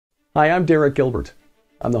Hi, I'm Derek Gilbert.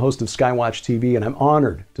 I'm the host of Skywatch TV, and I'm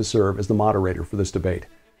honored to serve as the moderator for this debate.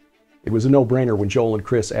 It was a no-brainer when Joel and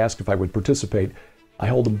Chris asked if I would participate. I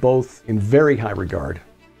hold them both in very high regard.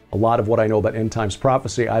 A lot of what I know about end times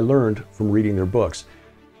prophecy I learned from reading their books.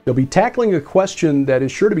 They'll be tackling a question that is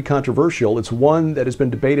sure to be controversial. It's one that has been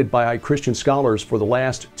debated by Christian scholars for the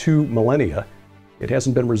last 2 millennia. It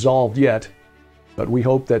hasn't been resolved yet, but we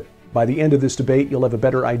hope that by the end of this debate, you'll have a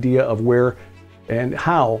better idea of where and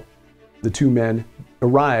how the two men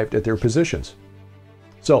arrived at their positions.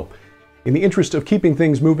 So, in the interest of keeping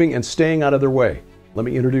things moving and staying out of their way, let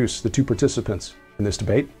me introduce the two participants in this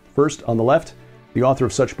debate. First, on the left, the author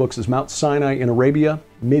of such books as Mount Sinai in Arabia,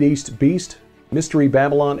 Mideast Beast, Mystery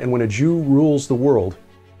Babylon, and When a Jew Rules the World,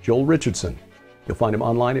 Joel Richardson. You'll find him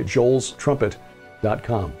online at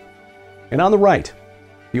joelstrumpet.com. And on the right,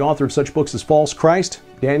 the author of such books as False Christ,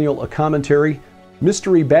 Daniel, a Commentary,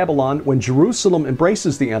 Mystery Babylon, When Jerusalem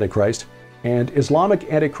Embraces the Antichrist, and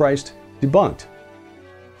Islamic Antichrist Debunked,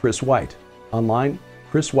 Chris White. Online,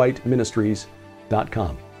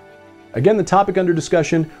 chriswhiteministries.com. Again, the topic under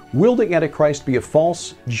discussion, will the Antichrist be a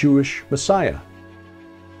false Jewish Messiah?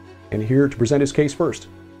 And here to present his case first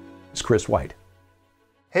is Chris White.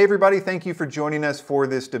 Hey everybody, thank you for joining us for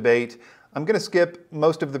this debate. I'm going to skip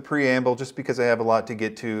most of the preamble just because I have a lot to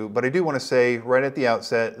get to, but I do want to say right at the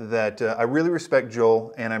outset that I really respect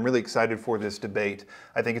Joel and I'm really excited for this debate.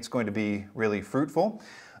 I think it's going to be really fruitful.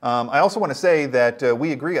 I also want to say that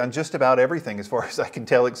we agree on just about everything as far as I can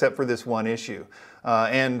tell, except for this one issue.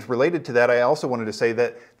 And related to that, I also wanted to say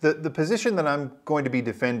that the position that I'm going to be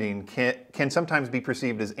defending can sometimes be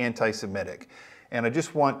perceived as anti-Semitic. And I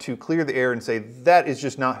just want to clear the air and say that is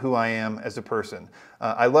just not who I am as a person.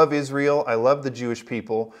 I love Israel. I love the Jewish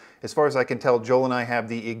people. As far as I can tell, Joel and I have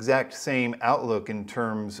the exact same outlook in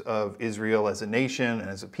terms of Israel as a nation and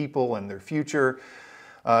as a people and their future.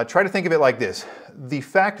 Try to think of it like this. The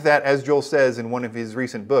fact that, as Joel says in one of his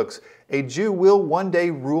recent books, a Jew will one day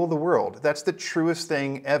rule the world. That's the truest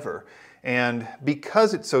thing ever. And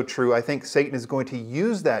because it's so true, I think Satan is going to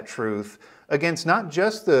use that truth against not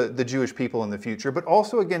just the Jewish people in the future, but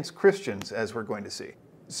also against Christians, as we're going to see.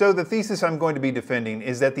 So the thesis I'm going to be defending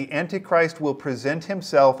is that the Antichrist will present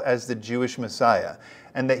himself as the Jewish Messiah,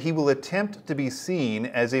 and that he will attempt to be seen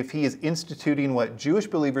as if he is instituting what Jewish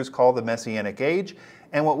believers call the Messianic Age,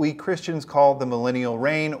 and what we Christians call the millennial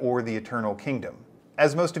reign or the eternal kingdom.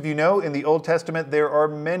 As most of you know, in the Old Testament there are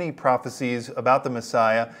many prophecies about the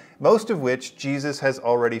Messiah, most of which Jesus has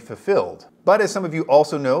already fulfilled. But as some of you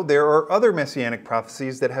also know, there are other messianic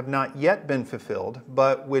prophecies that have not yet been fulfilled,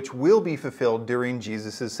 but which will be fulfilled during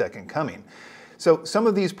Jesus' second coming. So some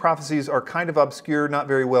of these prophecies are kind of obscure, not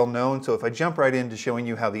very well known, so if I jump right into showing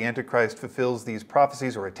you how the Antichrist fulfills these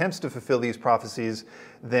prophecies or attempts to fulfill these prophecies,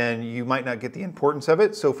 then you might not get the importance of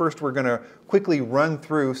it. So first we're going to quickly run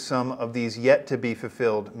through some of these yet to be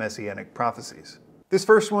fulfilled messianic prophecies. This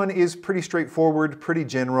first one is pretty straightforward, pretty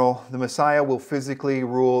general. The Messiah will physically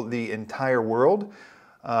rule the entire world.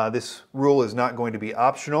 This rule is not going to be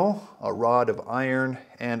optional, a rod of iron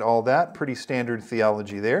and all that, pretty standard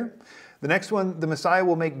theology there. The next one, the Messiah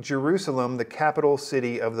will make Jerusalem the capital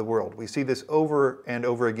city of the world. We see this over and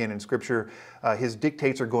over again in Scripture. His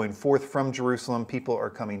dictates are going forth from Jerusalem. People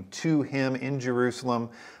are coming to him in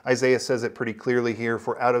Jerusalem. Isaiah says it pretty clearly here,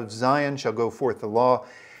 for out of Zion shall go forth the law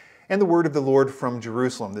and the word of the Lord from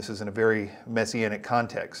Jerusalem. This is in a very messianic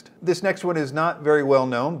context. This next one is not very well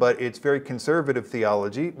known, but it's very conservative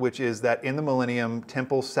theology, which is that in the millennium,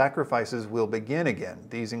 temple sacrifices will begin again.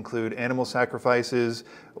 These include animal sacrifices,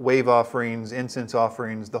 wave offerings, incense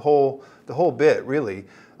offerings, the whole bit, really.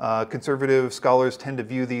 Conservative scholars tend to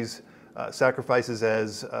view these sacrifices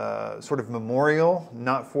as sort of memorial,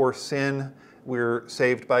 not for sin. We're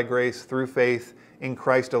saved by grace through faith in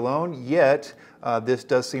Christ alone, yet this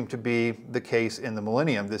does seem to be the case in the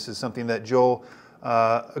millennium. This is something that Joel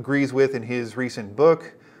agrees with in his recent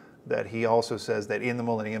book, that he also says that in the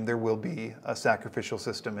millennium there will be a sacrificial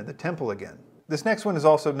system in the temple again. This next one is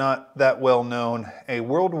also not that well known. A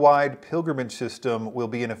worldwide pilgrimage system will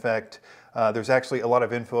be in effect. There's actually a lot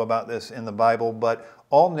of info about this in the Bible, but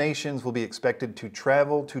all nations will be expected to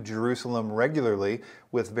travel to Jerusalem regularly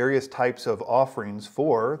with various types of offerings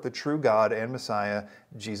for the true God and Messiah,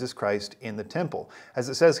 Jesus Christ, in the temple. As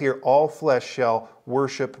it says here, all flesh shall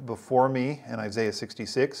worship before me, in Isaiah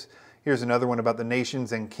 66. Here's another one about the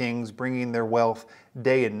nations and kings bringing their wealth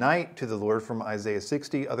day and night to the Lord from Isaiah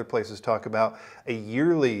 60. Other places talk about a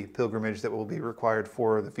yearly pilgrimage that will be required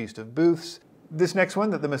for the Feast of Booths. This next one,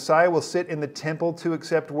 that the Messiah will sit in the temple to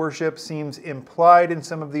accept worship, seems implied in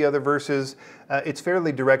some of the other verses. It's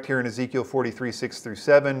fairly direct here in Ezekiel 43, 6 through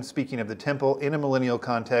 7, speaking of the temple in a millennial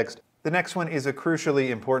context. The next one is a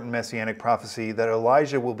crucially important messianic prophecy that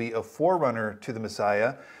Elijah will be a forerunner to the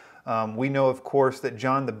Messiah. We know, of course, that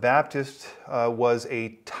John the Baptist was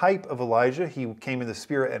a type of Elijah. He came in the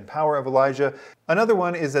spirit and power of Elijah. Another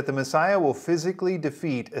one is that the Messiah will physically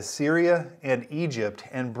defeat Assyria and Egypt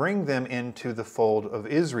and bring them into the fold of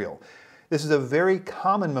Israel. This is a very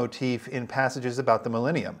common motif in passages about the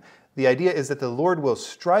millennium. The idea is that the Lord will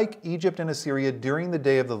strike Egypt and Assyria during the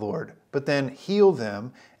day of the Lord, but then heal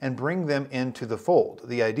them and bring them into the fold.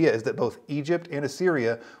 The idea is that both Egypt and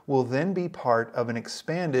Assyria will then be part of an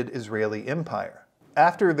expanded Israeli empire.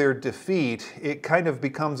 After their defeat, it kind of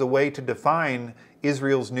becomes a way to define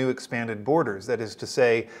Israel's new expanded borders. That is to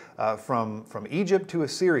say, from Egypt to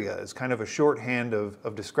Assyria is kind of a shorthand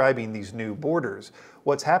of describing these new borders.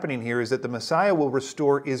 What's happening here is that the Messiah will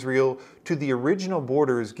restore Israel to the original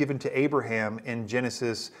borders given to Abraham in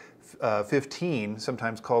Genesis 15,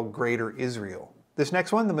 sometimes called Greater Israel. This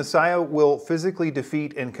next one, the Messiah will physically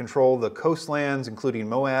defeat and control the coastlands, including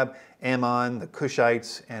Moab, Ammon, the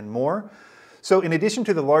Cushites, and more. So in addition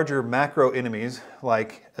to the larger macro enemies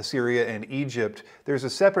like Assyria and Egypt, there's a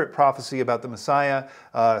separate prophecy about the Messiah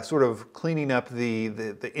sort of cleaning up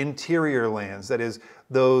the interior lands, that is,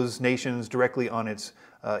 those nations directly on its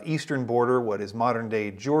eastern border, what is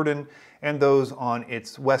modern-day Jordan, and those on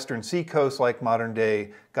its western seacoast, like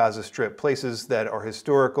modern-day Gaza Strip, places that are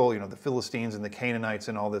historical, you know, the Philistines and the Canaanites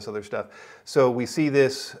and all this other stuff. So we see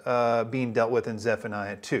this being dealt with in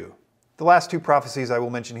Zephaniah 2. The last two prophecies I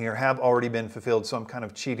will mention here have already been fulfilled, so I'm kind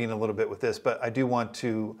of cheating a little bit with this, but I do want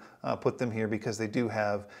to put them here because they do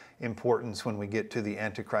have importance when we get to the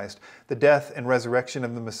Antichrist. The death and resurrection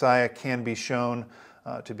of the Messiah can be shown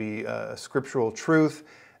to be a scriptural truth,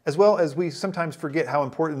 as well as we sometimes forget how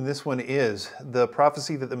important this one is, the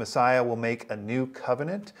prophecy that the Messiah will make a new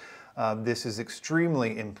covenant. This is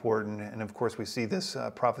extremely important, and of course we see this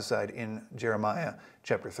prophesied in Jeremiah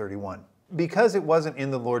chapter 31. Because it wasn't in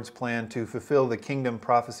the Lord's plan to fulfill the kingdom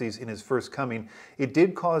prophecies in his first coming, it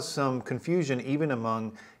did cause some confusion even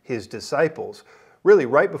among his disciples. Really,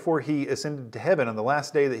 right before he ascended to heaven, on the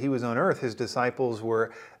last day that he was on earth, his disciples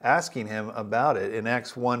were asking him about it. In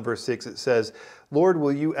Acts 1, verse 6, it says, "Lord,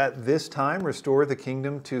 will you at this time restore the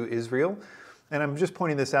kingdom to Israel?" And I'm just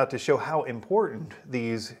pointing this out to show how important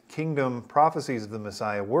these kingdom prophecies of the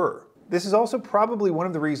Messiah were. This is also probably one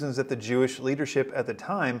of the reasons that the Jewish leadership at the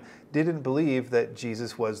time didn't believe that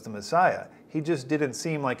Jesus was the Messiah. He just didn't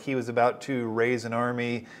seem like he was about to raise an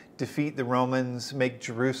army, defeat the Romans, make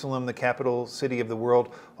Jerusalem the capital city of the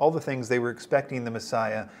world, all the things they were expecting the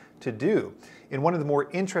Messiah to do. In one of the more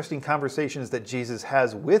interesting conversations that Jesus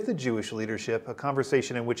has with the Jewish leadership, a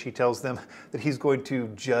conversation in which he tells them that he's going to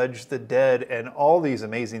judge the dead and all these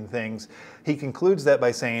amazing things, he concludes that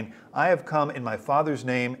by saying, "I have come in my Father's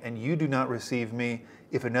name, and you do not receive me.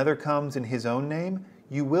 If another comes in his own name,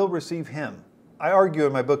 you will receive him." I argue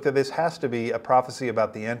in my book that this has to be a prophecy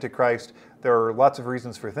about the Antichrist. There are lots of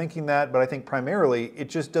reasons for thinking that, but I think primarily it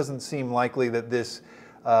just doesn't seem likely that this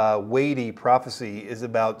weighty prophecy is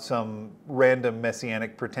about some random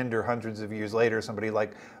messianic pretender hundreds of years later, somebody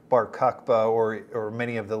like Bar Kokhba or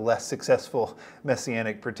many of the less successful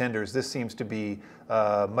messianic pretenders. This seems to be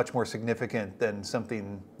much more significant than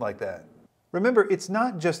something like that. Remember, it's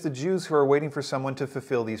not just the Jews who are waiting for someone to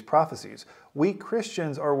fulfill these prophecies. We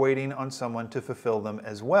Christians are waiting on someone to fulfill them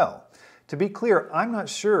as well. To be clear, I'm not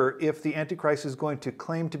sure if the Antichrist is going to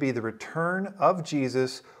claim to be the return of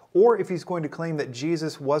Jesus, or if he's going to claim that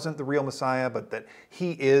Jesus wasn't the real Messiah, but that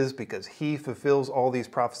he is because he fulfills all these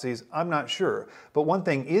prophecies. I'm not sure. But one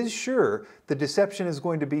thing is sure, the deception is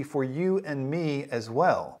going to be for you and me as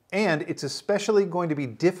well. And it's especially going to be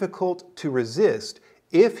difficult to resist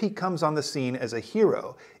if he comes on the scene as a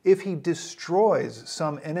hero, if he destroys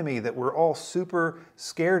some enemy that we're all super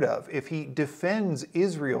scared of, if he defends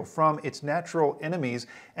Israel from its natural enemies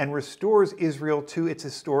and restores Israel to its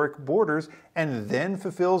historic borders and then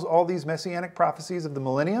fulfills all these messianic prophecies of the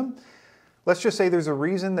millennium, let's just say there's a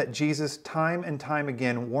reason that Jesus time and time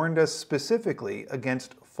again warned us specifically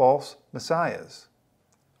against false messiahs.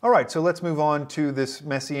 All right, so let's move on to this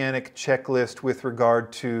messianic checklist with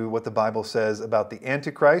regard to what the Bible says about the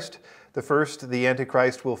Antichrist. The first, the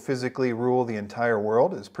Antichrist will physically rule the entire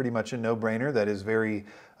world, is pretty much a no-brainer. That is very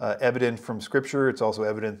evident from Scripture. It's also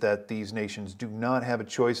evident that these nations do not have a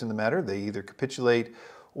choice in the matter. They either capitulate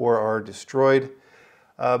or are destroyed.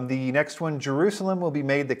 The next one, Jerusalem will be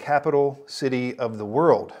made the capital city of the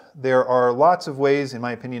world. There are lots of ways, in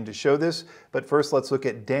my opinion, to show this, but first let's look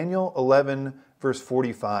at Daniel 11, verse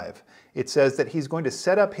 45. It says that he's going to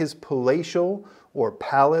set up his palatial or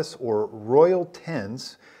palace or royal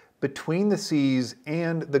tents between the seas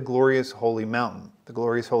and the glorious holy mountain. The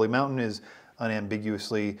glorious holy mountain is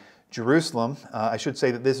unambiguously Jerusalem. I should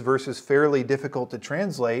say that this verse is fairly difficult to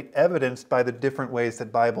translate, evidenced by the different ways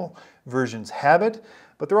that Bible versions have it,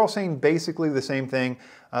 but they're all saying basically the same thing.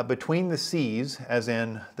 Between the seas, as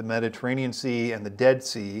in the Mediterranean Sea and the Dead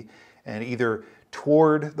Sea, and either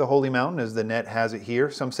toward the holy mountain, as the net has it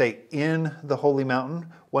here. Some say in the holy mountain.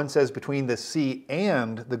 One says between the sea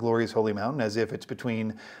and the glorious holy mountain, as if it's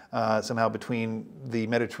between somehow between the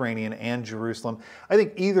Mediterranean and Jerusalem. I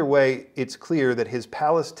think either way, it's clear that his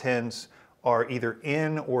palace tents are either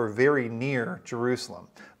in or very near Jerusalem.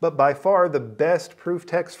 But by far the best proof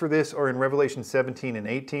texts for this are in Revelation 17 and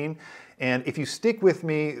 18. And if you stick with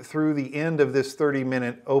me through the end of this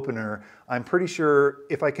 30-minute opener, I'm pretty sure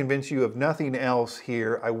if I convince you of nothing else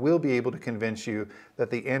here, I will be able to convince you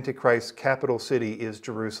that the Antichrist's capital city is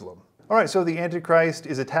Jerusalem. All right, so the Antichrist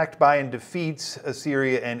is attacked by and defeats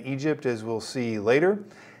Assyria and Egypt, as we'll see later.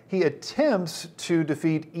 He attempts to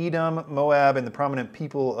defeat Edom, Moab, and the prominent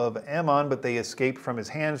people of Ammon, but they escape from his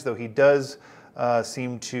hands, though he does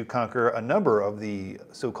seem to conquer a number of the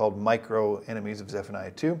so-called micro-enemies of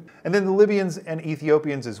Zephaniah 2. And then the Libyans and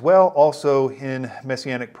Ethiopians as well, also in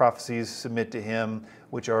Messianic prophecies, submit to him,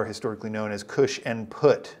 which are historically known as Cush and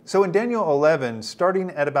Put. So in Daniel 11, starting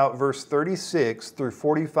at about verse 36 through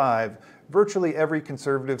 45, virtually every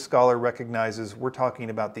conservative scholar recognizes we're talking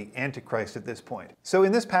about the Antichrist at this point. So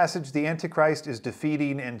in this passage, the Antichrist is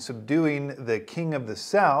defeating and subduing the king of the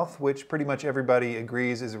south, which pretty much everybody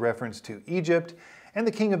agrees is a reference to Egypt, and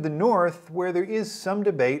the king of the north, where there is some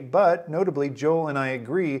debate, but notably Joel and I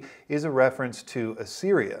agree, is a reference to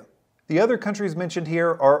Assyria. The other countries mentioned here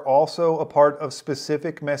are also a part of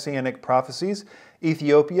specific messianic prophecies.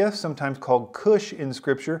 Ethiopia, sometimes called Cush in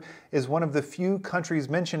Scripture, is one of the few countries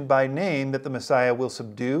mentioned by name that the Messiah will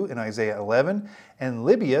subdue in Isaiah 11, and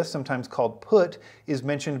Libya, sometimes called Put, is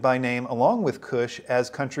mentioned by name along with Cush as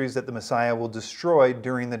countries that the Messiah will destroy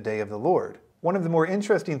during the day of the Lord. One of the more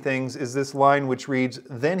interesting things is this line which reads,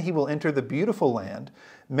 "Then he will enter the beautiful land.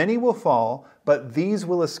 Many will fall, but these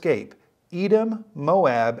will escape, Edom,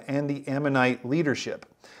 Moab, and the Ammonite leadership."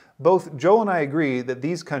 Both Joel and I agree that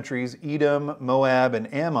these countries, Edom, Moab,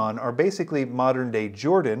 and Ammon, are basically modern-day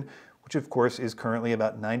Jordan, which of course is currently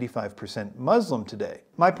about 95% Muslim today.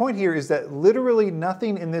 My point here is that literally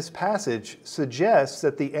nothing in this passage suggests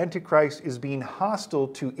that the Antichrist is being hostile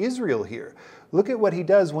to Israel here. Look at what he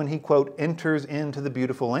does when he, quote, enters into the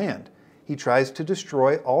beautiful land. He tries to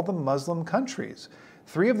destroy all the Muslim countries.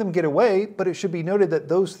 3 of them get away, but it should be noted that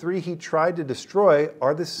those 3 he tried to destroy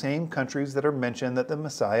are the same countries that are mentioned that the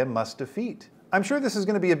Messiah must defeat. I'm sure this is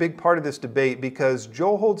going to be a big part of this debate because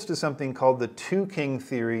Joel holds to something called the two-king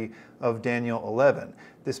theory of Daniel 11.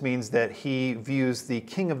 This means that he views the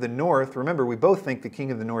king of the north, remember we both think the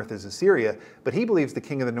king of the north is Assyria, but he believes the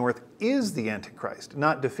king of the north is the Antichrist,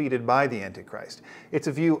 not defeated by the Antichrist. It's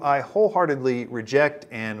a view I wholeheartedly reject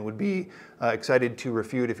and would be excited to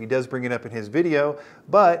refute if he does bring it up in his video,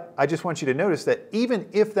 but I just want you to notice that even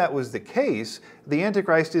if that was the case, the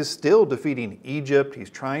Antichrist is still defeating Egypt, he's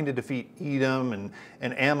trying to defeat Edom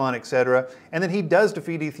and Ammon, etc., and then he does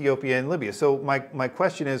defeat Ethiopia and Libya. So my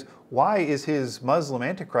question is, why is his Muslim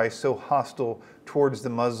Antichrist so hostile towards the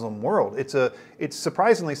Muslim world? It's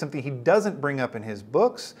surprisingly something he doesn't bring up in his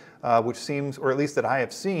books, which seems, or at least that I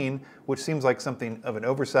have seen, which seems like something of an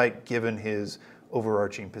oversight given his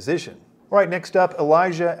overarching position. All right, next up,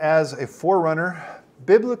 Elijah as a forerunner.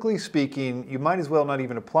 Biblically speaking, you might as well not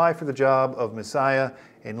even apply for the job of Messiah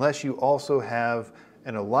unless you also have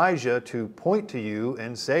an Elijah to point to you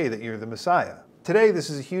and say that you're the Messiah. Today, this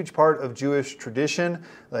is a huge part of Jewish tradition.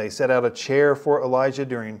 They set out a chair for Elijah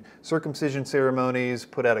during circumcision ceremonies,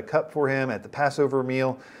 put out a cup for him at the Passover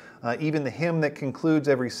meal. Even the hymn that concludes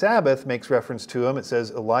every Sabbath makes reference to him. It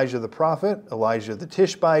says, Elijah the prophet, Elijah the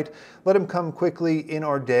Tishbite, let him come quickly in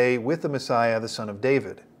our day with the Messiah, the son of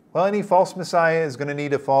David. Well, any false Messiah is going to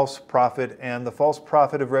need a false prophet, and the false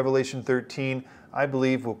prophet of Revelation 13, I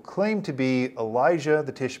believe, will claim to be Elijah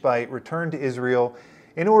the Tishbite returned to Israel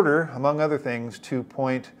in order, among other things, to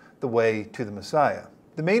point the way to the Messiah.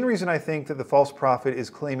 The main reason I think that the false prophet is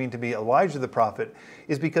claiming to be Elijah the prophet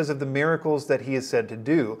is because of the miracles that he is said to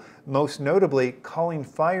do, most notably calling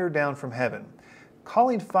fire down from heaven.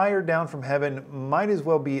 Calling fire down from heaven might as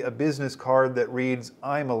well be a business card that reads,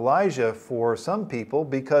 I'm Elijah for some people,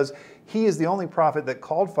 because he is the only prophet that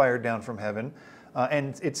called fire down from heaven.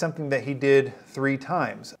 And it's something that he did 3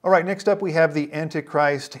 times. All right, next up we have the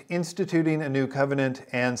Antichrist instituting a new covenant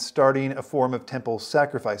and starting a form of temple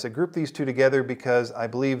sacrifice. I group these two together because I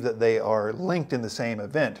believe that they are linked in the same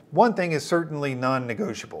event. One thing is certainly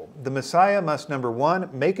non-negotiable. The Messiah must, number 1,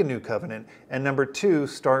 make a new covenant, and number 2,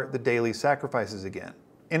 start the daily sacrifices again.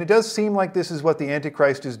 And it does seem like this is what the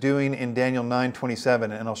Antichrist is doing in Daniel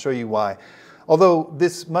 9:27, and I'll show you why. Although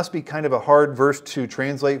this must be kind of a hard verse to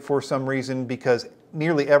translate for some reason because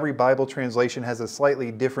nearly every Bible translation has a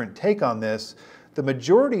slightly different take on this, the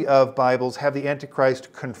majority of Bibles have the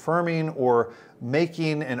Antichrist confirming or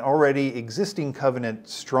making an already existing covenant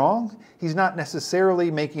strong. He's not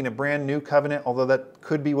necessarily making a brand new covenant, although that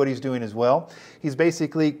could be what he's doing as well. He's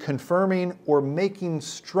basically confirming or making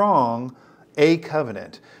strong a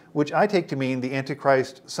covenant, which I take to mean the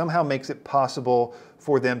Antichrist somehow makes it possible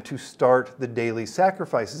for them to start the daily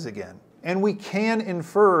sacrifices again. And we can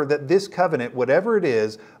infer that this covenant, whatever it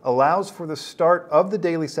is, allows for the start of the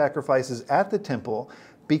daily sacrifices at the temple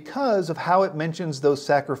because of how it mentions those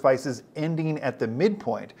sacrifices ending at the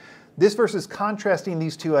midpoint. This verse is contrasting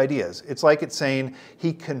these two ideas. It's like it's saying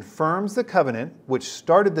he confirms the covenant, which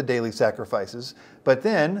started the daily sacrifices, but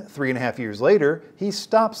then 3.5 years later, he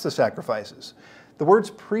stops the sacrifices. The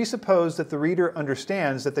words presuppose that the reader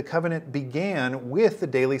understands that the covenant began with the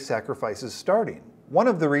daily sacrifices starting. One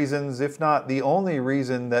of the reasons, if not the only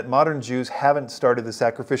reason, that modern Jews haven't started the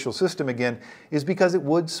sacrificial system again is because it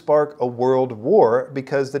would spark a world war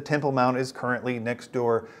because the Temple Mount is currently next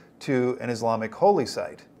door to an Islamic holy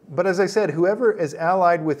site. But as I said, whoever is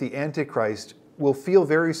allied with the Antichrist will feel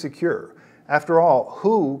very secure. After all,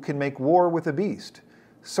 who can make war with a beast?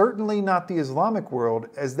 Certainly not the Islamic world,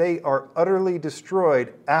 as they are utterly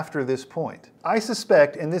destroyed after this point. I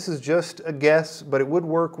suspect, and this is just a guess, but it would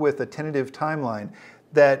work with a tentative timeline,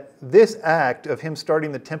 that this act of him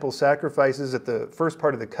starting the temple sacrifices at the first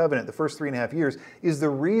part of the covenant, the first 3.5 years, is the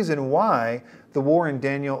reason why the war in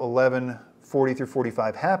Daniel 11:40 through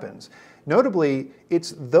 45 happens. Notably,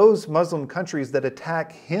 it's those Muslim countries that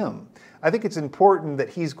attack him. I think it's important that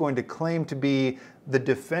he's going to claim to be the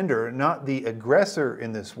defender, not the aggressor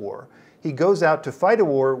in this war. He goes out to fight a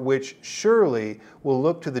war which surely will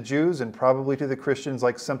look to the Jews and probably to the Christians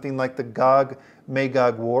like something like the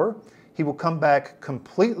Gog-Magog war. He will come back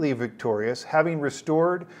completely victorious, having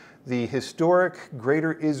restored the historic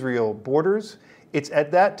Greater Israel borders. It's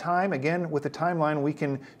at that time, again, with the timeline, we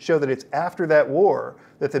can show that it's after that war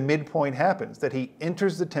that the midpoint happens, that he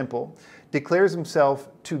enters the temple, declares himself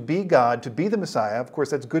to be God, to be the Messiah. Of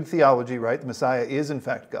course, that's good theology, right? The Messiah is in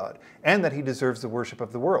fact God, and that he deserves the worship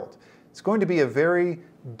of the world. It's going to be a very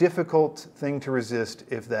difficult thing to resist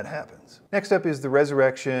if that happens. Next up is the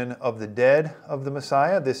resurrection of the dead of the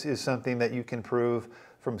Messiah. This is something that you can prove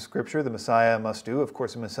from Scripture the Messiah must do. Of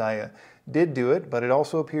course, the Messiah did do it, but it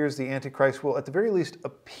also appears the Antichrist will at the very least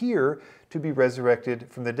appear to be resurrected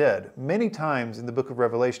from the dead. Many times in the book of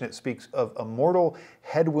Revelation it speaks of a mortal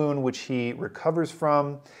head wound which he recovers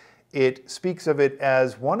from. It speaks of it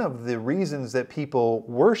as one of the reasons that people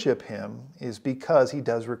worship him is because he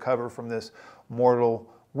does recover from this mortal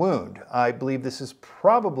wound. I believe this is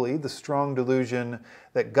probably the strong delusion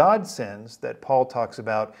that God sends that Paul talks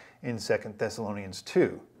about in 2 Thessalonians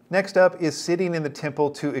 2. Next up is sitting in the temple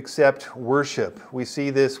to accept worship. We see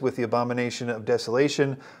this with the abomination of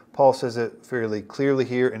desolation. Paul says it fairly clearly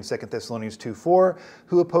here in 2 Thessalonians 2:4,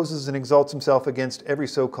 who opposes and exalts himself against every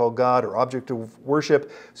so-called God or object of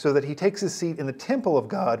worship, so that he takes his seat in the temple of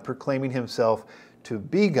God, proclaiming himself to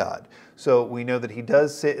be God. So we know that he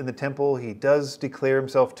does sit in the temple, he does declare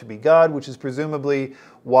himself to be God, which is presumably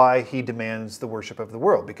why he demands the worship of the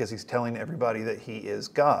world, because he's telling everybody that he is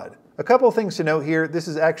God. A couple of things to note here. This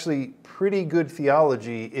is actually pretty good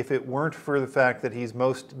theology if it weren't for the fact that he's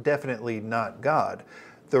most definitely not God.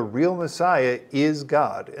 The real Messiah is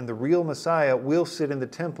God, and the real Messiah will sit in the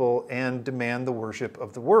temple and demand the worship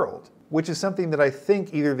of the world, which is something that I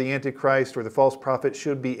think either the Antichrist or the false prophet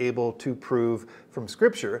should be able to prove from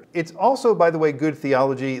Scripture. It's also, by the way, good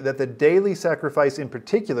theology that the daily sacrifice in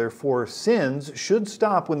particular for sins should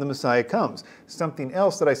stop when the Messiah comes. Something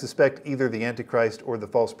else that I suspect either the Antichrist or the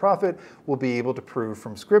false prophet will be able to prove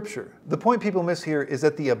from Scripture. The point people miss here is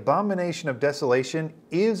that the abomination of desolation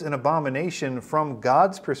is an abomination from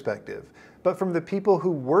God's perspective. But from the people who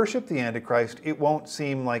worship the Antichrist, it won't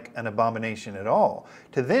seem like an abomination at all.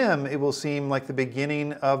 To them, it will seem like the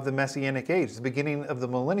beginning of the Messianic age, the beginning of the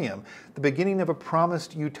millennium, the beginning of a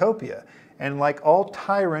promised utopia. And like all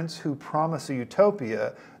tyrants who promise a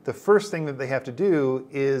utopia, the first thing that they have to do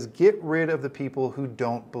is get rid of the people who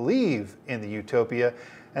don't believe in the utopia.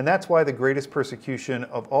 And that's why the greatest persecution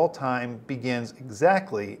of all time begins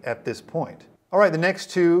exactly at this point. All right, the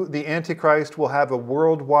next two, the Antichrist will have a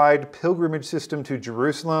worldwide pilgrimage system to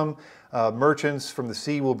Jerusalem. Merchants from the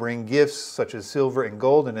sea will bring gifts such as silver and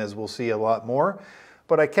gold, and as we'll see, a lot more.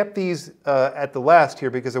 But I kept these at the last here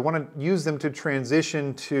because I want to use them to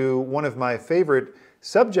transition to one of my favorite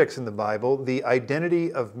subjects in the Bible, the identity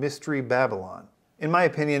of Mystery Babylon. In my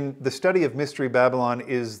opinion, the study of Mystery Babylon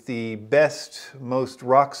is the best, most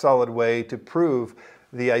rock-solid way to prove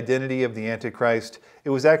the identity of the Antichrist.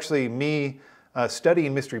 It was actually me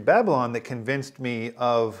studying Mystery Babylon that convinced me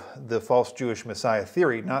of the false Jewish Messiah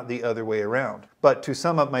theory, not the other way around. But to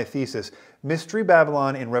sum up my thesis, Mystery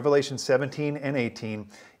Babylon in Revelation 17 and 18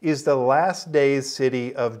 is the last days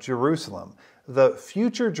city of Jerusalem, the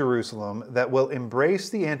future Jerusalem that will embrace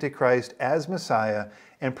the Antichrist as Messiah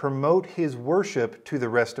and promote his worship to the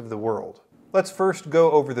rest of the world. Let's first go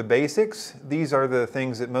over the basics. These are the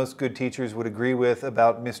things that most good teachers would agree with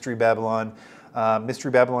about Mystery Babylon.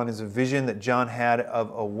 Mystery Babylon is a vision that John had of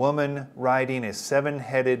a woman riding a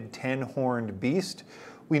seven-headed, ten-horned beast.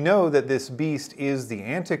 We know that this beast is the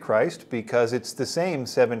Antichrist because it's the same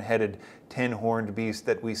seven-headed, ten-horned beast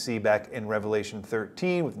that we see back in Revelation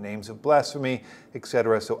 13 with names of blasphemy,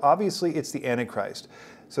 etc. So obviously it's the Antichrist.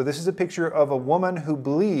 So this is a picture of a woman who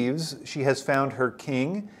believes she has found her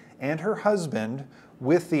king and her husband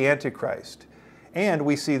with the Antichrist. And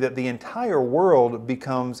we see that the entire world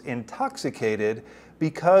becomes intoxicated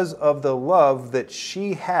because of the love that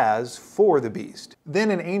she has for the beast.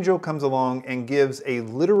 Then an angel comes along and gives a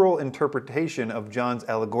literal interpretation of John's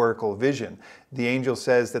allegorical vision. The angel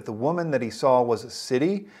says that the woman that he saw was a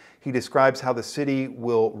city. He describes how the city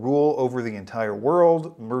will rule over the entire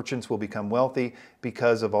world. Merchants will become wealthy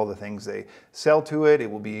because of all the things they sell to it. It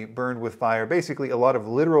will be burned with fire. Basically, a lot of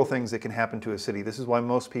literal things that can happen to a city. This is why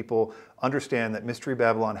most people understand that Mystery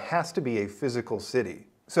Babylon has to be a physical city.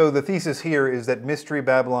 So the thesis here is that Mystery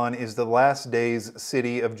Babylon is the last days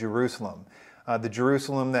city of Jerusalem. The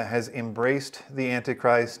Jerusalem that has embraced the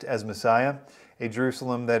Antichrist as Messiah, a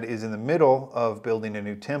Jerusalem that is in the middle of building a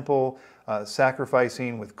new temple,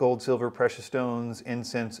 sacrificing with gold, silver, precious stones,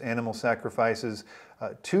 incense, animal sacrifices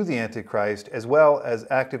to the Antichrist, as well as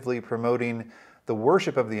actively promoting the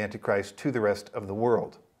worship of the Antichrist to the rest of the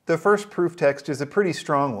world. The first proof text is a pretty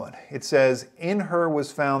strong one. It says, "In her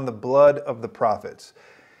was found the blood of the prophets."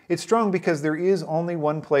 It's strong because there is only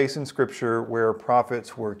one place in Scripture where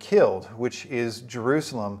prophets were killed, which is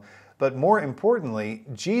Jerusalem. But more importantly,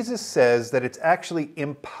 Jesus says that it's actually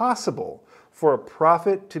impossible for a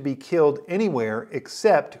prophet to be killed anywhere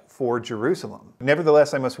except for Jerusalem.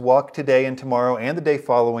 "Nevertheless, I must walk today and tomorrow and the day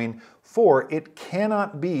following, for it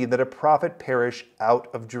cannot be that a prophet perish out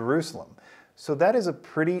of Jerusalem." So that is a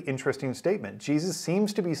pretty interesting statement. Jesus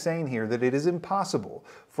seems to be saying here that it is impossible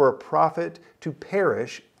for a prophet to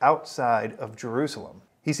perish outside of Jerusalem.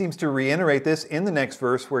 He seems to reiterate this in the next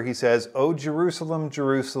verse where he says, "O Jerusalem,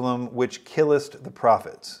 Jerusalem, which killest the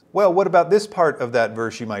prophets." Well, what about this part of that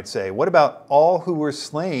verse, you might say? What about all who were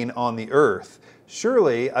slain on the earth?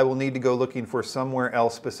 Surely I will need to go looking for somewhere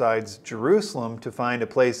else besides Jerusalem to find a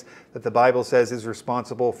place that the Bible says is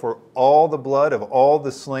responsible for all the blood of all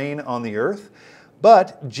the slain on the earth.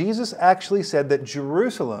 But Jesus actually said that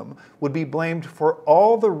Jerusalem would be blamed for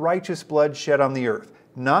all the righteous blood shed on the earth,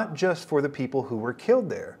 not just for the people who were killed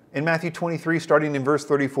there. In Matthew 23, starting in verse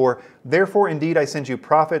 34, "Therefore indeed I send you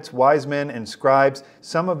prophets, wise men, and scribes.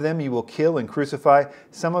 Some of them you will kill and crucify.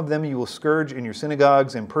 Some of them you will scourge in your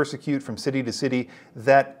synagogues and persecute from city to city,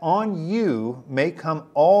 that on you may come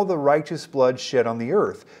all the righteous blood shed on the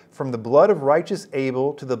earth, from the blood of righteous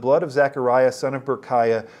Abel to the blood of Zechariah son of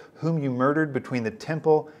Berechiah, whom you murdered between the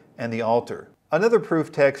temple and the altar." Another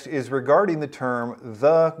proof text is regarding the term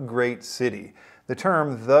 "the great city." The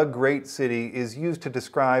term "the great city" is used to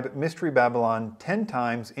describe Mystery Babylon 10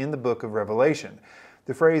 times in the book of Revelation.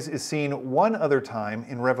 The phrase is seen one other time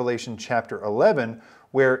in Revelation chapter 11,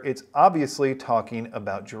 where it's obviously talking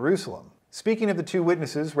about Jerusalem. Speaking of the two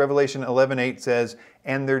witnesses, Revelation 11:8 says,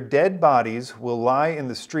 "And their dead bodies will lie in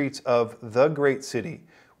the streets of the great city,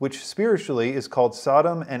 which spiritually is called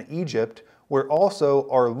Sodom and Egypt, where also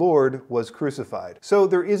our Lord was crucified." So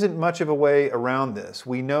there isn't much of a way around this.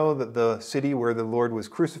 We know that the city where the Lord was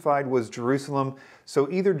crucified was Jerusalem, so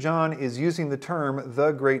either John is using the term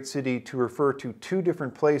 "the great city" to refer to two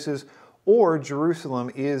different places, or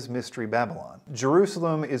Jerusalem is Mystery Babylon.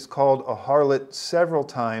 Jerusalem is called a harlot several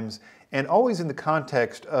times and always in the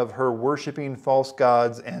context of her worshiping false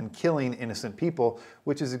gods and killing innocent people,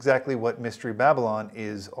 which is exactly what Mystery Babylon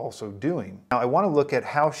is also doing. Now, I want to look at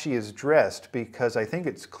how she is dressed because I think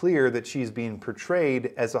it's clear that she's being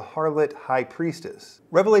portrayed as a harlot high priestess.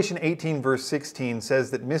 Revelation 18 verse 16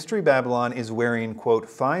 says that Mystery Babylon is wearing, quote,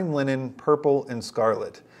 fine linen, purple, and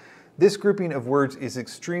scarlet. This grouping of words is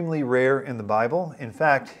extremely rare in the Bible. In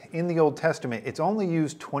fact, in the Old Testament, it's only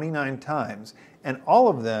used 29 times, and all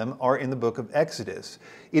of them are in the book of Exodus.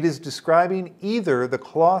 It is describing either the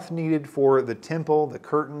cloth needed for the temple, the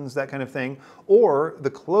curtains, that kind of thing, or the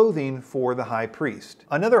clothing for the high priest.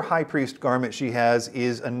 Another high priest garment she has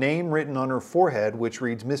is a name written on her forehead, which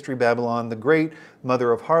reads Mystery Babylon the Great,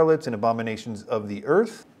 Mother of Harlots and Abominations of the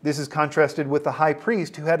Earth. This is contrasted with the high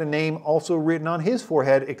priest who had a name also written on his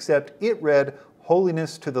forehead, except it read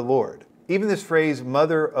Holiness to the Lord. Even this phrase,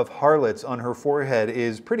 Mother of Harlots, on her forehead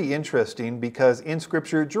is pretty interesting because in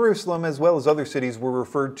Scripture, Jerusalem, as well as other cities, were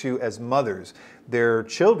referred to as mothers. Their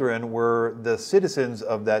children were the citizens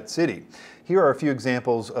of that city. Here are a few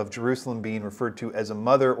examples of Jerusalem being referred to as a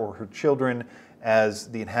mother or her children as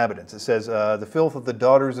the inhabitants. It says, the filth of the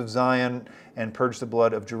daughters of Zion and purge the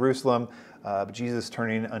blood of Jerusalem. But Jesus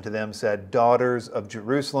turning unto them said, Daughters of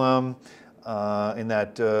Jerusalem. In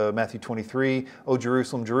that Matthew 23, O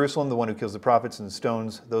Jerusalem, Jerusalem, the one who kills the prophets and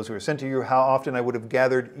stones those who are sent to you, how often I would have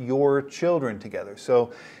gathered your children together.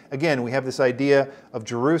 So again, we have this idea of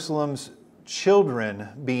Jerusalem's children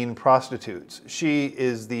being prostitutes. She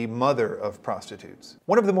is the mother of prostitutes.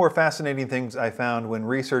 One of the more fascinating things I found when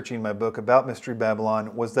researching my book about Mystery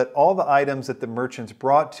Babylon was that all the items that the merchants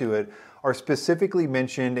brought to it are specifically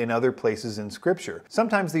mentioned in other places in Scripture.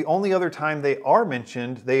 Sometimes the only other time they are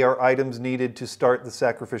mentioned, they are items needed to start the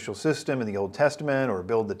sacrificial system in the Old Testament or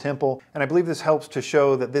build the temple. And I believe this helps to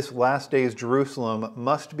show that this last days Jerusalem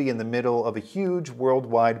must be in the middle of a huge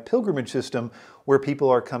worldwide pilgrimage system where people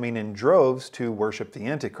are coming in droves to worship the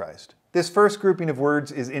Antichrist. This first grouping of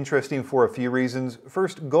words is interesting for a few reasons.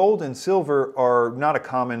 First, gold and silver are not a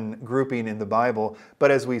common grouping in the Bible,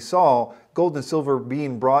 but as we saw, gold and silver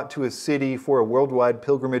being brought to a city for a worldwide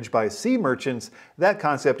pilgrimage by sea merchants, that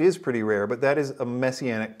concept is pretty rare, but that is a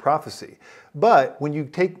messianic prophecy. But when you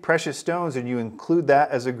take precious stones and you include that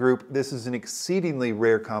as a group, this is an exceedingly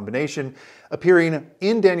rare combination. Appearing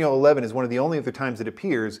in Daniel 11 is one of the only other times it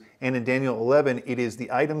appears, and in Daniel 11 it is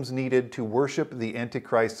the items needed to worship the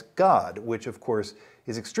Antichrist's God, which of course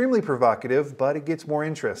is extremely provocative, but it gets more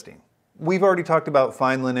interesting. We've already talked about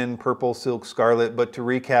fine linen, purple, silk, scarlet, but to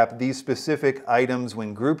recap, these specific items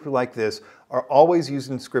when grouped like this are always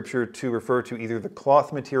used in Scripture to refer to either the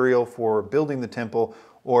cloth material for building the temple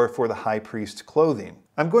or for the high priest's clothing.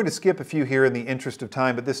 I'm going to skip a few here in the interest of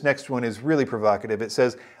time, but this next one is really provocative. It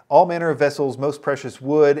says, all manner of vessels, most precious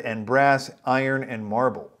wood and brass, iron and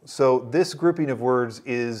marble. So this grouping of words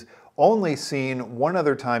is only seen one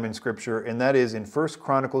other time in Scripture, and that is in 1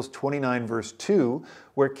 Chronicles 29 verse 2,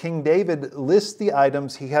 where King David lists the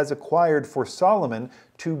items he has acquired for Solomon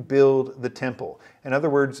to build the temple. In other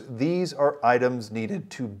words, these are items needed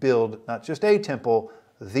to build not just a temple,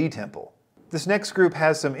 the temple. This next group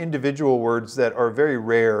has some individual words that are very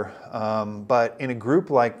rare, but in a group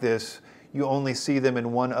like this, you only see them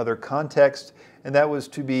in one other context, and that was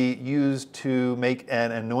to be used to make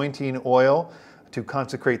an anointing oil to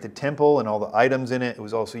consecrate the temple and all the items in it. It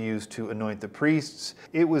was also used to anoint the priests.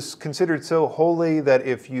 It was considered so holy that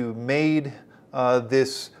if you made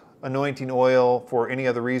this anointing oil for any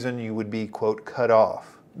other reason, you would be, quote, cut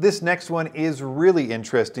off. This next one is really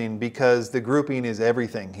interesting because the grouping is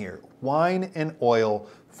everything here. Wine and oil,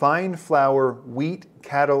 fine flour, wheat,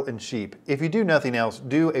 cattle, and sheep. If you do nothing else,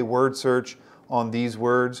 do a word search on these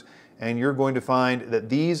words, and you're going to find that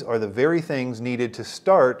these are the very things needed to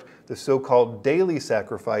start the so-called daily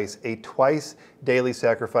sacrifice, a twice daily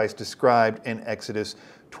sacrifice described in Exodus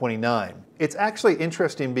 29. It's actually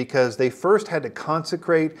interesting because they first had to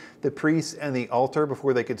consecrate the priests and the altar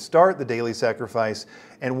before they could start the daily sacrifice,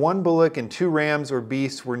 and 1 bullock and 2 rams or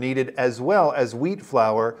beasts were needed, as well as wheat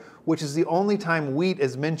flour, which is the only time wheat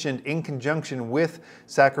is mentioned in conjunction with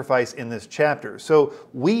sacrifice in this chapter. So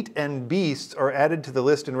wheat and beasts are added to the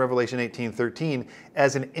list in Revelation 18:13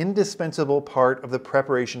 as an indispensable part of the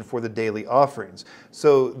preparation for the daily offerings.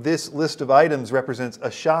 So this list of items represents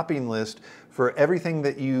a shopping list for everything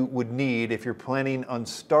that you would need if you're planning on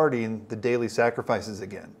starting the daily sacrifices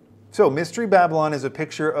again. So Mystery Babylon is a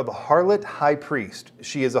picture of a harlot high priest.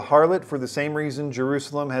 She is a harlot for the same reason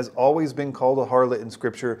Jerusalem has always been called a harlot in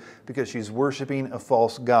Scripture, because she's worshiping a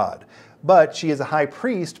false god. but she is a high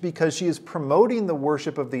priest because she is promoting the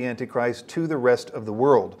worship of the Antichrist to the rest of the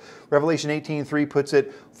world. Revelation 18:3 puts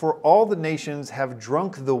it, "For all the nations have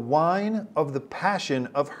drunk the wine of the passion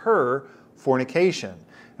of her fornication."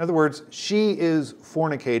 In other words, she is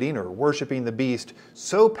fornicating or worshiping the beast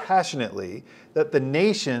so passionately that the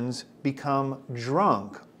nations become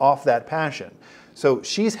drunk off that passion. So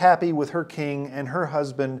she's happy with her king and her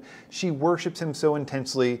husband. She worships him so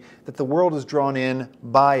intensely that the world is drawn in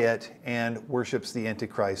by it and worships the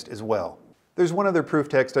Antichrist as well. There's one other proof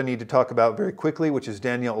text I need to talk about very quickly, which is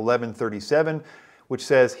Daniel 11:37, which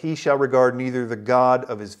says, "He shall regard neither the God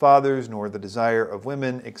of his fathers nor the desire of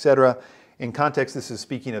women," etc. In context, this is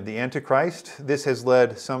speaking of the Antichrist. This has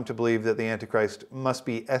led some to believe that the Antichrist must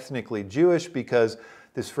be ethnically Jewish because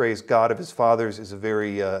this phrase, God of his fathers, is a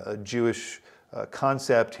very Jewish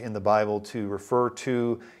concept in the Bible to refer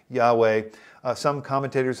to Yahweh. Some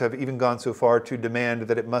commentators have even gone so far to demand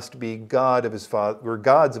that it must be God of his father, or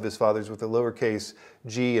gods of his fathers with a lowercase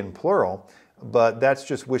g in plural. But that's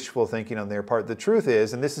just wishful thinking on their part. The truth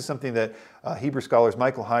is, and this is something that Hebrew scholars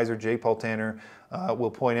Michael Heiser, J. Paul Tanner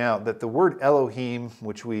will point out, that the word Elohim,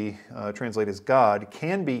 which we translate as God,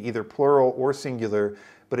 can be either plural or singular,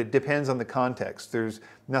 but it depends on the context. There's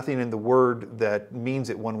nothing in the word that means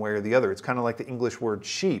it one way or the other. It's kind of like the English word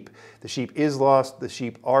sheep. The sheep is lost, the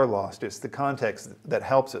sheep are lost. It's the context that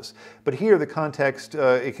helps us. But here, the context,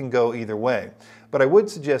 it can go either way. But I would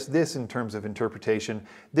suggest this in terms of interpretation.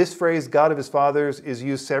 This phrase, God of his fathers, is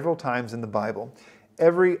used several times in the Bible.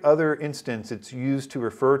 Every other instance it's used to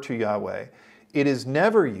refer to Yahweh. It is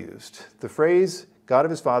never used, the phrase God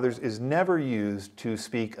of his fathers is never used to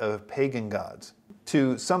speak of pagan gods.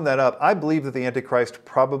 To sum that up, I believe that the Antichrist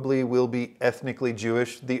probably will be ethnically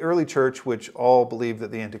Jewish. The early church, which all believed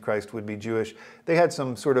that the Antichrist would be Jewish, they had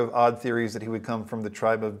some sort of odd theories that he would come from the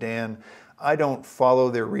tribe of Dan. I don't follow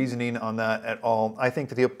their reasoning on that at all. I think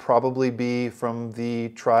that he'll probably be from the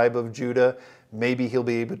tribe of Judah. Maybe he'll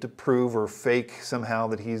be able to prove or fake somehow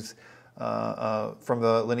that he's from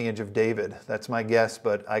the lineage of David. That's my guess,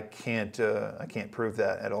 but I can't prove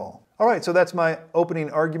that at all. All right, so that's my opening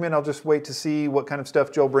argument. I'll just wait to see what kind of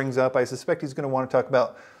stuff Joel brings up. I suspect he's going to want to talk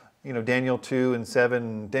about, Daniel 2 and 7,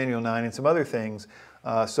 and Daniel 9, and some other things.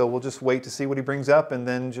 So we'll just wait to see what he brings up and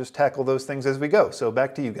then just tackle those things as we go. So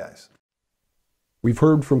back to you guys. We've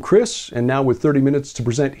heard from Chris, and now with 30 minutes to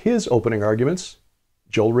present his opening arguments,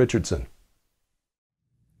 Joel Richardson.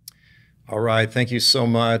 All right, thank you so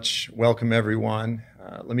much. Welcome, everyone.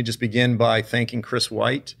 Let me just begin by thanking Chris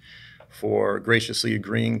White for graciously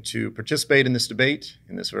agreeing to participate in this debate,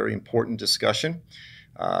 in this very important discussion.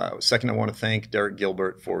 Second, I want to thank Derek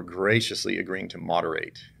Gilbert for graciously agreeing to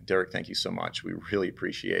moderate. Derek, thank you so much. We really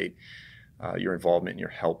appreciate your involvement and your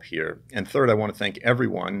help here. And third, I want to thank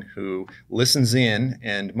everyone who listens in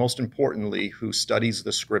and, most importantly, who studies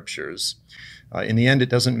the Scriptures. In the end, it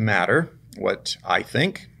doesn't matter what I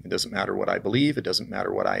think. It doesn't matter what I believe. It doesn't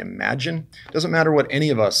matter what I imagine. It doesn't matter what any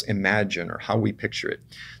of us imagine or how we picture it.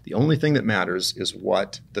 The only thing that matters is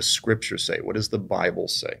what the Scriptures say. What does the Bible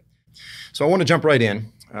say? So I want to jump right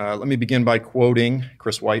in. Let me begin by quoting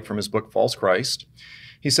Chris White from his book, False Christ.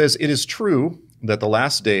 He says, "It is true that the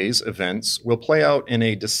last days events will play out in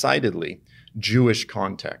a decidedly Jewish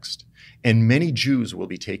context, and many Jews will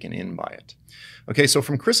be taken in by it." Okay, so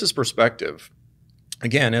from Chris's perspective,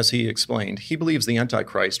 again, as he explained, he believes the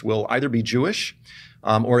Antichrist will either be Jewish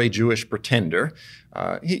or a Jewish pretender.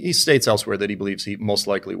 He states elsewhere that he believes he most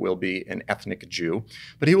likely will be an ethnic Jew,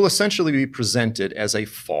 but he will essentially be presented as a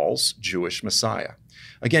false Jewish Messiah.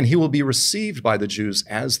 Again, he will be received by the Jews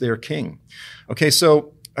as their king. Okay,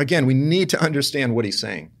 so again, we need to understand what he's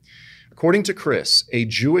saying. According to Chris, a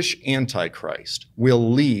Jewish Antichrist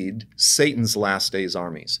will lead Satan's last days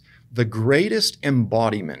armies. The greatest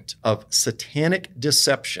embodiment of satanic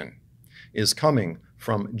deception is coming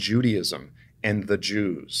from Judaism and the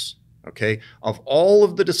Jews, okay? Of all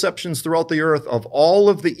of the deceptions throughout the earth, of all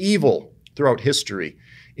of the evil throughout history,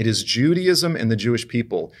 it is Judaism and the Jewish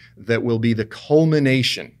people that will be the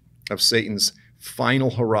culmination of Satan's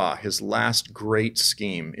final hurrah, his last great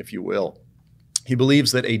scheme, if you will. He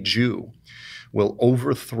believes that a Jew will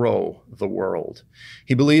overthrow the world.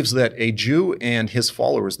 He believes that a Jew and his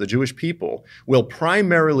followers, the Jewish people, will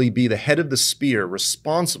primarily be the head of the spear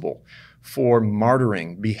responsible for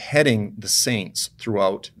martyring, beheading the saints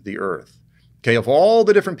throughout the earth. Okay, of all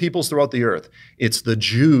the different peoples throughout the earth, it's the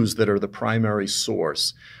Jews that are the primary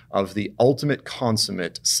source of the ultimate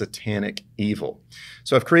consummate satanic evil.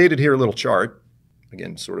 So I've created here a little chart,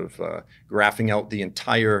 again, sort of graphing out the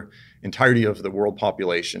entirety of the world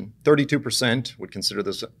population. 32% would consider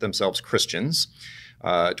themselves Christians.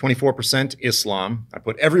 24% Islam. I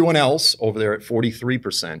put everyone else over there at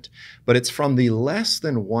 43%, but it's from the less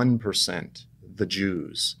than 1%, the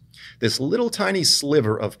Jews. This little tiny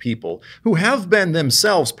sliver of people who have been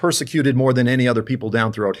themselves persecuted more than any other people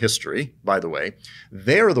down throughout history, by the way,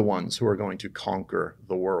 they're the ones who are going to conquer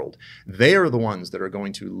the world. They are the ones that are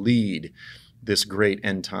going to lead this great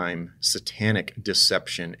end time satanic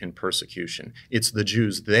deception and persecution. It's the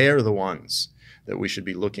Jews. They're the ones that we should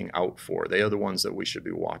be looking out for. They are the ones that we should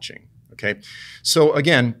be watching. Okay? So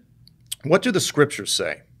again, what do the scriptures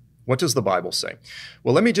say? What does the Bible say?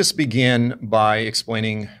 Well, let me just begin by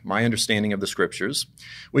explaining my understanding of the scriptures,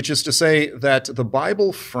 which is to say that the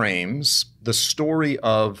Bible frames the story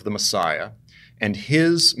of the Messiah and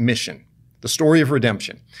his mission, the story of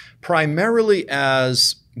redemption, primarily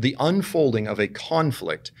as the unfolding of a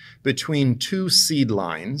conflict between two seed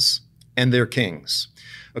lines and their kings.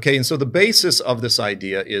 Okay, and so the basis of this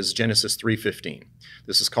idea is Genesis 3:15.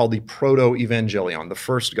 This is called the proto-evangelion, the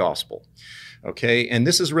first gospel. Okay, and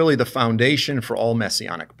this is really the foundation for all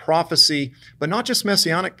messianic prophecy, but not just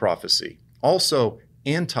messianic prophecy, also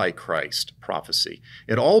Antichrist prophecy.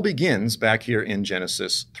 It all begins back here in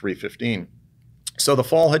Genesis 3:15. So the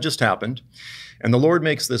fall had just happened, and the Lord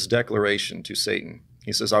makes this declaration to Satan.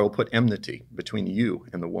 He says, I will put enmity between you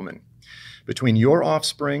and the woman, between your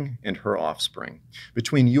offspring and her offspring,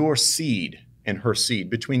 between your seed and her seed,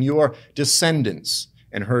 between your descendants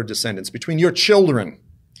and her descendants, between your children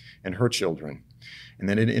and her children. And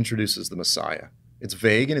then it introduces the Messiah. It's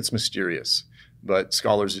vague and it's mysterious, but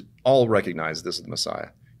scholars all recognize this is the Messiah.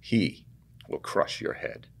 He will crush your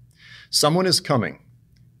head. Someone is coming,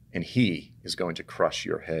 and he is going to crush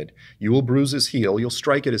your head. You will bruise his heel, you'll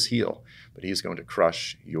strike at his heel, but he's going to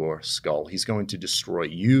crush your skull. He's going to destroy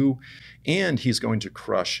you, and he's going to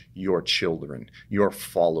crush your children, your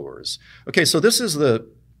followers. Okay, so this is the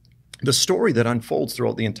story that unfolds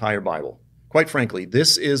throughout the entire Bible. Quite frankly,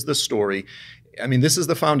 this is the story. I mean, this is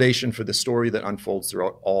the foundation for the story that unfolds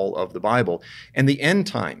throughout all of the Bible. And the end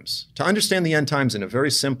times, to understand the end times in a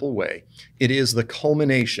very simple way, it is the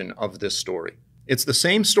culmination of this story. It's the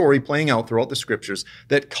same story playing out throughout the scriptures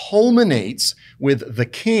that culminates with the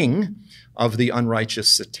king of the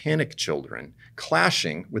unrighteous satanic children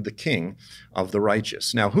clashing with the king of the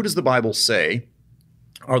righteous. Now, who does the Bible say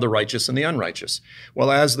are the righteous and the unrighteous?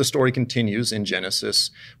 Well, as the story continues in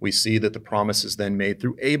Genesis, we see that the promise is then made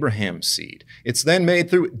through Abraham's seed. It's then made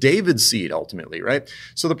through David's seed, ultimately, right?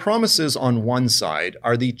 So the promises on one side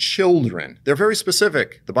are the children. They're very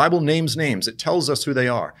specific. The Bible names names. It tells us who they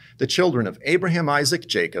are. The children of Abraham, Isaac,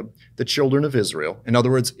 Jacob, the children of Israel. In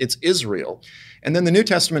other words, it's Israel. And then the New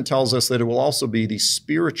Testament tells us that it will also be the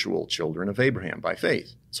spiritual children of Abraham by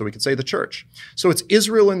faith. So we could say the church. So it's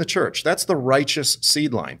Israel and the church. That's the righteous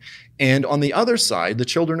seed line. And on the other side, the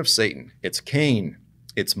children of Satan. It's Cain.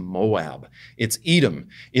 It's Moab. It's Edom.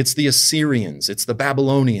 It's the Assyrians. It's the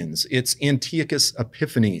Babylonians. It's Antiochus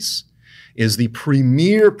Epiphanes is the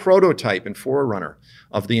premier prototype and forerunner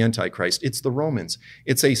of the Antichrist. It's the Romans.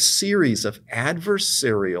 It's a series of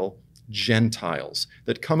adversarial Gentiles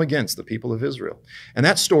that come against the people of Israel. And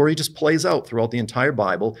that story just plays out throughout the entire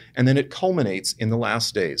Bible, and then it culminates in the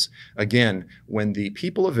last days. Again, when the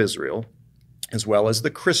people of Israel, as well as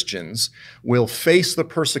the Christians, will face the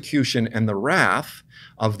persecution and the wrath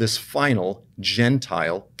of this final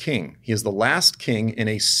Gentile king. He is the last king in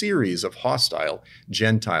a series of hostile,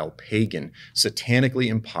 Gentile, pagan, satanically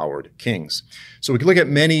empowered kings. So we can look at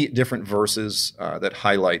many different verses that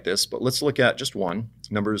highlight this, but let's look at just one,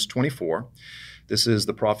 Numbers 24. This is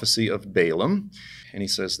the prophecy of Balaam, and he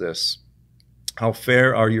says this, how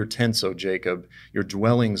fair are your tents, O Jacob, your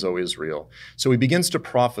dwellings, O Israel. So he begins to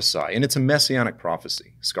prophesy, and it's a messianic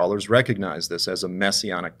prophecy. Scholars recognize this as a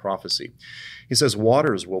messianic prophecy. He says,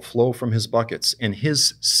 waters will flow from his buckets, and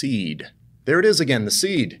his seed. There it is again, the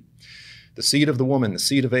seed of the woman, the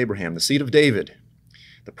seed of Abraham, the seed of David,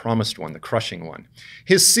 the promised one, the crushing one.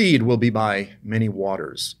 His seed will be by many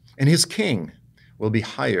waters, and his king will be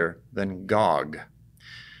higher than Gog.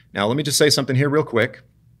 Now, let me just say something here real quick.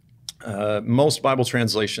 Most Bible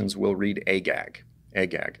translations will read Agag.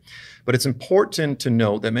 But it's important to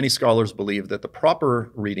note that many scholars believe that the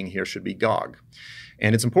proper reading here should be Gog.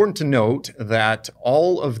 And it's important to note that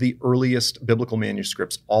all of the earliest biblical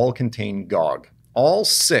manuscripts all contain Gog. All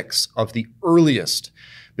 6 of the earliest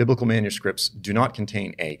biblical manuscripts do not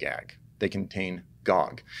contain Agag. They contain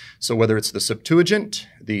Gog. So whether it's the Septuagint,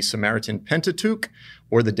 the Samaritan Pentateuch,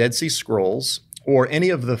 or the Dead Sea Scrolls, or any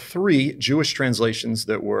of the 3 Jewish translations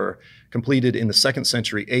that were completed in the 2nd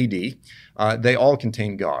century AD, they all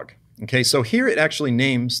contain Gog. Okay, so here it actually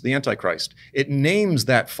names the Antichrist. It names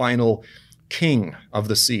that final king of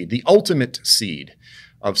the seed, the ultimate seed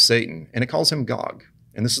of Satan, and it calls him Gog.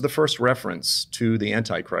 And this is the first reference to the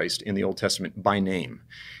Antichrist in the Old Testament by name.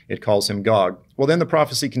 It calls him Gog. Well, then the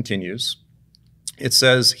prophecy continues. It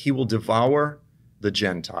says, he will devour the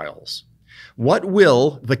Gentiles. What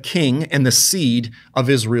will the king and the seed of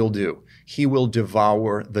Israel do? He will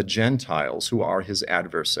devour the Gentiles who are his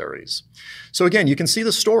adversaries. So again, you can see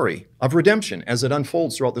the story of redemption as it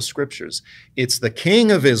unfolds throughout the scriptures. It's the king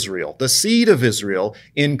of Israel, the seed of Israel,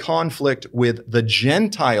 in conflict with the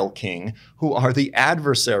Gentile king, who are the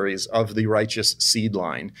adversaries of the righteous seed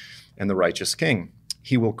line and the righteous king.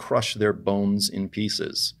 He will crush their bones in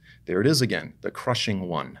pieces. There it is again, the crushing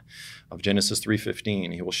one of Genesis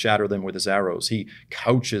 3:15. He will shatter them with his arrows. He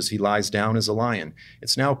couches, he lies down as a lion.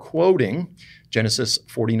 It's now quoting Genesis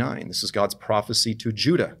 49. This is God's prophecy to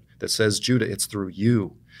Judah that says, Judah, it's through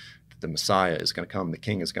you that the Messiah is going to come, the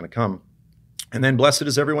king is going to come. And then blessed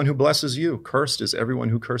is everyone who blesses you. Cursed is everyone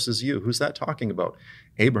who curses you. Who's that talking about?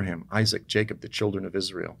 Abraham, Isaac, Jacob, the children of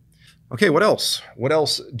Israel. Okay, what else? What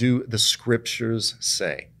else do the scriptures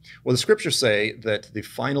say? Well, the scriptures say that the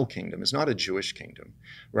final kingdom is not a Jewish kingdom.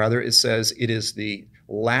 Rather, it says it is the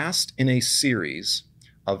last in a series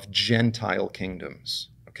of Gentile kingdoms.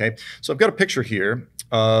 Okay, so I've got a picture here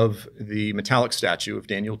of the metallic statue of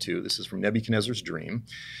Daniel 2. This is from Nebuchadnezzar's dream.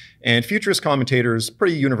 And futurist commentators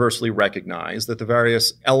pretty universally recognize that the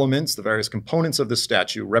various elements, the various components of this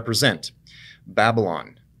statue represent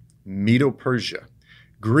Babylon, Medo-Persia,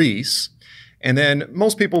 Greece, and then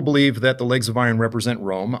most people believe that the legs of iron represent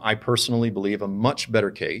Rome. I personally believe a much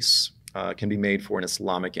better case can be made for an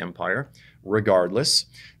Islamic empire. Regardless,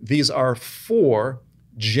 these are 4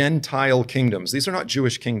 Gentile kingdoms. These are not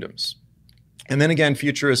Jewish kingdoms. And then again,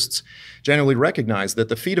 futurists generally recognize that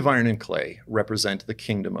the feet of iron and clay represent the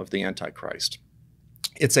kingdom of the Antichrist.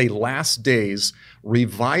 It's a last days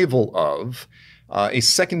revival of a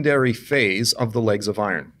secondary phase of the legs of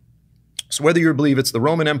iron. So whether you believe it's the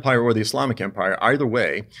Roman Empire or the Islamic Empire, either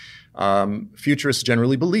way, futurists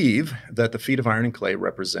generally believe that the feet of iron and clay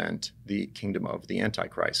represent the kingdom of the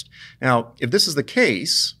Antichrist. Now, if this is the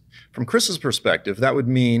case, from Chris's perspective, that would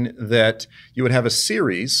mean that you would have a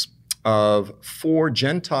series of 4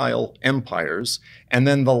 Gentile empires, and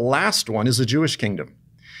then the last one is a Jewish kingdom,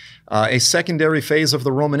 a secondary phase of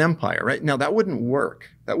the Roman Empire, right? Now, that wouldn't work.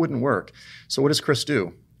 That wouldn't work. So what does Chris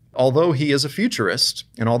do? Although he is a futurist,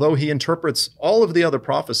 and although he interprets all of the other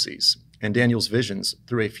prophecies and Daniel's visions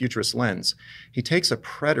through a futurist lens, he takes a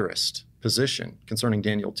preterist position concerning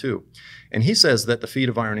Daniel 2. And he says that the feet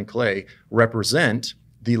of iron and clay represent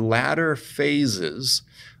the latter phases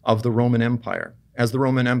of the Roman Empire, as the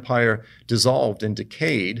Roman Empire dissolved and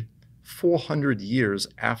decayed 400 years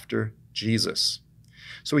after Jesus.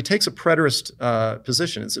 So he takes a preterist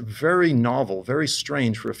position. It's very novel, very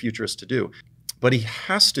strange for a futurist to do. But he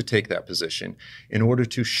has to take that position in order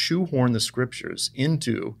to shoehorn the scriptures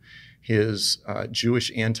into his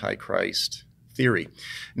Jewish Antichrist theory.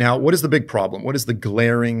 Now, what is the big problem? What is the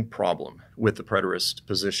glaring problem with the preterist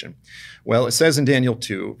position? Well, it says in Daniel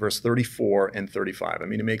 2, verse 34 and 35. I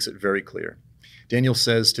mean, it makes it very clear. Daniel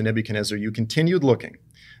says to Nebuchadnezzar, you continued looking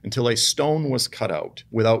until a stone was cut out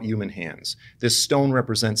without human hands. This stone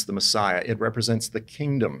represents the Messiah. It represents the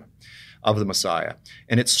kingdom of the Messiah.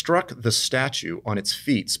 And it struck the statue on its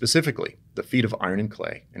feet, specifically the feet of iron and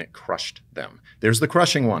clay, and it crushed them. There's the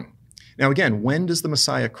crushing one. Now again, when does the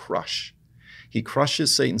Messiah crush? He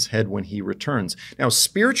crushes Satan's head when he returns. Now,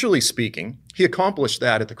 spiritually speaking, he accomplished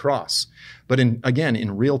that at the cross. But again,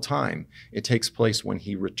 in real time, it takes place when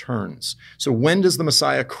he returns. So when does the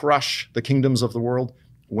Messiah crush the kingdoms of the world?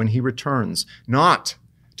 When he returns, not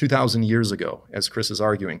 2,000 years ago, as Chris is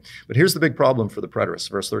arguing. But here's the big problem for the preterists,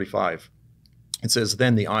 verse 35. It says,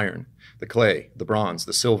 then the iron, the clay, the bronze,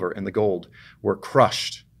 the silver, and the gold were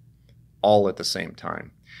crushed all at the same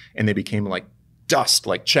time. And they became like dust,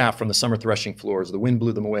 like chaff from the summer threshing floors. The wind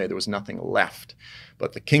blew them away. There was nothing left.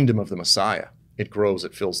 But the kingdom of the Messiah, it grows,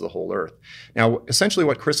 it fills the whole earth. Now, essentially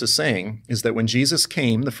what Chris is saying is that when Jesus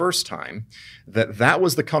came the first time, that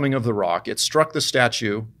was the coming of the rock. It struck the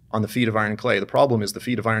statue on the feet of iron and clay. The problem is the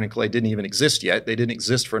feet of iron and clay didn't even exist yet. They didn't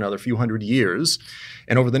exist for another few hundred years.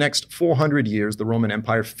 And over the next 400 years, the Roman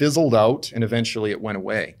Empire fizzled out and eventually it went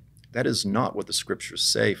away. That is not what the scriptures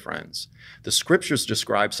say, friends. The scriptures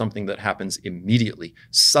describe something that happens immediately,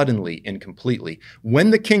 suddenly, and completely.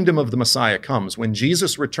 When the kingdom of the Messiah comes, when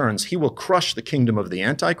Jesus returns, he will crush the kingdom of the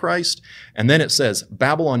Antichrist. And then it says,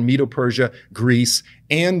 Babylon, Medo-Persia, Greece,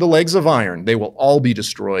 and the legs of iron, they will all be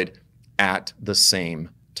destroyed at the same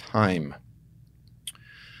time.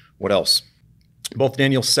 What else? Both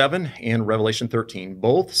Daniel 7 and Revelation 13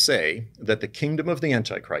 both say that the kingdom of the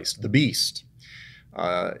Antichrist, the beast,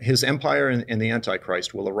 his empire and the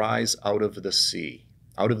Antichrist will arise out of the sea.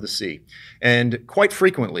 Out of the sea. And quite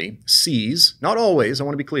frequently, seas, not always, I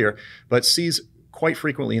want to be clear, but seas quite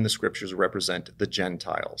frequently in the scriptures represent the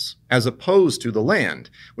Gentiles, as opposed to the land,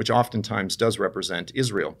 which oftentimes does represent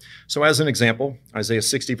Israel. So as an example, Isaiah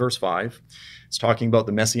 60 verse 5, it's talking about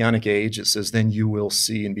the Messianic age. It says, "Then you will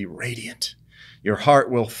see and be radiant. Your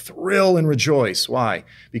heart will thrill and rejoice." Why?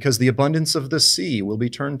 Because the abundance of the sea will be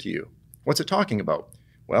turned to you. What's it talking about?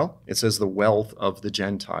 Well, it says the wealth of the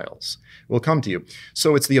Gentiles will come to you.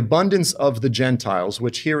 So it's the abundance of the Gentiles,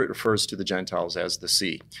 which here it refers to the Gentiles as the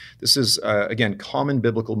sea. This is, again, common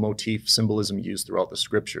biblical motif symbolism used throughout the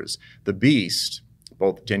scriptures. The beast,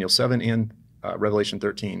 both Daniel 7 and Revelation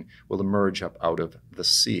 13, will emerge up out of the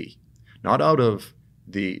sea. Not out of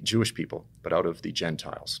the Jewish people, but out of the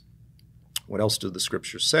Gentiles. What else do the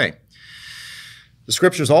scriptures say? The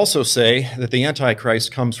scriptures also say that the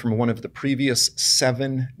Antichrist comes from one of the previous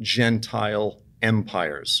 7 Gentile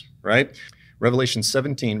empires, right? Revelation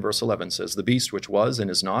 17, verse 11 says, "The beast which was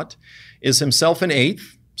and is not is himself an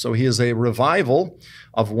 8th, so he is a revival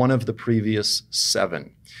of one of the previous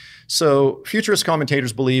 7. So futurist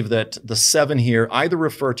commentators believe that the 7 here either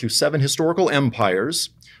refer to 7 historical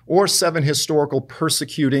empires or 7 historical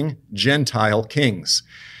persecuting Gentile kings.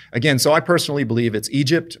 Again, so I personally believe it's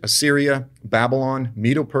Egypt, Assyria, Babylon,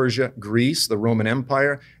 Medo-Persia, Greece, the Roman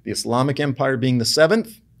Empire, the Islamic Empire being the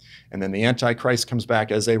 7th, and then the Antichrist comes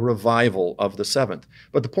back as a revival of the 7th.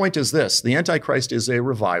 But the point is this, the Antichrist is a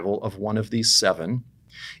revival of one of these 7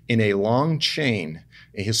 in a long chain,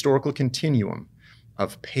 a historical continuum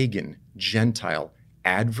of pagan, Gentile,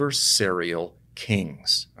 adversarial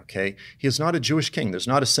kings. Okay? He is not a Jewish king. There's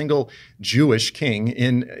not a single Jewish king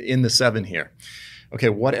in the 7 here. Okay,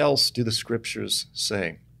 what else do the scriptures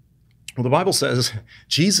say? Well, the Bible says,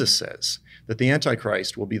 Jesus says, that the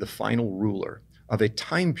Antichrist will be the final ruler of a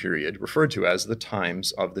time period referred to as the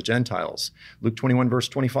times of the Gentiles. Luke 21, verse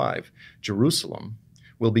 25, Jerusalem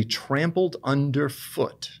will be trampled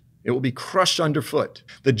underfoot. It will be crushed underfoot.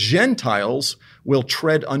 The Gentiles will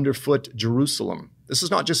tread underfoot Jerusalem. This is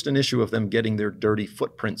not just an issue of them getting their dirty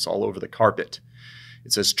footprints all over the carpet.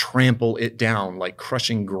 It says trample it down like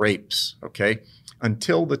crushing grapes, okay?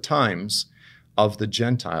 Until the times of the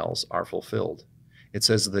Gentiles are fulfilled. It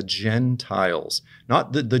says the Gentiles.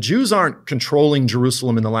 Not the Jews aren't controlling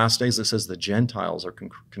Jerusalem in the last days. It says the Gentiles are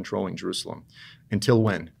controlling Jerusalem. Until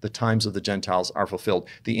when? The times of the Gentiles are fulfilled.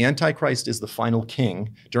 The Antichrist is the final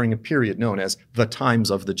king during a period known as the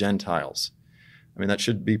times of the Gentiles. I mean, that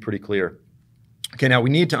should be pretty clear. Okay, now we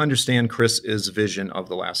need to understand Chris's vision of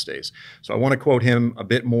the last days. So I want to quote him a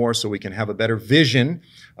bit more so we can have a better vision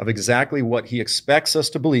of exactly what he expects us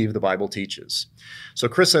to believe the Bible teaches. So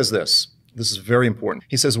Chris says this. This is very important.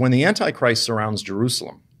 He says, when the Antichrist surrounds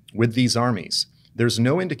Jerusalem with these armies, there's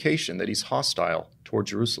no indication that he's hostile toward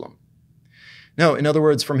Jerusalem. No, in other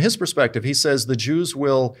words, from his perspective, he says the Jews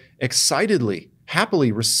will excitedly,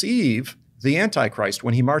 happily receive the Antichrist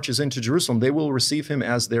when he marches into Jerusalem. They will receive him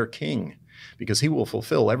as their king, because he will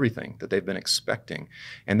fulfill everything that they've been expecting.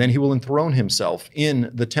 And then he will enthrone himself in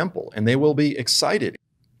the temple, and they will be excited.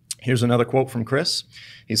 Here's another quote from Chris.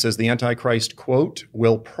 He says, the Antichrist, quote,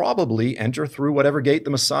 will probably enter through whatever gate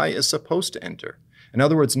the Messiah is supposed to enter. In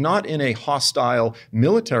other words, not in a hostile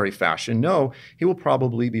military fashion. No, he will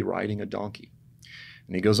probably be riding a donkey.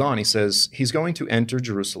 And he goes on, he says, he's going to enter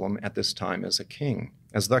Jerusalem at this time as a king,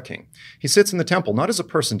 as the king. He sits in the temple, not as a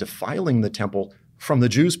person defiling the temple from the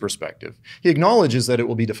Jews' perspective. He acknowledges that it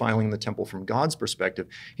will be defiling the temple from God's perspective.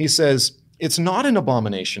 He says, it's not an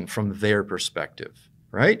abomination from their perspective,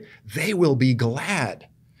 right? They will be glad.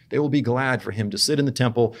 They will be glad for him to sit in the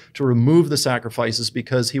temple, to remove the sacrifices,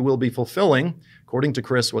 because he will be fulfilling, according to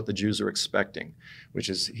Chris, what the Jews are expecting, which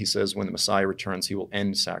is, he says, when the Messiah returns, he will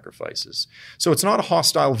end sacrifices. So it's not a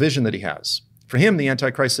hostile vision that he has. For him, the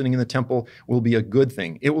Antichrist sitting in the temple will be a good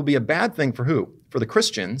thing. It will be a bad thing for who? For the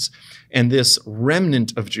Christians and this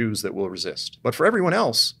remnant of Jews that will resist. But for everyone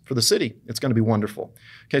else, for the city, it's going to be wonderful.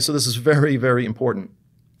 Okay, so this is very, very important.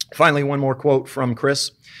 Finally, one more quote from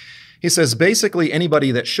Chris. He says, basically,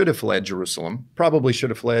 anybody that should have fled Jerusalem probably should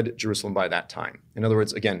have fled Jerusalem by that time. In other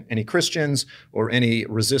words, again, any Christians or any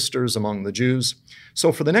resistors among the Jews.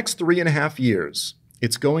 So for the next 3.5 years,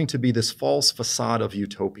 it's going to be this false facade of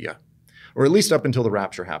utopia, or at least up until the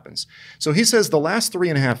rapture happens. So he says the last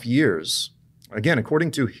 3.5 years, again, according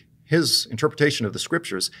to his interpretation of the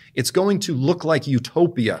scriptures, it's going to look like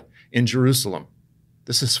utopia in Jerusalem.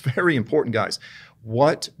 This is very important, guys.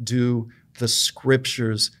 What do the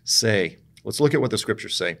scriptures say? Let's look at what the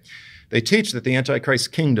scriptures say. They teach that the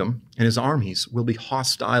Antichrist kingdom and his armies will be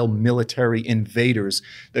hostile military invaders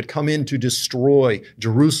that come in to destroy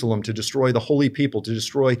Jerusalem, to destroy the holy people, to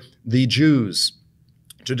destroy the Jews,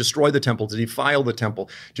 to destroy the temple, to defile the temple,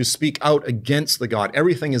 to speak out against the God.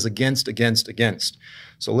 Everything is against.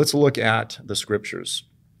 So let's look at the scriptures.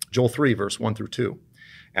 Joel 3, verse 1 through 2.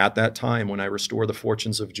 At that time, when I restore the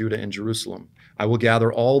fortunes of Judah and Jerusalem, I will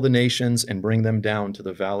gather all the nations and bring them down to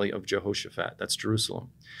the valley of Jehoshaphat. That's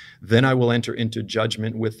Jerusalem. Then I will enter into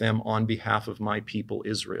judgment with them on behalf of my people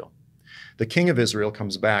Israel. The king of Israel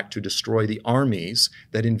comes back to destroy the armies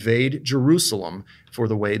that invade Jerusalem for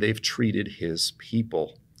the way they've treated his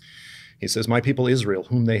people. He says, my people Israel,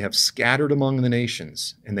 whom they have scattered among the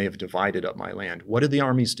nations, and they have divided up my land. What did the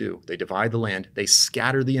armies do? They divide the land. They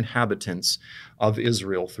scatter the inhabitants of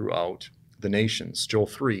Israel throughout the nations. Joel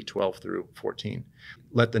 3, 12 through 14.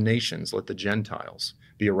 Let the nations, let the Gentiles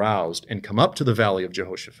be aroused and come up to the valley of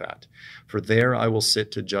Jehoshaphat. For there I will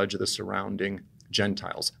sit to judge the surrounding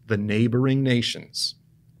Gentiles, the neighboring nations.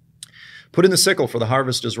 Put in the sickle, for the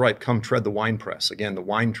harvest is ripe. Come tread the winepress. Again, the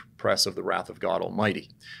winepress of the wrath of God Almighty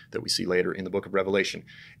that we see later in the book of Revelation.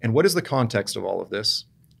 And what is the context of all of this?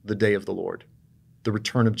 The day of the Lord, the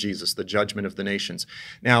return of Jesus, the judgment of the nations.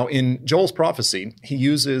 Now, in Joel's prophecy, he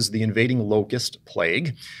uses the invading locust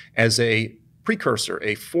plague as a precursor,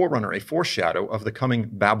 a forerunner, a foreshadow of the coming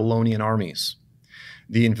Babylonian armies,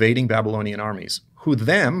 the invading Babylonian armies, who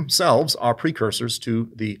themselves are precursors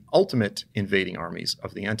to the ultimate invading armies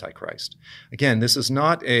of the Antichrist. Again, this is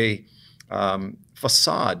not a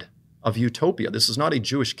facade of utopia. This is not a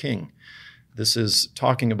Jewish king. This is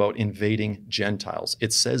talking about invading Gentiles.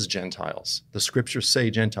 It says Gentiles. The scriptures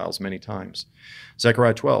say Gentiles many times.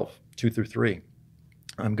 Zechariah 12, 2 through 3.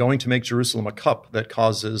 I'm going to make Jerusalem a cup that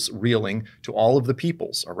causes reeling to all of the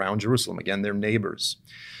peoples around Jerusalem. Again, their neighbors.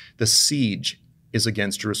 The siege is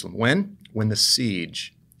against Jerusalem. When? When the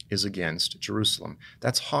siege is against Jerusalem.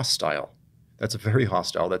 That's hostile. That's very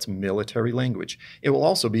hostile. That's military language. It will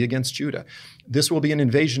also be against Judah. This will be an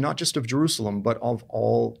invasion not just of Jerusalem, but of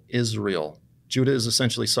all Israel. Judah is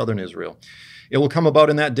essentially southern Israel. It will come about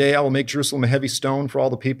in that day, I will make Jerusalem a heavy stone for all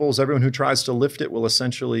the peoples. Everyone who tries to lift it will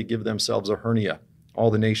essentially give themselves a hernia.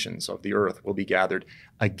 All the nations of the earth will be gathered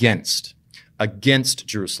against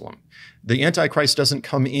Jerusalem. The Antichrist doesn't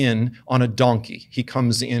come in on a donkey. He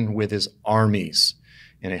comes in with his armies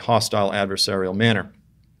in a hostile adversarial manner.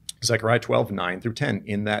 Zechariah 12, 9 through 10.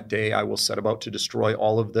 In that day I will set about to destroy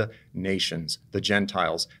all of the nations, the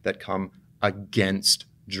Gentiles that come against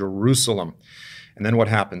Jerusalem. And then what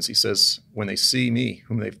happens? He says, when they see me,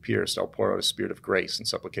 whom they've pierced, I'll pour out a spirit of grace and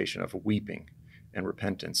supplication, of weeping and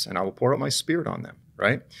repentance, and I will pour out my spirit on them,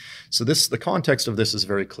 right? So the context of this is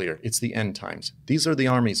very clear. It's the end times. These are the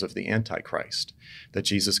armies of the Antichrist that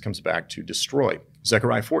Jesus comes back to destroy.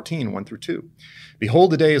 Zechariah 14, 1 through 2.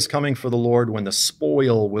 Behold, the day is coming for the Lord when the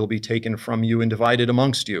spoil will be taken from you and divided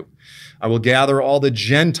amongst you. I will gather all the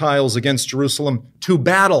Gentiles against Jerusalem to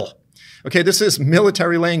battle. Okay, this is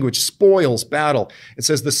military language, spoils, battle. It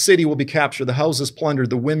says the city will be captured, the houses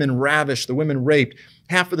plundered, the women ravished, the women raped.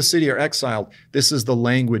 Half of the city are exiled. This is the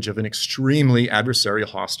language of an extremely adversarial,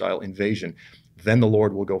 hostile invasion. Then the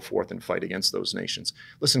Lord will go forth and fight against those nations.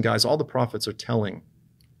 Listen, guys, all the prophets are telling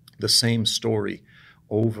the same story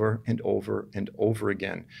over and over and over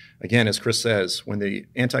again. Again, as Chris says, when the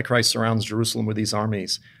Antichrist surrounds Jerusalem with these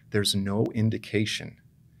armies, there's no indication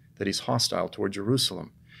that he's hostile toward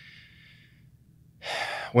Jerusalem.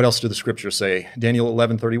 What else do the scriptures say? Daniel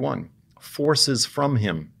 11:31. Forces from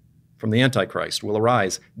him, from the Antichrist, will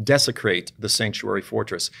arise, desecrate the sanctuary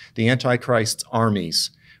fortress. The Antichrist's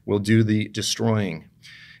armies will do the destroying.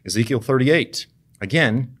 Ezekiel 38,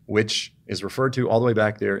 again, which is referred to all the way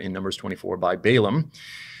back there in Numbers 24 by Balaam.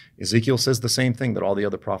 Ezekiel says the same thing that all the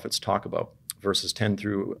other prophets talk about. Verses 10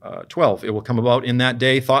 through 12. It will come about in that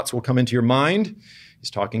day, thoughts will come into your mind. He's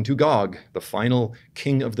talking to Gog, the final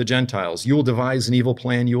king of the Gentiles. You will devise an evil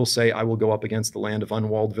plan. You will say, I will go up against the land of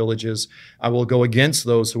unwalled villages. I will go against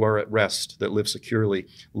those who are at rest, that live securely,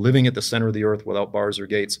 living at the center of the earth without bars or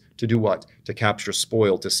gates. To do what? To capture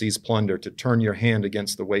spoil, to seize plunder, to turn your hand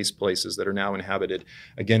against the waste places that are now inhabited,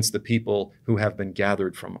 against the people who have been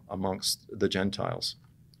gathered from amongst the Gentiles.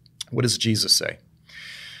 What does Jesus say?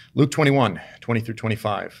 Luke 21, 20 through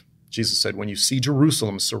 25. Jesus said, when you see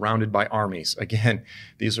Jerusalem surrounded by armies, again,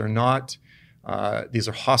 these are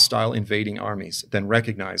hostile invading armies, then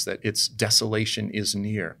recognize that its desolation is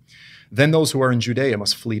near. Then those who are in Judea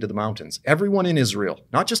must flee to the mountains. Everyone in Israel,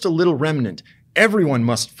 not just a little remnant, everyone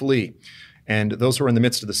must flee. And those who are in the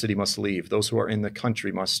midst of the city must leave. Those who are in the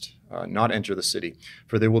country must not enter the city,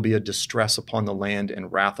 for there will be a distress upon the land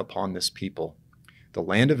and wrath upon this people. the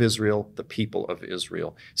land of Israel, the people of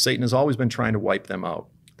Israel. Satan has always been trying to wipe them out.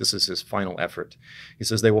 This is his final effort. He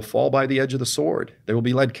says, they will fall by the edge of the sword. They will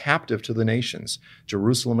be led captive to the nations.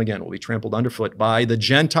 Jerusalem again will be trampled underfoot by the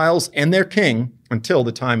Gentiles and their king until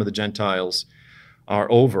the time of the Gentiles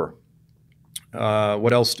are over.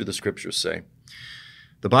 What else do the scriptures say?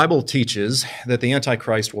 The Bible teaches that the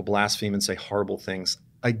Antichrist will blaspheme and say horrible things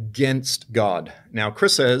against God. Now,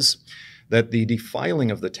 Chris says that the defiling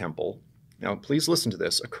of the temple, now please listen to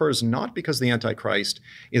this, occurs not because the Antichrist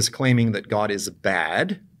is claiming that God is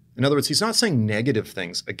bad. In other words, he's not saying negative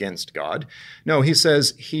things against God. No, he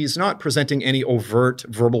says he's not presenting any overt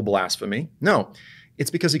verbal blasphemy. No,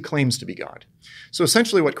 it's because he claims to be God. So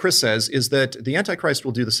essentially what Chris says is that the Antichrist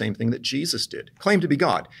will do the same thing that Jesus did, claim to be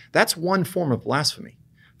God. That's one form of blasphemy.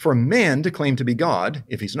 For a man to claim to be God,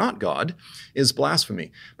 if he's not God, is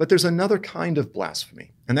blasphemy. But there's another kind of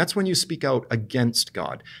blasphemy, and that's when you speak out against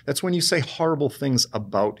God. That's when you say horrible things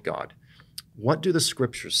about God. What do the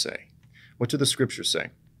scriptures say? What do the scriptures say?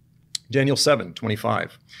 Daniel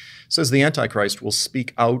 7:25 says the Antichrist will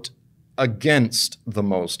speak out against the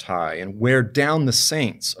Most High and wear down the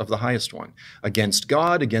saints of the Highest One, against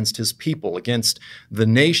God, against his people, against the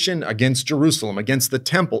nation, against Jerusalem, against the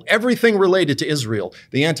temple. Everything related to Israel,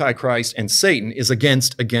 the Antichrist and Satan is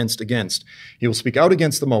against. He will speak out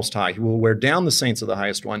against the Most High. He will wear down the saints of the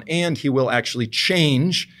Highest One, and he will actually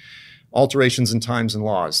change alterations in times and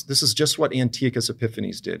laws. This is just what Antiochus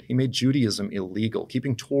Epiphanes did. He made Judaism illegal.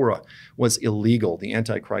 Keeping Torah was illegal. The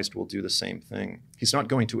Antichrist will do the same thing. He's not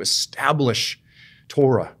going to establish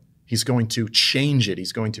Torah. He's going to change it.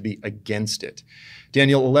 He's going to be against it.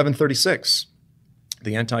 Daniel 11:36,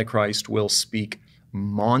 the Antichrist will speak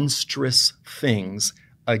monstrous things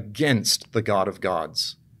against the God of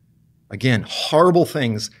gods. Again, horrible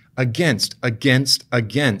things against.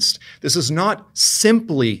 This is not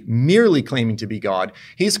simply merely claiming to be God.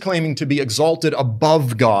 He's claiming to be exalted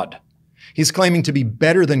above God. He's claiming to be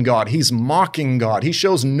better than God. He's mocking God. He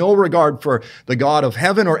shows no regard for the God of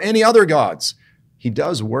heaven or any other gods. He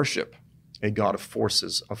does worship a God of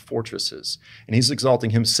forces, of fortresses, and he's exalting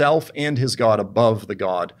himself and his God above the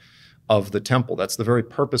God of the temple. That's the very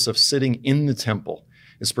purpose of sitting in the temple,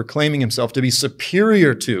 is proclaiming himself to be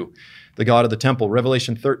superior to the God of the temple.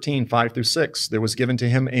 Revelation 13:5-6, there was given to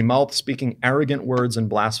him a mouth speaking arrogant words and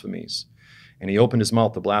blasphemies. And he opened his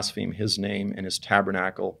mouth to blaspheme his name and his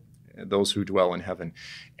tabernacle, those who dwell in heaven.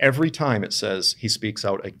 Every time it says he speaks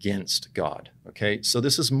out against God. Okay, so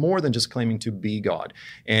this is more than just claiming to be God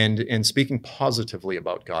and speaking positively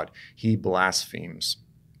about God. He blasphemes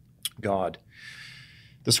God.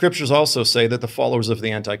 The scriptures also say that the followers of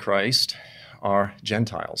the Antichrist are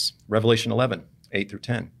Gentiles. Revelation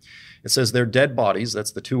 11:8-10. It says their dead bodies,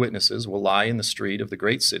 that's the two witnesses, will lie in the street of the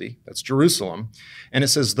great city, that's Jerusalem. And it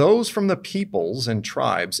says those from the peoples and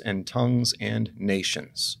tribes and tongues and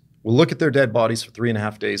nations will look at their dead bodies for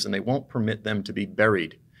 3.5 days, and they won't permit them to be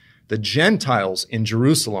buried. The Gentiles in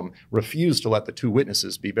Jerusalem refuse to let the two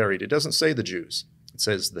witnesses be buried. It doesn't say the Jews. It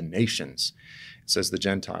says the nations. It says the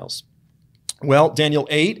Gentiles. Well, Daniel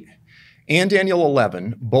 8 and Daniel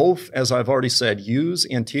 11, both, as I've already said, use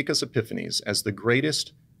Antiochus Epiphanes as the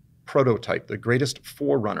greatest prototype, the greatest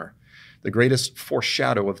forerunner, the greatest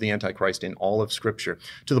foreshadow of the Antichrist in all of Scripture,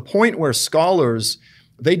 to the point where scholars,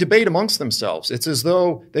 they debate amongst themselves. It's as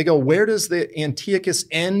though they go, where does the Antiochus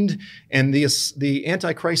end and the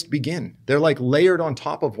Antichrist begin? They're like layered on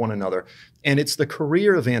top of one another. And it's the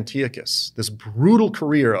career of Antiochus, this brutal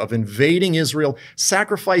career of invading Israel,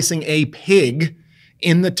 sacrificing a pig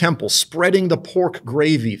in the temple, spreading the pork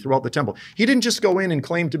gravy throughout the temple. He didn't just go in and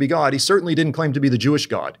claim to be God. He certainly didn't claim to be the Jewish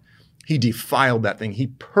God. He defiled that thing. He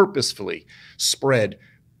purposefully spread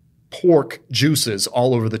pork juices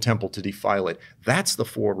all over the temple to defile it. That's the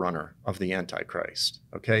forerunner of the Antichrist,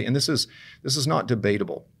 okay? And this is not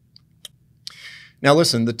debatable. Now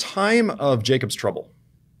listen, the time of Jacob's trouble,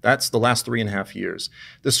 that's the last 3.5 years.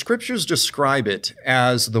 The scriptures describe it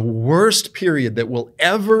as the worst period that will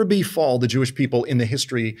ever befall the Jewish people in the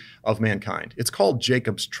history of mankind. It's called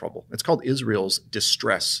Jacob's trouble. It's called Israel's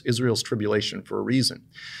distress, Israel's tribulation, for a reason.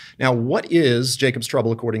 Now, what is Jacob's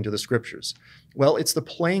trouble according to the scriptures? Well, it's the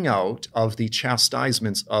playing out of the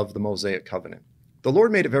chastisements of the Mosaic covenant. The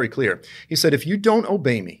Lord made it very clear. He said, if you don't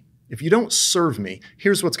obey me, if you don't serve me,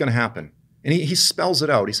 here's what's going to happen. And he spells it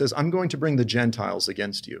out. He says, I'm going to bring the Gentiles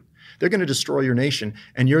against you. They're going to destroy your nation,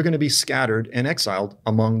 and you're going to be scattered and exiled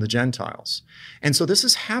among the Gentiles. And so this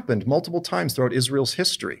has happened multiple times throughout Israel's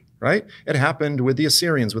history, right? It happened with the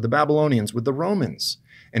Assyrians, with the Babylonians, with the Romans.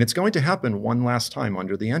 And it's going to happen one last time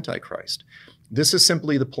under the Antichrist. This is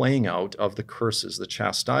simply the playing out of the curses, the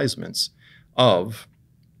chastisements of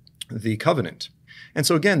the covenant. And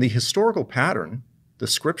so again, the historical pattern, the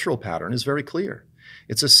scriptural pattern is very clear.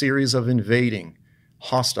 It's a series of invading,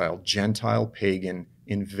 hostile, Gentile, pagan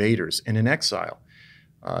invaders and in exile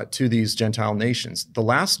to these Gentile nations. The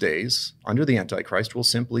last days under the Antichrist will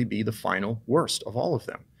simply be the final worst of all of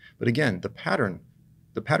them. But again, the pattern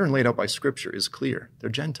laid out by Scripture is clear. They're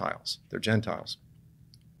Gentiles. They're Gentiles.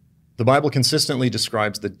 The Bible consistently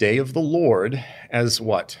describes the day of the Lord as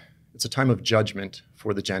what? It's a time of judgment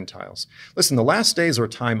for the Gentiles. Listen, the last days are a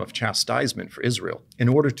time of chastisement for Israel in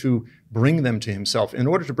order to bring them to himself, in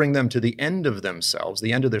order to bring them to the end of themselves,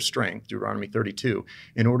 the end of their strength, Deuteronomy 32,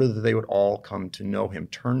 in order that they would all come to know him,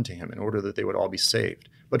 turn to him, in order that they would all be saved.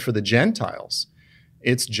 But for the Gentiles,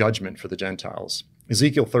 it's judgment for the Gentiles.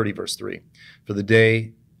 Ezekiel 30, verse 3, for the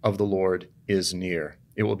day of the Lord is near.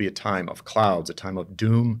 It will be a time of clouds, a time of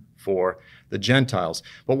doom for the Gentiles.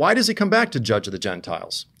 But why does he come back to judge the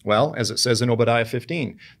Gentiles? Well, as it says in Obadiah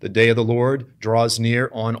 15, the day of the Lord draws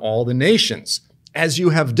near on all the nations. As you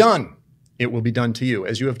have done, it will be done to you.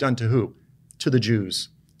 As you have done to who? To the Jews,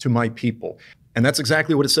 to my people. And that's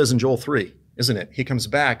exactly what it says in Joel 3, isn't it? He comes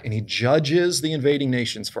back and he judges the invading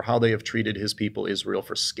nations for how they have treated his people Israel,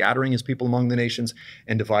 for scattering his people among the nations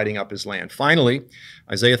and dividing up his land. Finally,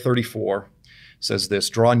 Isaiah 34 says this,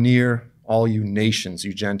 draw near all you nations,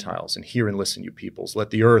 you Gentiles, and hear and listen, you peoples. Let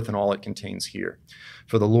the earth and all it contains hear.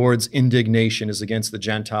 For the Lord's indignation is against the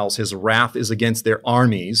Gentiles. His wrath is against their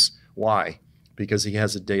armies. Why? Because he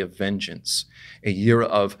has a day of vengeance, a year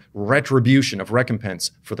of retribution, of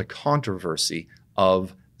recompense for the controversy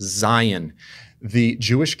of Zion. The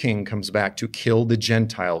Jewish king comes back to kill the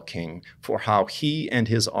Gentile king for how he and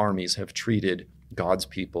his armies have treated God's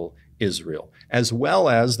people, Israel, as well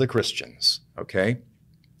as the Christians, okay?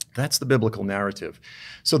 That's the biblical narrative.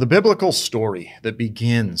 So the biblical story that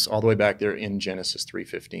begins all the way back there in Genesis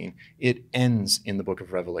 3:15, it ends in the book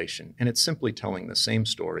of Revelation, and it's simply telling the same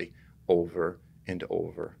story over and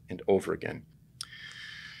over and over again.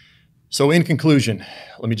 So in conclusion,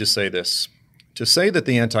 let me just say this. To say that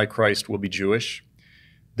the Antichrist will be Jewish,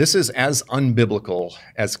 this is as unbiblical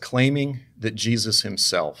as claiming that Jesus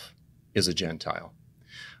himself is a Gentile.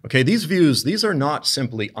 Okay, these views, these are not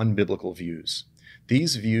simply unbiblical views.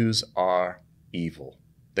 These views are evil.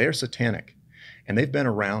 They are satanic, and they've been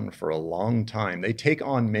around for a long time. They take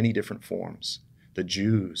on many different forms. The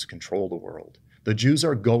Jews control the world. The Jews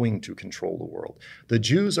are going to control the world. The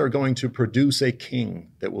Jews are going to produce a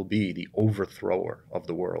king that will be the overthrower of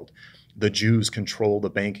the world. The Jews control the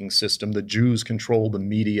banking system. The Jews control the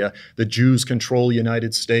media. The Jews control the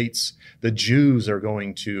United States. The Jews are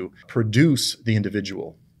going to produce the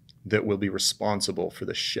individual that will be responsible for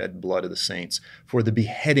the shed blood of the saints, for the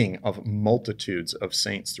beheading of multitudes of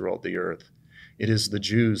saints throughout the earth. It is the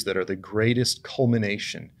Jews that are the greatest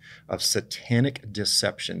culmination of satanic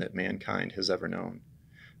deception that mankind has ever known.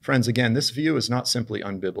 Friends, again, this view is not simply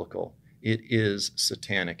unbiblical. It is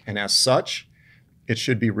satanic. And as such, it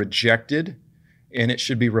should be rejected and it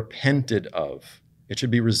should be repented of. It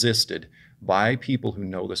should be resisted by people who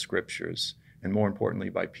know the Scriptures, and more importantly,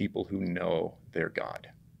 by people who know their God.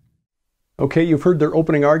 Okay, you've heard their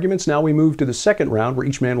opening arguments. Now we move to the second round, where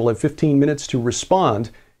each man will have 15 minutes to respond.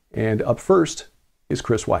 And up first is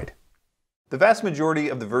Chris White. The vast majority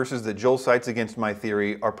of the verses that Joel cites against my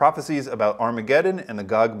theory are prophecies about Armageddon and the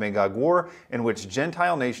Gog-Magog war, in which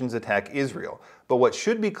Gentile nations attack Israel. But what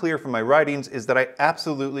should be clear from my writings is that I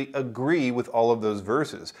absolutely agree with all of those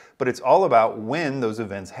verses, but it's all about when those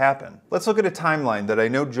events happen. Let's look at a timeline that I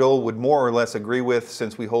know Joel would more or less agree with,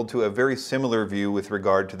 since we hold to a very similar view with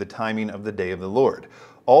regard to the timing of the day of the Lord.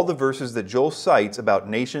 All the verses that Joel cites about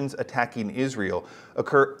nations attacking Israel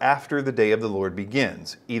occur after the day of the Lord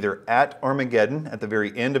begins, either at Armageddon at the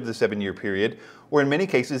very end of the 7-year period, or in many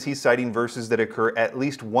cases he's citing verses that occur at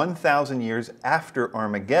least 1,000 years after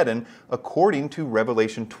Armageddon, according to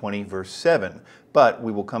Revelation 20 verse 7. But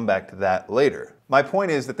we will come back to that later. My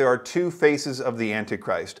point is that there are two faces of the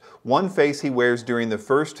Antichrist. One face he wears during the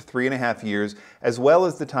first 3.5 years, as well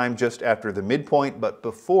as the time just after the midpoint, but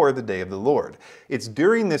before the day of the Lord. It's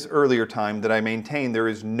during this earlier time that I maintain there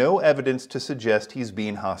is no evidence to suggest he's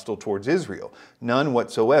being hostile towards Israel. None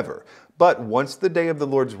whatsoever. But once the day of the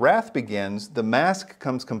Lord's wrath begins, the mask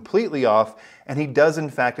comes completely off, and he does in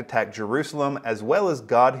fact attack Jerusalem as well as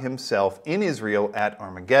God himself in Israel at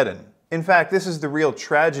Armageddon. In fact, this is the real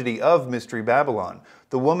tragedy of Mystery Babylon.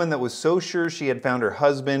 The woman that was so sure she had found her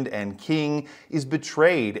husband and king is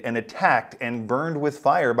betrayed and attacked and burned with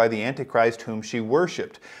fire by the Antichrist whom she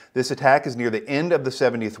worshipped. This attack is near the end of the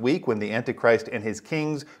 70th week, when the Antichrist and his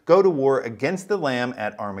kings go to war against the Lamb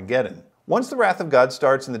at Armageddon. Once the wrath of God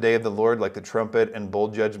starts in the day of the Lord, like the trumpet and bowl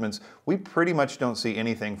judgments, we pretty much don't see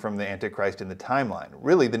anything from the Antichrist in the timeline.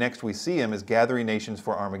 Really, the next we see him is gathering nations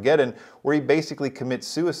for Armageddon, where he basically commits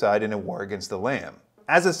suicide in a war against the Lamb.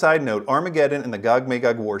 As a side note, Armageddon and the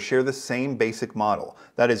Gog-Magog War share the same basic model.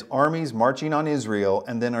 That is, armies marching on Israel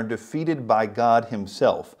and then are defeated by God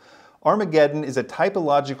himself. Armageddon is a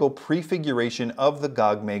typological prefiguration of the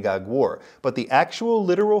Gog-Magog War, but the actual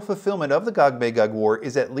literal fulfillment of the Gog-Magog War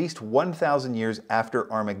is at least 1,000 years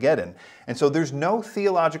after Armageddon, and so there's no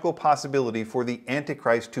theological possibility for the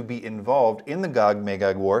Antichrist to be involved in the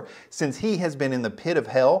Gog-Magog War, since he has been in the pit of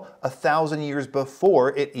hell 1,000 years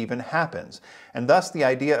before it even happens, and thus the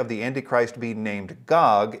idea of the Antichrist being named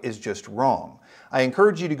Gog is just wrong. I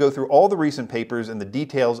encourage you to go through all the recent papers and the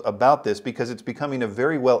details about this because it's becoming a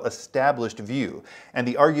very well established view, and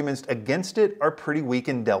the arguments against it are pretty weak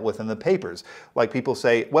and dealt with in the papers. Like people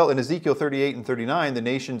say, well, in Ezekiel 38 and 39 the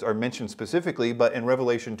nations are mentioned specifically, but in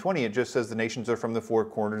Revelation 20 it just says the nations are from the four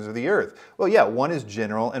corners of the earth. Well, yeah, one is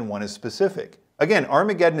general and one is specific. Again,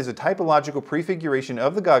 Armageddon is a typological prefiguration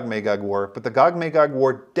of the Gog-Magog War, but the Gog-Magog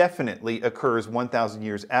War definitely occurs 1,000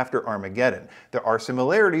 years after Armageddon. There are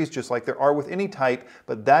similarities, just like there are with any type,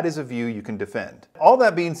 but that is a view you can defend. All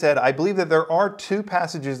that being said, I believe that there are two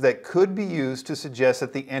passages that could be used to suggest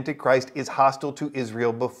that the Antichrist is hostile to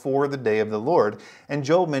Israel before the day of the Lord, and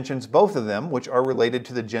Joel mentions both of them, which are related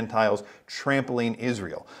to the Gentiles trampling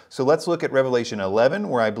Israel. So let's look at Revelation 11,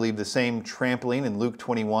 where I believe the same trampling in Luke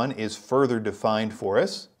 21 is further defined for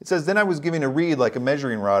us. It says, "Then I was given a reed like a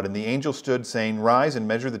measuring rod, and the angel stood, saying, 'Rise and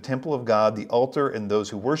measure the temple of God, the altar, and those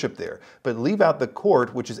who worship there. But leave out the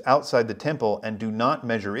court which is outside the temple, and do not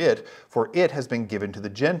measure it, for it has been given to the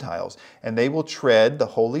Gentiles, and they will tread the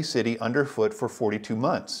holy city underfoot for 42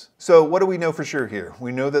 months. So what do we know for sure here?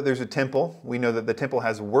 We know that there's a temple. We know that the temple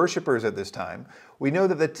has worshipers at this time. We know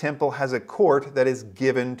that the temple has a court that is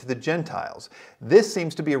given to the Gentiles. This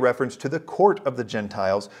seems to be a reference to the court of the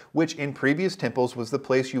Gentiles, which in previous temples was the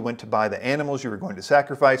place you went to buy the animals you were going to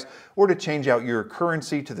sacrifice, or to change out your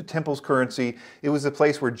currency to the temple's currency. It was a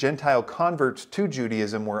place where Gentile converts to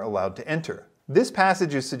Judaism were allowed to enter. This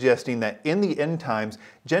passage is suggesting that in the end times,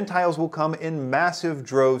 Gentiles will come in massive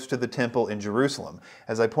droves to the temple in Jerusalem.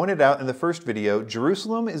 As I pointed out in the first video,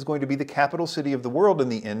 Jerusalem is going to be the capital city of the world in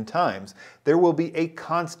the end times. There will be a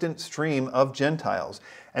constant stream of Gentiles,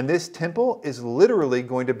 and this temple is literally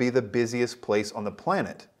going to be the busiest place on the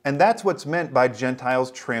planet. And that's what's meant by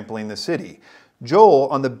Gentiles trampling the city. Joel,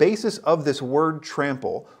 on the basis of this word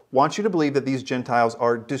trample, wants you to believe that these Gentiles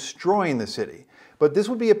are destroying the city. But this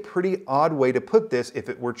would be a pretty odd way to put this if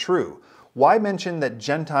it were true. Why mention that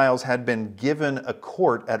Gentiles had been given a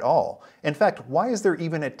court at all? In fact, why is there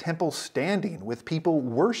even a temple standing with people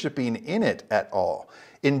worshiping in it at all?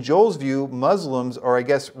 In Joel's view, Muslims are, I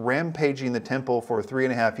guess, rampaging the temple for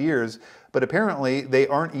 3.5 years, but apparently they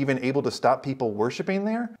aren't even able to stop people worshiping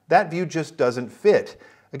there? That view just doesn't fit.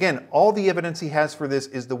 Again, all the evidence he has for this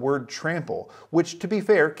is the word trample, which, to be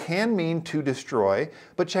fair, can mean to destroy,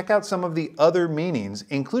 but check out some of the other meanings,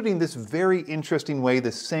 including this very interesting way the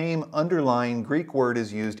same underlying Greek word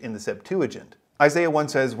is used in the Septuagint. Isaiah 1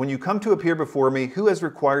 says, "When you come to appear before me, who has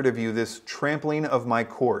required of you this trampling of my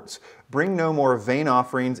courts? Bring no more vain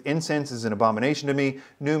offerings. Incense is an abomination to me.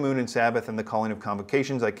 New moon and Sabbath and the calling of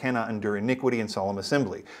convocations. I cannot endure iniquity and solemn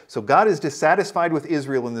assembly." So God is dissatisfied with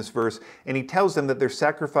Israel in this verse, and he tells them that their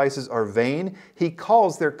sacrifices are vain. He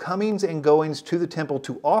calls their comings and goings to the temple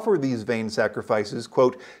to offer these vain sacrifices,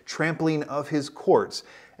 quote, trampling of his courts.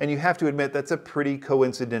 And you have to admit that's a pretty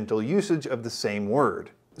coincidental usage of the same word.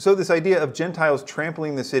 So this idea of Gentiles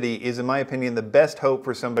trampling the city is, in my opinion, the best hope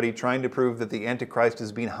for somebody trying to prove that the Antichrist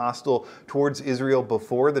is being hostile towards Israel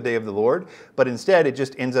before the day of the Lord, but instead it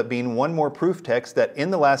just ends up being one more proof text that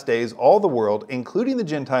in the last days, all the world, including the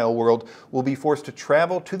Gentile world, will be forced to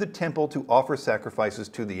travel to the temple to offer sacrifices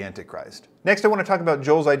to the Antichrist. Next, I want to talk about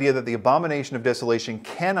Joel's idea that the abomination of desolation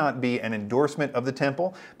cannot be an endorsement of the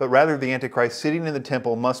temple, but rather the Antichrist sitting in the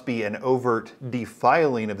temple must be an overt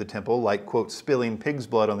defiling of the temple, like, quote, spilling pig's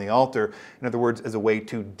blood on the altar, in other words, as a way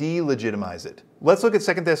to delegitimize it. Let's look at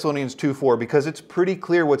 2 Thessalonians 2:4 because it's pretty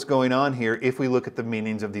clear what's going on here if we look at the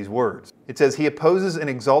meanings of these words. It says, "He opposes and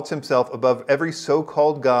exalts himself above every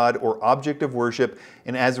so-called God or object of worship,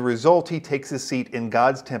 and as a result he takes his seat in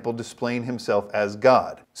God's temple, displaying himself as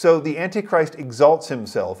God." So the Antichrist exalts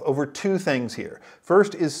himself over two things here.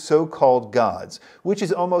 First is so-called gods, which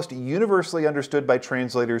is almost universally understood by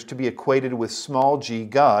translators to be equated with small g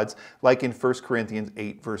gods, like in 1 Corinthians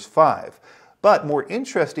 8 verse 5. But more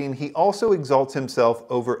interesting, he also exalts himself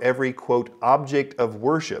over every, quote, object of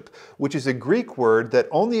worship, which is a Greek word that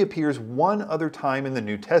only appears one other time in the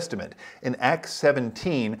New Testament, in Acts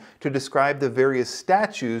 17, to describe the various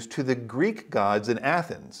statues to the Greek gods in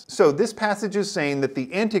Athens. So this passage is saying that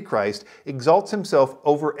the Antichrist exalts himself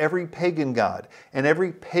over every pagan god and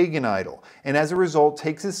every pagan idol, and as a result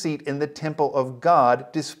takes his seat in the temple of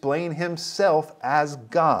God, displaying himself as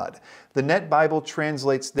God. The Net Bible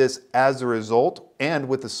translates this as a result, and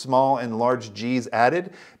with the small and large g's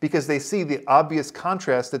added, because they see the obvious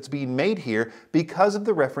contrast that's being made here because of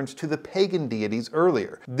the reference to the pagan deities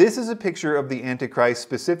earlier. This is a picture of the Antichrist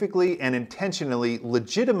specifically and intentionally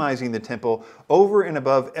legitimizing the temple over and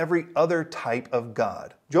above every other type of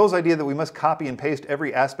god. Joel's idea that we must copy and paste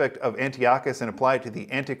every aspect of Antiochus and apply it to the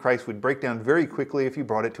Antichrist would break down very quickly if you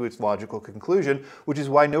brought it to its logical conclusion, which is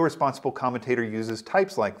why no responsible commentator uses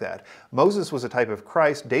types like that. Moses was a type of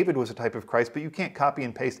Christ, David was a type of Christ, but you can't copy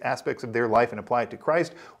and paste aspects of their life and apply it to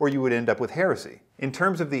Christ, or you would end up with heresy. In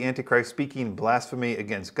terms of the Antichrist speaking blasphemy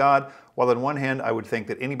against God, while on one hand I would think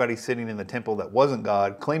that anybody sitting in the temple that wasn't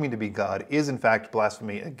God, claiming to be God, is in fact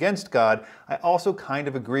blasphemy against God, I also kind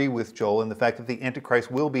of agree with Joel in the fact that the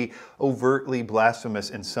Antichrist will be overtly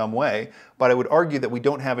blasphemous in some way, but I would argue that we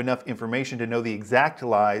don't have enough information to know the exact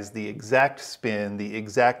lies, the exact spin, the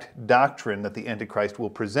exact doctrine that the Antichrist will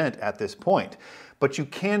present at this point. But you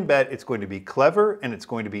can bet it's going to be clever and it's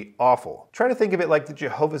going to be awful. Try to think of it like the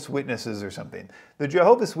Jehovah's Witnesses or something. The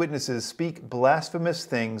Jehovah's Witnesses speak blasphemous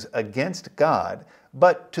things against God,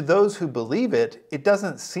 but to those who believe it, it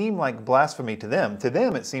doesn't seem like blasphemy to them. To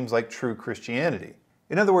them, it seems like true Christianity.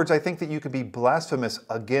 In other words, I think that you could be blasphemous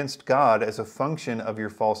against God as a function of your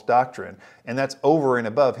false doctrine, and that's over and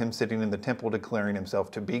above him sitting in the temple declaring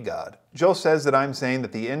himself to be God. Joel says that I'm saying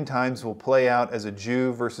that the end times will play out as a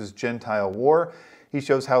Jew versus Gentile war. He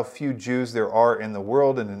shows how few Jews there are in the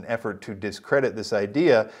world in an effort to discredit this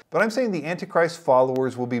idea, but I'm saying the Antichrist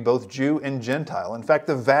followers will be both Jew and Gentile. In fact,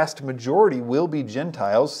 the vast majority will be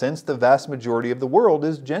Gentiles, since the vast majority of the world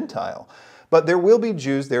is Gentile. But there will be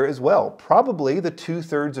Jews there as well, probably the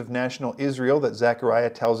 2/3 of national Israel that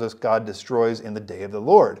Zechariah tells us God destroys in the day of the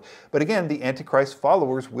Lord. But again, the Antichrist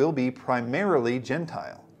followers will be primarily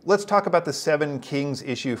Gentile. Let's talk about the 7 kings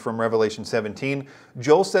issue from Revelation 17.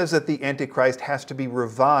 Joel says that the Antichrist has to be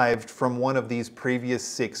revived from one of these previous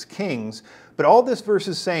 6 kings, but all this verse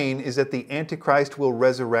is saying is that the Antichrist will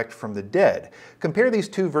resurrect from the dead. Compare these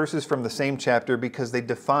 2 verses from the same chapter because they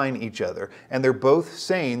define each other, and they're both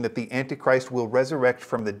saying that the Antichrist will resurrect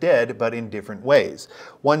from the dead, but in different ways.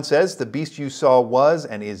 One says, "The beast you saw was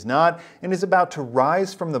and is not, and is about to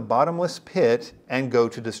rise from the bottomless pit and go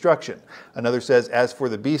to destruction." Another says, "As for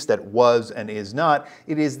the beast that was and is not,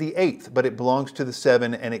 it is the 8th, but it belongs to the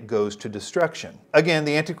 7 and it goes to destruction." Again,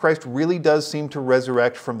 the Antichrist really does seem to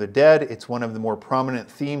resurrect from the dead. It's one of the more prominent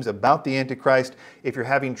themes about the Antichrist. If you're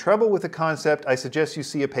having trouble with the concept, I suggest you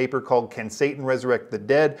see a paper called "Can Satan Resurrect the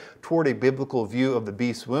Dead? Toward a Biblical View of the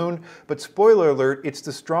Beast's Wound." But spoiler alert, it's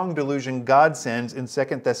the strong delusion God sends in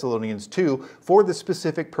 2 Thessalonians 2 for the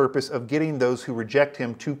specific purpose of getting those who reject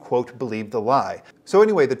him to, quote, believe the lie. So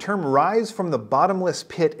anyway, the term "rise from the bottomless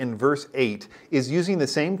pit" in verse 8 is using the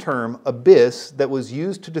same term, abyss, that was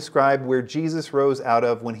used to describe where Jesus rose out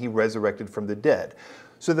of when he resurrected from the dead.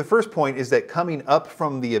 So the first point is that coming up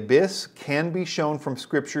from the abyss can be shown from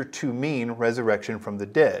Scripture to mean resurrection from the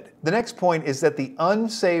dead. The next point is that the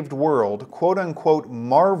unsaved world, quote unquote,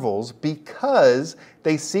 marvels because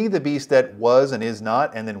they see the beast that was and is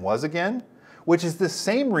not and then was again, which is the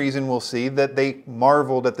same reason we'll see that they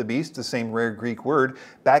marveled at the beast, the same rare Greek word,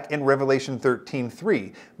 back in Revelation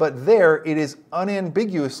 13:3. But there it is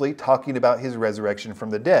unambiguously talking about his resurrection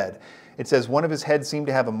from the dead. It says, "One of his heads seemed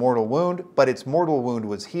to have a mortal wound, but its mortal wound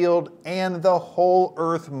was healed, and the whole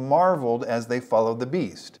earth marveled as they followed the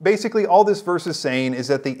beast." Basically, all this verse is saying is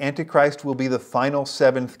that the Antichrist will be the final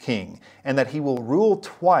 7th king, and that he will rule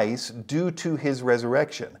twice due to his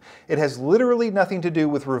resurrection. It has literally nothing to do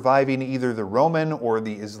with reviving either the Roman or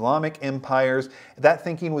the Islamic empires. That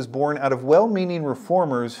thinking was born out of well-meaning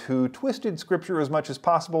reformers who twisted Scripture as much as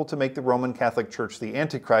possible to make the Roman Catholic Church the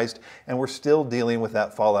Antichrist, and we're still dealing with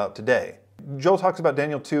that fallout today. Joel talks about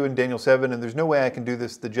Daniel 2 and Daniel 7, and there's no way I can do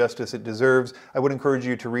this the justice it deserves. I would encourage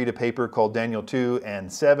you to read a paper called "Daniel 2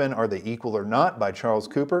 and 7, Are They Equal or Not?" by Charles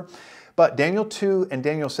Cooper. But Daniel 2 and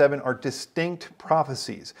Daniel 7 are distinct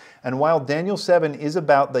prophecies. And while Daniel 7 is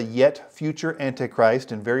about the yet future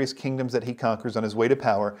Antichrist and various kingdoms that he conquers on his way to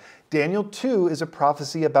power, Daniel 2 is a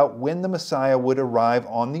prophecy about when the Messiah would arrive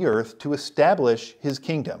on the earth to establish his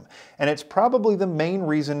kingdom. And it's probably the main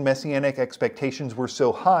reason messianic expectations were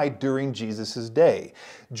so high during Jesus' day.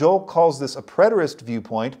 Joel calls this a preterist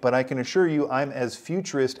viewpoint, but I can assure you I'm as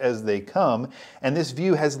futurist as they come, and this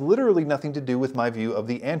view has literally nothing to do with my view of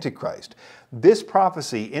the Antichrist. This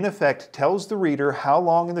prophecy, in effect, tells the reader how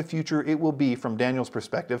long in the future it will be, from Daniel's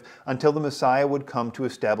perspective, until the Messiah would come to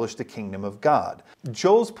establish the kingdom of God.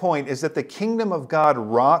 Joel's point is that the kingdom of God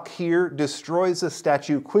rock here destroys the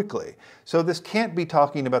statue quickly. So this can't be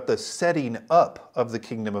talking about the setting up of the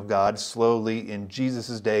kingdom of God slowly in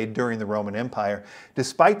Jesus' day during the Roman Empire,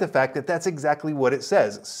 despite the fact that that's exactly what it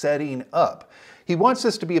says, setting up. He wants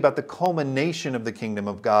this to be about the culmination of the kingdom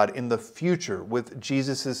of God in the future with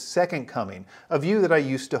Jesus' second coming, a view that I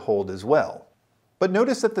used to hold as well. But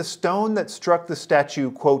notice that the stone that struck the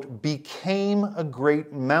statue, quote, became a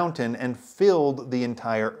great mountain and filled the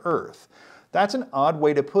entire earth. That's an odd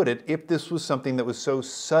way to put it if this was something that was so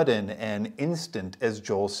sudden and instant as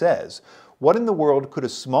Joel says. What in the world could a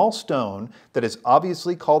small stone that is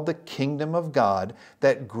obviously called the kingdom of God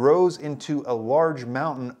that grows into a large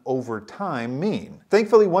mountain over time mean?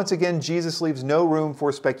 Thankfully, once again, Jesus leaves no room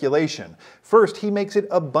for speculation. First, he makes it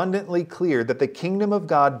abundantly clear that the kingdom of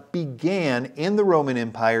God began in the Roman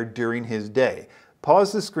Empire during his day.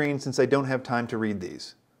 Pause the screen since I don't have time to read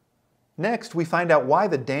these. Next, we find out why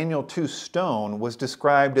the Daniel 2 stone was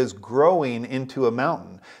described as growing into a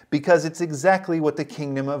mountain, because it's exactly what the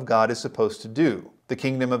kingdom of God is supposed to do. The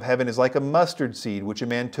kingdom of heaven is like a mustard seed, which a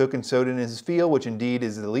man took and sowed in his field, which indeed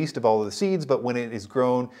is the least of all of the seeds, but when it is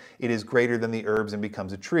grown, it is greater than the herbs and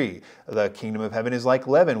becomes a tree. The kingdom of heaven is like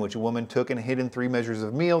leaven, which a woman took and hid in 3 measures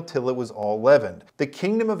of meal till it was all leavened. The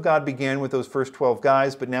kingdom of God began with those first 12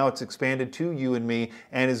 guys, but now it's expanded to you and me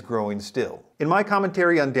and is growing still. In my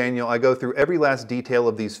commentary on Daniel, I go through every last detail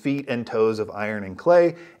of these feet and toes of iron and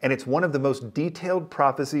clay, and it's one of the most detailed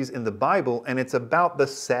prophecies in the Bible, and it's about the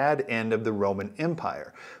sad end of the Roman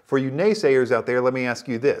Empire. For you naysayers out there, let me ask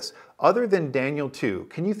you this. Other than Daniel 2,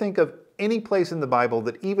 can you think of any place in the Bible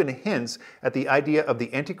that even hints at the idea of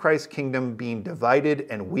the Antichrist kingdom being divided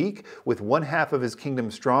and weak, with one half of his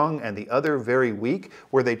kingdom strong and the other very weak,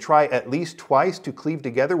 where they try at least twice to cleave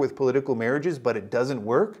together with political marriages, but it doesn't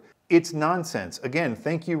work? It's nonsense. Again,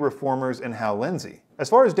 thank you reformers and Hal Lindsey. As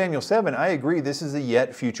far as Daniel 7, I agree this is a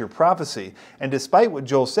yet future prophecy. And despite what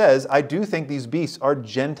Joel says, I do think these beasts are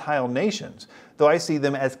Gentile nations, though I see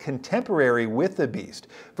them as contemporary with the beast.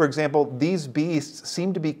 For example, these beasts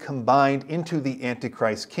seem to be combined into the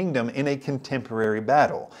Antichrist kingdom in a contemporary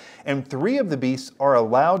battle. And 3 of the beasts are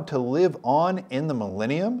allowed to live on in the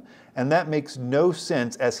millennium, and that makes no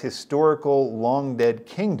sense as historical, long-dead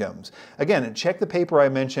kingdoms. Again, check the paper I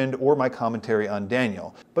mentioned or my commentary on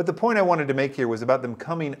Daniel. But the point I wanted to make here was about them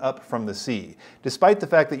coming up from the sea. Despite the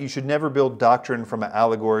fact that you should never build doctrine from an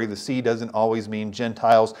allegory, the sea doesn't always mean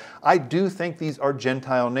Gentiles, I do think these are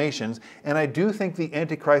Gentile nations, and I do think the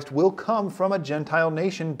Antichrist will come from a Gentile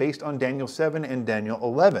nation based on Daniel 7 and Daniel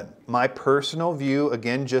 11. My personal view,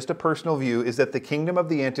 again just a personal view, is that the kingdom of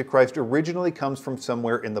the Antichrist originally comes from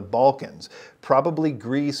somewhere in the Balkans, probably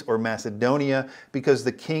Greece or Macedonia, because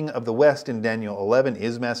the king of the west in Daniel 11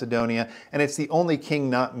 is Macedonia, and it's the only king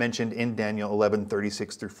not mentioned in Daniel 11,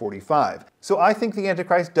 36 through 45. So I think the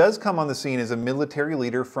Antichrist does come on the scene as a military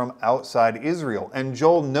leader from outside Israel, and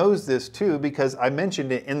Joel knows this too because I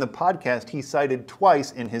mentioned it in the podcast he cited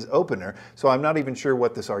twice in his opener, so I'm not even sure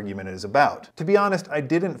what this argument is about. To be honest, I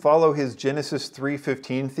didn't follow his Genesis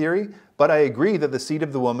 3:15 theory, but I agree that the seed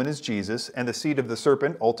of the woman is Jesus, and the seed of the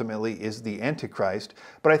serpent ultimately is the Antichrist.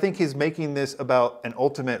 But I think his making this about an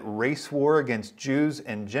ultimate race war against Jews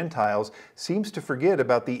and Gentiles seems to forget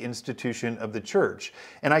about the institution of the church.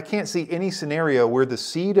 And I can't see any scenario where the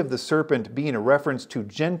seed of the serpent being a reference to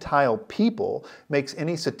Gentile people makes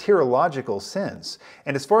any soteriological sense.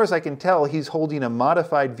 And as far as I can tell, he's holding a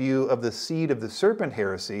modified view of the seed of the serpent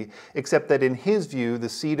heresy, except that in his view, the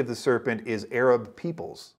seed of the serpent is Arab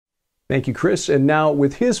peoples. Thank you, Chris. And now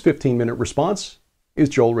with his 15-minute response is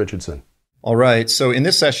Joel Richardson. All right, so in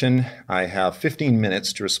this session, I have 15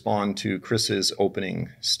 minutes to respond to Chris's opening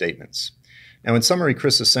statements. Now, in summary,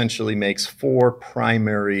 Chris essentially makes 4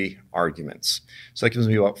 primary arguments. So that gives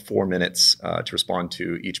me about 4 minutes to respond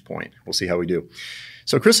to each point. We'll see how we do.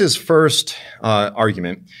 So Chris's first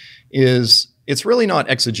argument is it's really not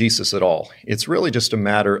exegesis at all. It's really just a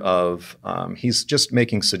matter of he's just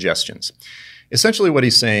making suggestions. Essentially what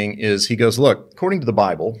he's saying is he goes, look, according to the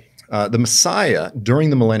Bible, the Messiah during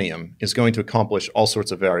the millennium is going to accomplish all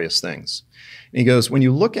sorts of various things. And he goes, when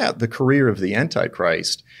you look at the career of the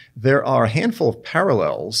Antichrist, there are a handful of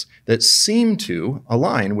parallels that seem to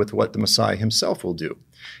align with what the Messiah himself will do.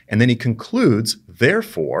 And then he concludes,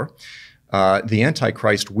 therefore, the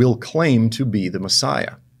Antichrist will claim to be the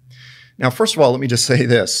Messiah. Now, first of all, let me just say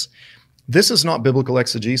this. This is not biblical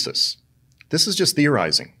exegesis. This is just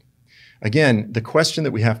theorizing. Again, the question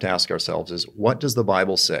that we have to ask ourselves is, what does the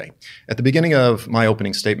Bible say? At the beginning of my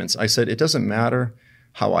opening statements, I said, it doesn't matter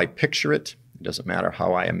how I picture it. It doesn't matter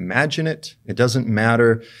how I imagine it. It doesn't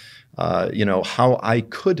matter, how I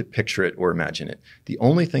could picture it or imagine it. The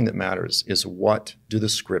only thing that matters is, what do the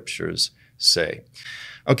Scriptures say?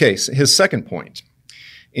 Okay, so his second point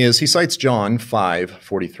is he cites John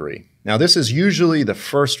 5:43. Now, this is usually the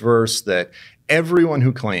first verse that everyone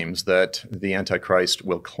who claims that the Antichrist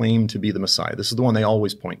will claim to be the Messiah, this is the one they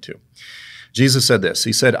always point to. Jesus said this.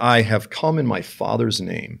 He said, I have come in my Father's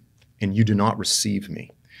name, and you do not receive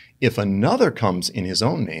me. If another comes in his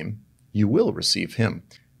own name, you will receive him.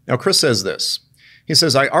 Now, Chris says this. He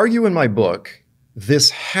says, I argue in my book, this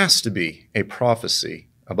has to be a prophecy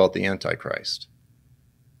about the Antichrist.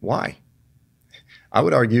 Why? I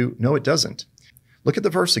would argue, no, it doesn't. Look at the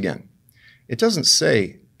verse again. It doesn't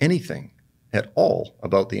say anything at all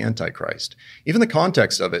about the Antichrist. Even the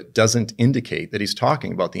context of it doesn't indicate that he's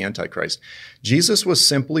talking about the Antichrist. Jesus was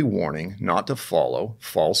simply warning not to follow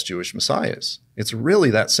false Jewish messiahs. It's really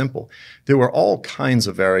that simple. There were all kinds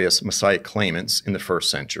of various messiah claimants in the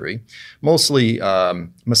first century, mostly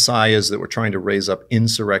messiahs that were trying to raise up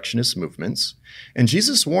insurrectionist movements. And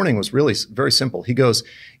Jesus' warning was really very simple. He goes,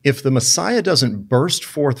 if the Messiah doesn't burst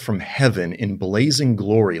forth from heaven in blazing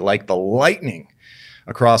glory like the lightning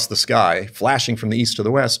across the sky, flashing from the east to the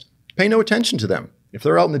west, pay no attention to them. If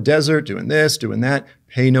they're out in the desert doing this, doing that,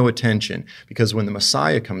 pay no attention. Because when the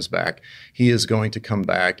Messiah comes back, he is going to come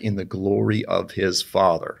back in the glory of his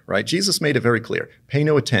Father, right? Jesus made it very clear. Pay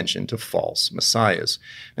no attention to false messiahs.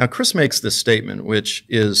 Now, Chris makes this statement, which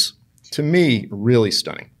is, to me, really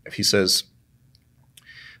stunning. He says,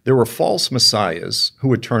 there were false messiahs who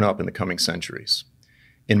would turn up in the coming centuries.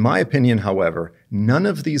 In my opinion, however, none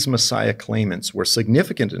of these Messiah claimants were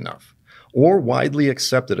significant enough or widely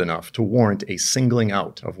accepted enough to warrant a singling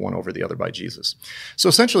out of one over the other by Jesus. So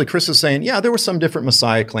essentially, Chris is saying, yeah, there were some different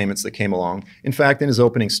Messiah claimants that came along. In fact, in his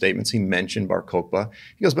opening statements, he mentioned Bar Kokhba.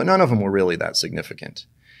 He goes, but none of them were really that significant.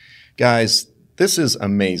 Guys, this is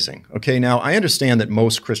amazing. Okay, now I understand that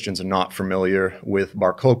most Christians are not familiar with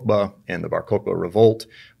Bar Kokhba and the Bar Kokhba revolt,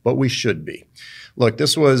 but we should be. Look,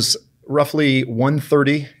 this was roughly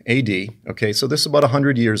 130 AD. Okay, so this is about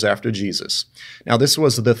 100 years after Jesus. Now, this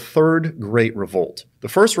was the third great revolt. The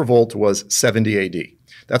first revolt was 70 AD.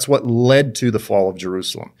 That's what led to the fall of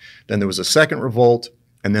Jerusalem. Then there was a second revolt,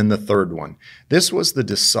 and then the third one. This was the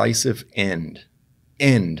decisive end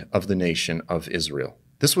of the nation of Israel.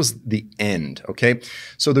 This was the end, okay?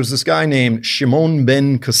 So there's this guy named Shimon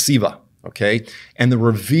ben Kosiva, okay? And the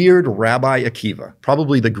revered Rabbi Akiva,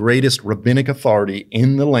 probably the greatest rabbinic authority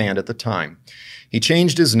in the land at the time. He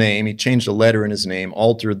changed his name, he changed a letter in his name,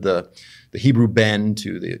 altered the Hebrew ben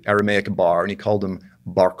to the Aramaic bar, and he called him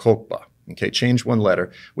Bar Kokhba, okay? Changed one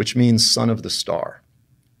letter, which means son of the star.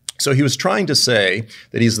 So he was trying to say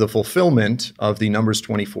that he's the fulfillment of the Numbers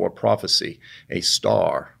 24 prophecy. A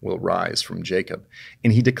star will rise from Jacob.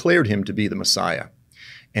 And he declared him to be the Messiah.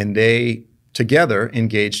 And they together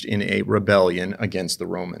engaged in a rebellion against the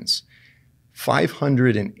Romans.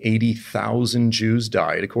 580,000 Jews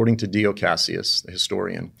died, according to Dio Cassius, the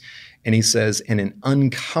historian. And he says, and an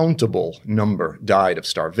uncountable number died of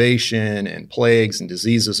starvation and plagues and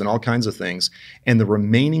diseases and all kinds of things. And the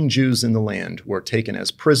remaining Jews in the land were taken as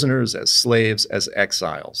prisoners, as slaves, as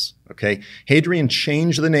exiles. Okay? Hadrian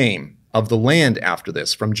changed the name of the land after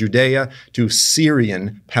this from Judea to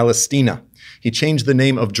Syrian Palestina. He changed the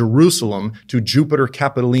name of Jerusalem to Jupiter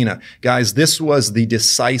Capitolina. Guys, this was the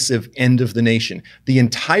decisive end of the nation. The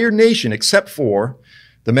entire nation, except for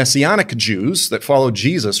the Messianic Jews that followed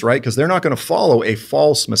Jesus, right? Because they're not going to follow a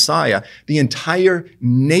false Messiah. The entire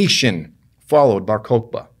nation followed Bar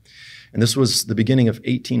Kokhba. And this was the beginning of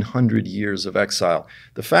 1,800 years of exile.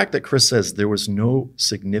 The fact that Chris says there was no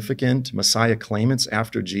significant Messiah claimants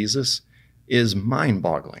after Jesus is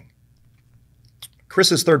mind-boggling.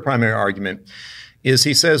 Chris's third primary argument is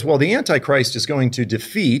he says, well, the Antichrist is going to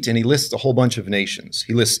defeat, and he lists a whole bunch of nations.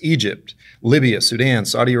 He lists Egypt, Libya, Sudan,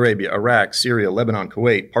 Saudi Arabia, Iraq, Syria, Lebanon,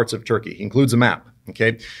 Kuwait, parts of Turkey. He includes a map, okay?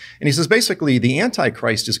 And he says, basically, the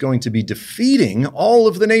Antichrist is going to be defeating all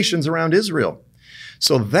of the nations around Israel.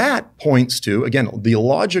 So that points to, again, the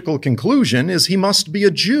logical conclusion is he must be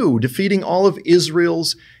a Jew defeating all of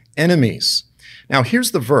Israel's enemies. Now,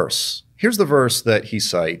 here's the verse. Here's the verse that he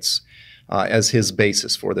cites as his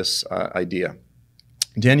basis for this idea.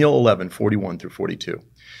 Daniel 11, 41 through 42.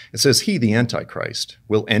 It says, he, the Antichrist,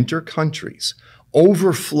 will enter countries,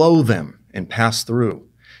 overflow them, and pass through.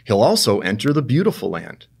 He'll also enter the beautiful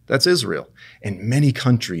land, that's Israel, and many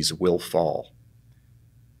countries will fall.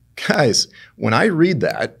 Guys, when I read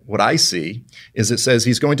that, what I see is it says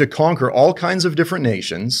he's going to conquer all kinds of different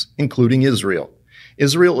nations, including Israel.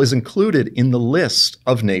 Israel is included in the list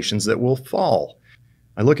of nations that will fall.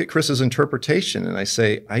 I look at Chris's interpretation and I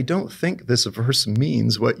say, I don't think this verse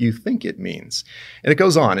means what you think it means. And it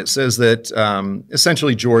goes on. It says that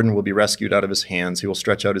essentially Jordan will be rescued out of his hands. He will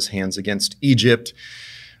stretch out his hands against Egypt.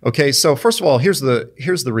 Okay, so first of all, here's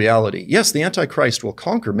the reality. Yes, the Antichrist will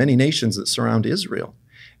conquer many nations that surround Israel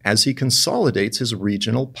as he consolidates his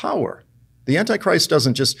regional power. The Antichrist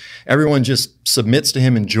doesn't just, everyone just submits to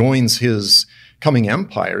him and joins his coming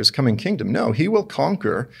empire, his coming kingdom. No, he will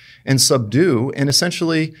conquer and subdue and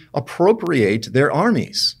essentially appropriate their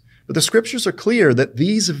armies. But the scriptures are clear that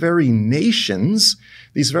these very nations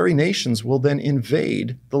will then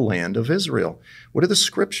invade the land of Israel. What do the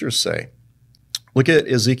scriptures say? Look at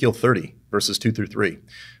Ezekiel 30, verses 2 through 3.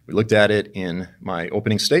 We looked at it in my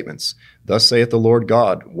opening statements. Thus saith the Lord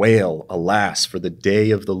God, wail, alas, for the day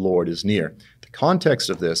of the Lord is near. The context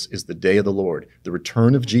of this is the day of the Lord, the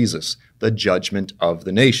return of Jesus, the judgment of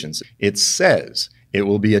the nations. It says it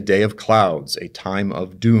will be a day of clouds, a time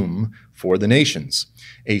of doom for the nations.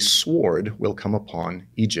 A sword will come upon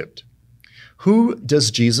Egypt. Who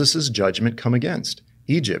does Jesus' judgment come against?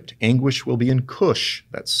 Egypt. Anguish will be in Cush,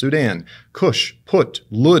 that's Sudan, Cush, Put,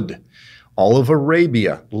 Lud, all of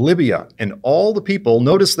Arabia, Libya, and all the people,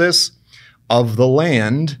 notice this, of the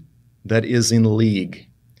land that is in league.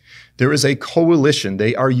 There is a coalition.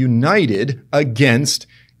 They are united against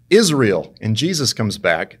Israel, and Jesus comes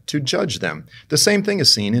back to judge them. The same thing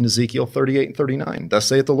is seen in Ezekiel 38 and 39. Thus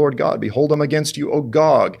saith the Lord God, behold, I'm against you, O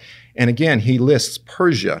Gog. And again, he lists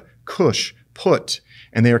Persia, Cush, Put,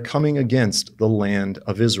 and they are coming against the land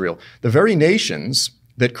of Israel. The very nations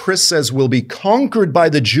that Chris says will be conquered by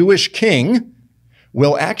the Jewish king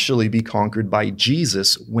will actually be conquered by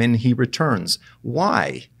Jesus when he returns.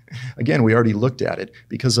 Why? Again, we already looked at it,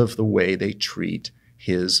 because of the way they treat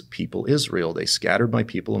his people Israel. They scattered my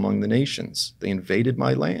people among the nations. They invaded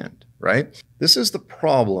my land, right? This is the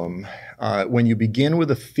problem when you begin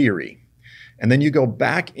with a theory and then you go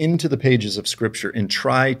back into the pages of Scripture and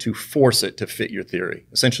try to force it to fit your theory,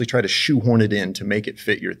 essentially try to shoehorn it in to make it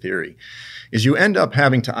fit your theory, is you end up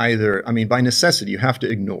having to either, by necessity, you have to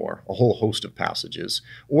ignore a whole host of passages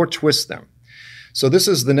or twist them. So this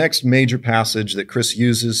is the next major passage that Chris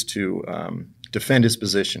uses to defend his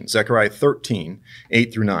position, Zechariah 13,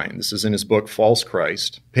 8 through 9. This is in his book, False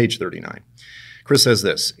Christ, page 39. Chris says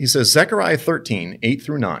this. He says, Zechariah 13, 8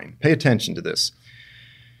 through 9, pay attention to this,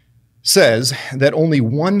 says that only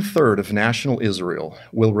 1/3 of national Israel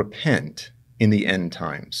will repent in the end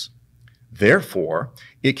times. Therefore,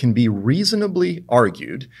 it can be reasonably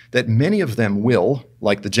argued that many of them will,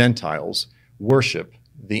 like the Gentiles, worship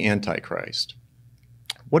the Antichrist.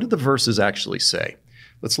 What did the verses actually say?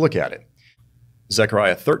 Let's look at it.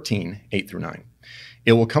 Zechariah 13, 8 through 9.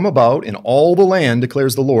 It will come about in all the land,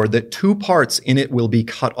 declares the Lord, that 2 parts in it will be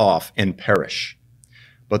cut off and perish.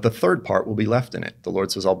 But the 3rd part will be left in it. The Lord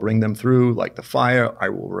says, I'll bring them through like the fire. I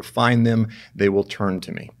will refine them. They will turn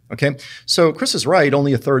to me. Okay? So Chris is right.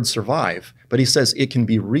 Only 1/3 survive. But he says it can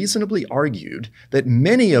be reasonably argued that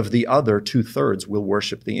many of the other 2/3 will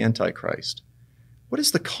worship the Antichrist. What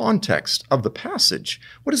is the context of the passage?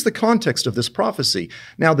 What is the context of this prophecy?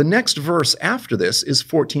 Now, the next verse after this is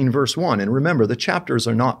 14, verse 1. And remember, the chapters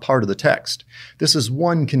are not part of the text. This is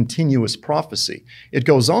one continuous prophecy. It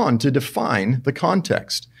goes on to define the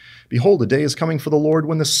context. Behold, a day is coming for the Lord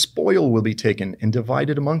when the spoil will be taken and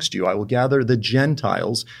divided amongst you. I will gather the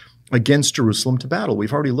Gentiles against Jerusalem to battle.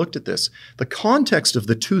 We've already looked at this. The context of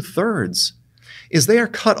the 2/3 is they are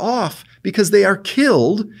cut off because they are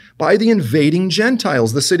killed by the invading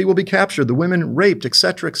Gentiles. The city will be captured, the women raped,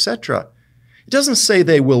 etc., etc. It doesn't say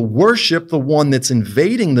they will worship the one that's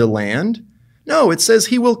invading the land. No, it says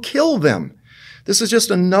he will kill them. This is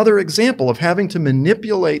just another example of having to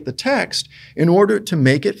manipulate the text in order to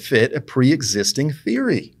make it fit a pre-existing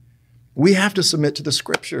theory. We have to submit to the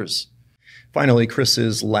scriptures. Finally,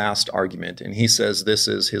 Chris's last argument, and he says this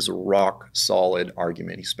is his rock-solid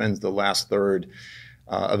argument. He spends the last third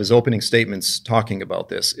of his opening statements talking about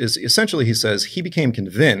this is essentially he says he became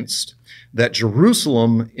convinced that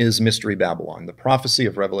Jerusalem is Mystery Babylon. The prophecy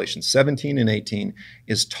of Revelation 17 and 18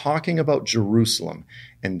 is talking about Jerusalem,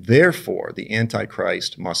 and therefore the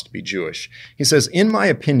Antichrist must be Jewish. He says, in my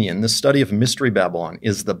opinion, the study of Mystery Babylon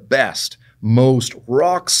is the best, most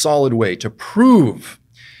rock-solid way to prove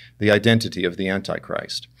the identity of the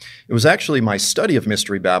Antichrist. It was actually my study of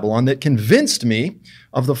Mystery Babylon that convinced me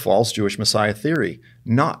of the false Jewish Messiah theory,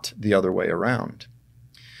 not the other way around.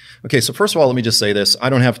 Okay, so first of all, let me just say this.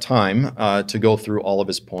 I don't have time to go through all of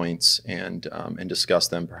his points and discuss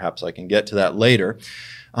them. Perhaps I can get to that later.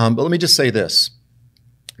 But let me just say this.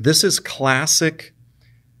 This is classic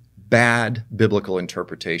bad biblical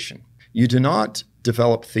interpretation. You do not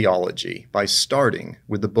develop theology by starting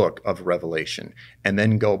with the book of Revelation and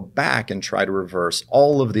then go back and try to reverse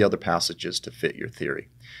all of the other passages to fit your theory.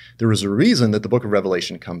 There is a reason that the book of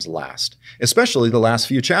Revelation comes last, especially the last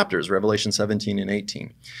few chapters, Revelation 17 and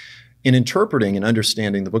 18. In interpreting and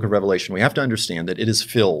understanding the book of Revelation, we have to understand that it is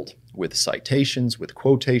filled with citations, with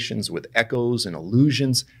quotations, with echoes and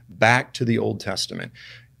allusions back to the Old Testament.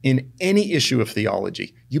 In any issue of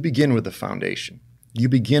theology, you begin with the foundation. You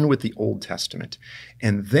begin with the Old Testament,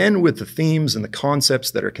 and then with the themes and the concepts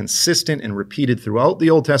that are consistent and repeated throughout the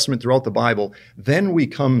Old Testament, throughout the Bible, then we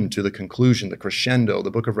come to the conclusion, the crescendo, the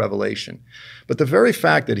book of Revelation. But the very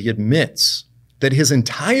fact that he admits that his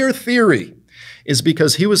entire theory is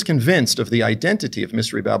because he was convinced of the identity of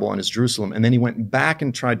Mystery Babylon as Jerusalem, and then he went back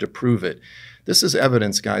and tried to prove it. This is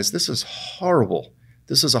evidence, guys. This is horrible.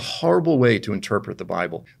 This is a horrible way to interpret the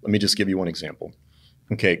Bible. Let me just give you one example.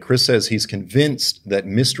 Okay, Chris says he's convinced that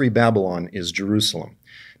Mystery Babylon is Jerusalem.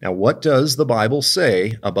 Now, what does the Bible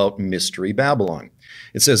say about Mystery Babylon?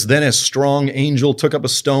 It says, then a strong angel took up a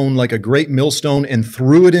stone like a great millstone and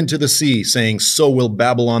threw it into the sea, saying, so will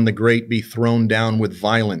Babylon the Great be thrown down with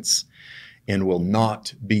violence and will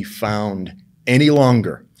not be found any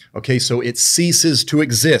longer. Okay, so it ceases to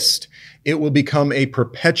exist. It will become a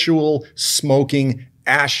perpetual smoking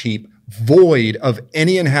ash heap, void of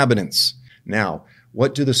any inhabitants. Now,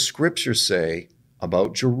 what do the scriptures say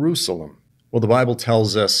about Jerusalem? Well, the Bible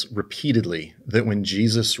tells us repeatedly that when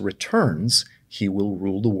Jesus returns, he will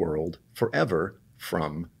rule the world forever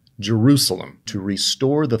from Jerusalem to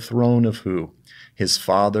restore the throne of who? His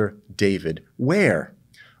father David. Where?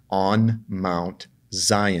 On Mount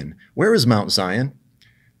Zion. Where is Mount Zion?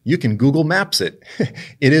 You can Google Maps it.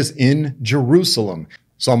 It is in Jerusalem.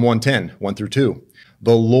 Psalm 110, 1 through 2.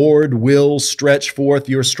 The Lord will stretch forth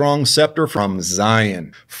your strong scepter from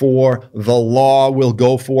Zion, for the law will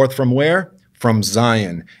go forth from where? From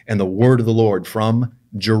Zion, and the word of the Lord from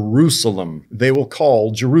Jerusalem. They will call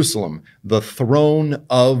Jerusalem the throne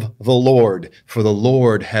of the Lord, for the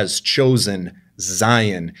Lord has chosen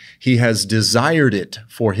Zion. He has desired it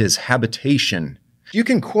for his habitation. You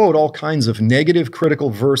can quote all kinds of negative critical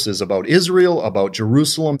verses about Israel, about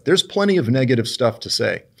Jerusalem. There's plenty of negative stuff to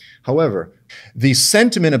say. However, the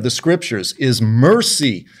sentiment of the scriptures is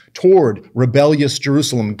mercy toward rebellious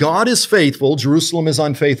Jerusalem. God is faithful, Jerusalem is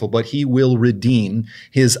unfaithful, but he will redeem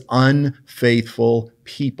his unfaithful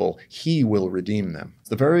people. He will redeem them.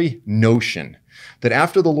 The very notion that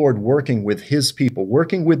after the Lord working with his people,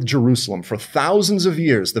 working with Jerusalem for thousands of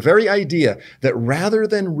years, the very idea that rather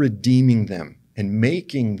than redeeming them and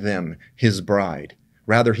making them his bride,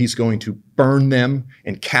 rather, he's going to burn them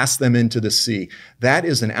and cast them into the sea. That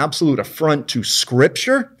is an absolute affront to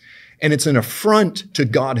Scripture, and it's an affront to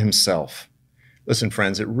God himself. Listen,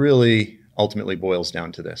 friends, it really ultimately boils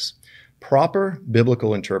down to this. Proper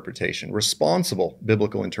biblical interpretation, responsible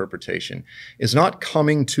biblical interpretation, is not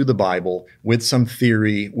coming to the Bible with some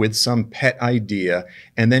theory, with some pet idea,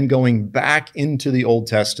 and then going back into the Old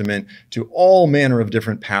Testament to all manner of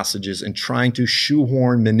different passages and trying to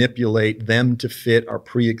shoehorn, manipulate them to fit our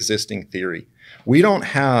pre-existing theory. We don't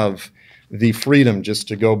have the freedom just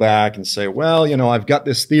to go back and say, well, you know, I've got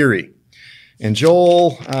this theory. And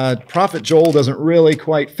Prophet Joel doesn't really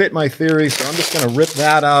quite fit my theory, so I'm just going to rip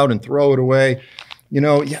that out and throw it away. You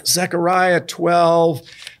know, Zechariah 12,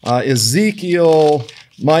 Ezekiel,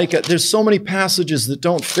 Micah, there's so many passages that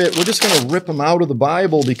don't fit. We're just going to rip them out of the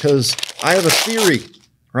Bible because I have a theory,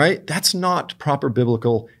 right? That's not proper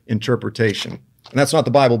biblical interpretation. And that's not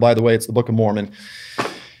the Bible, by the way, it's the Book of Mormon.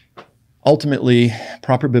 Ultimately,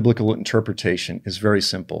 proper biblical interpretation is very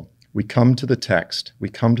simple. We come to the text, we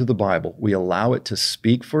come to the Bible, we allow it to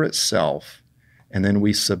speak for itself, and then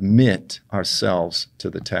we submit ourselves to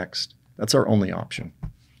the text. That's our only option.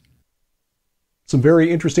 Some very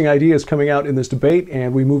interesting ideas coming out in this debate,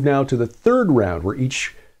 and we move now to the third round, where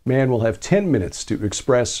each man will have 10 minutes to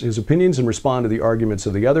express his opinions and respond to the arguments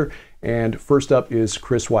of the other. And first up is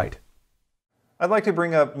Chris White. I'd like to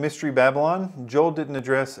bring up Mystery Babylon. Joel didn't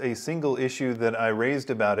address a single issue that I raised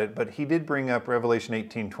about it, but he did bring up Revelation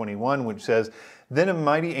 18:21, which says, "Then a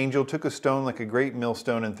mighty angel took a stone like a great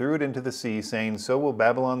millstone and threw it into the sea, saying, So will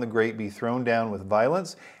Babylon the Great be thrown down with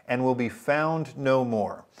violence and will be found no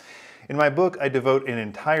more." In my book, I devote an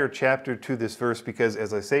entire chapter to this verse because,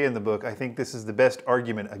 as I say in the book, I think this is the best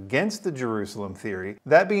argument against the Jerusalem theory.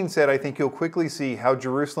 That being said, I think you'll quickly see how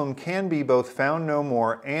Jerusalem can be both found no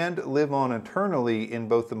more and live on eternally in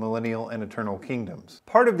both the millennial and eternal kingdoms.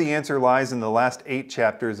 Part of the answer lies in the last 8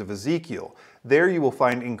 chapters of Ezekiel. There you will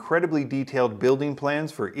find incredibly detailed building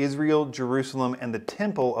plans for Israel, Jerusalem, and the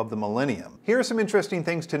temple of the millennium. Here are some interesting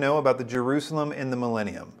things to know about the Jerusalem in the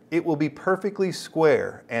millennium. It will be perfectly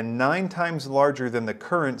square and 9 times larger than the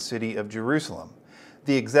current city of Jerusalem.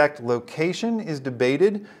 The exact location is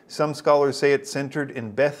debated. Some scholars say it's centered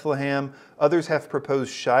in Bethlehem. Others have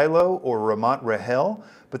proposed Shiloh or Ramat Rahel,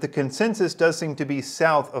 but the consensus does seem to be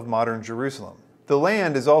south of modern Jerusalem. The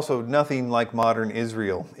land is also nothing like modern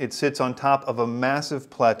Israel. It sits on top of a massive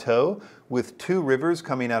plateau with 2 rivers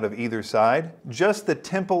coming out of either side. Just the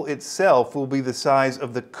temple itself will be the size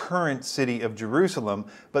of the current city of Jerusalem,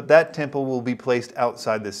 but that temple will be placed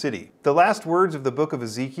outside the city. The last words of the book of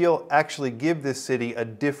Ezekiel actually give this city a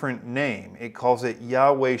different name. It calls it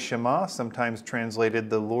Yahweh Shema, sometimes translated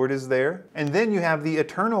 "the Lord is there." And then you have the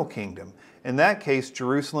eternal kingdom. In that case,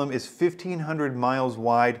 Jerusalem is 1,500 miles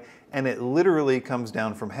wide and it literally comes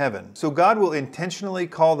down from heaven. So God will intentionally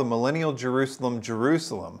call the millennial Jerusalem,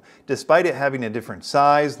 Jerusalem, despite it having a different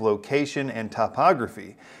size, location, and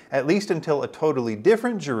topography, at least until a totally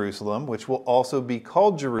different Jerusalem, which will also be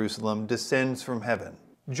called Jerusalem, descends from heaven.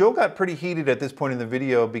 Joel got pretty heated at this point in the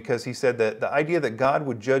video because he said that the idea that God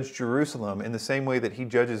would judge Jerusalem in the same way that he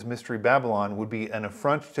judges Mystery Babylon would be an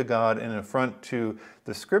affront to God and an affront to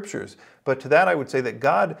the Scriptures. But to that I would say that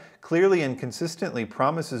God clearly and consistently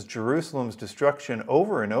promises Jerusalem's destruction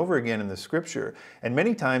over and over again in the Scripture. And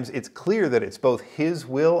many times it's clear that it's both His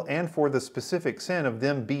will and for the specific sin of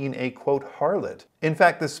them being a, quote, harlot. In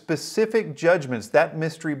fact, the specific judgments that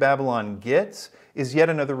Mystery Babylon gets is yet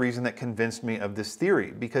another reason that convinced me of this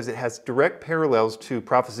theory, because it has direct parallels to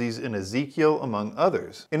prophecies in Ezekiel, among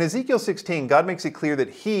others. In Ezekiel 16, God makes it clear that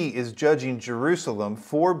He is judging Jerusalem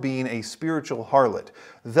for being a spiritual harlot,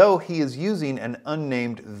 though He is using an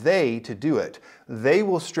unnamed they to do it. They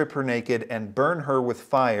will strip her naked and burn her with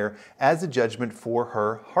fire as a judgment for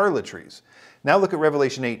her harlotries. Now look at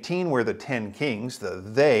Revelation 18, where the 10 kings, the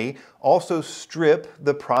they, also strip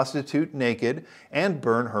the prostitute naked and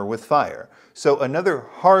burn her with fire. So another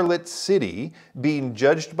harlot city being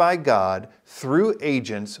judged by God through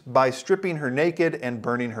agents by stripping her naked and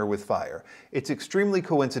burning her with fire. It's extremely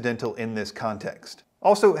coincidental in this context.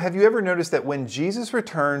 Also, have you ever noticed that when Jesus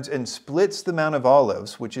returns and splits the Mount of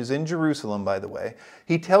Olives, which is in Jerusalem, by the way,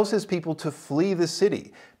 He tells His people to flee the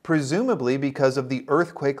city, presumably because of the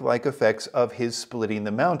earthquake-like effects of His splitting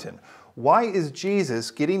the mountain? Why is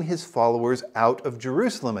Jesus getting His followers out of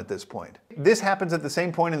Jerusalem at this point? This happens at the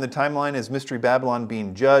same point in the timeline as Mystery Babylon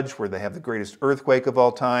being judged, where they have the greatest earthquake of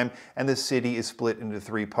all time, and the city is split into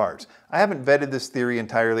 3 parts. I haven't vetted this theory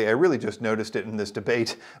entirely, I really just noticed it in this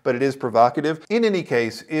debate, but it is provocative. In any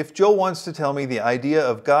case, if Joel wants to tell me the idea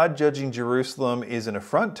of God judging Jerusalem is an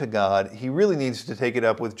affront to God, he really needs to take it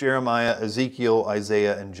up with Jeremiah, Ezekiel,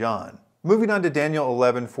 Isaiah, and John. Moving on to Daniel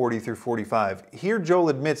 11, 40 through 45. Here Joel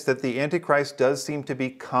admits that the Antichrist does seem to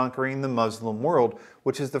be conquering the Muslim world,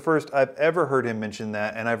 which is the first I've ever heard him mention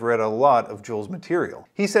that, and I've read a lot of Joel's material.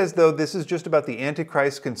 He says, though, this is just about the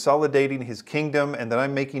Antichrist consolidating his kingdom, and that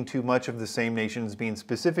I'm making too much of the same nations being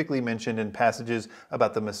specifically mentioned in passages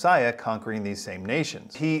about the Messiah conquering these same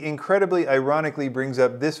nations. He incredibly ironically brings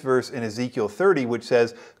up this verse in Ezekiel 30, which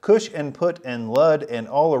says, Cush and Put and Lud and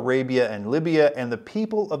all Arabia and Libya and the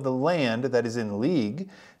people of the land that is in league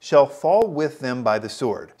shall fall with them by the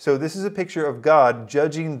sword. So this is a picture of God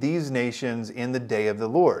judging these nations in the day of the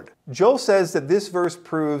Lord. Joel says that this verse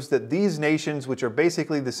proves that these nations, which are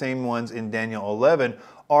basically the same ones in Daniel 11,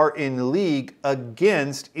 are in league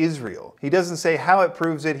against Israel. He doesn't say how it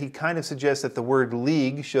proves it. He kind of suggests that the word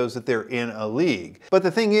league shows that they're in a league. But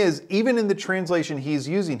the thing is, even in the translation he's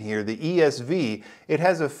using here, the ESV, it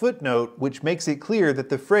has a footnote which makes it clear that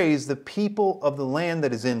the phrase, the people of the land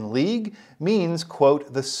that is in league, means,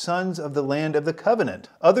 quote, the sons of the land of the covenant.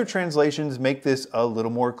 Other translations make this a little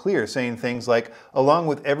more clear, saying things like, along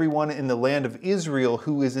with everyone everyone in the land of Israel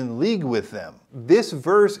who is in league with them. This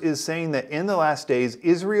verse is saying that in the last days,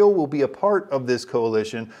 Israel will be a part of this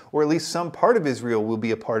coalition, or at least some part of Israel will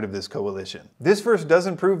be a part of this coalition. This verse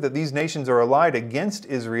doesn't prove that these nations are allied against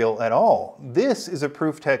Israel at all. This is a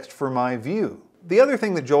proof text for my view. The other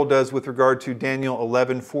thing that Joel does with regard to Daniel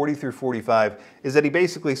 11:40 through 45 is that he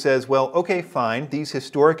basically says, well, okay, fine, these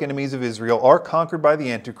historic enemies of Israel are conquered by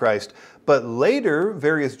the Antichrist, but later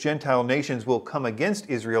various Gentile nations will come against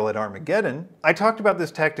Israel at Armageddon. I talked about this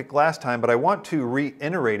tactic last time, but I want to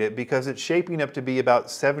reiterate it because it's shaping up to be about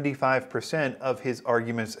 75% of his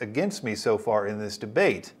arguments against me so far in this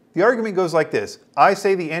debate. The argument goes like this. I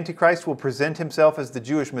say the Antichrist will present himself as the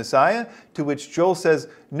Jewish Messiah, to which Joel says,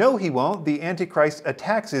 no, he won't. The Antichrist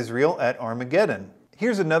attacks Israel at Armageddon.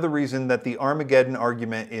 Here's another reason that the Armageddon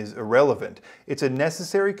argument is irrelevant. It's a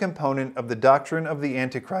necessary component of the doctrine of the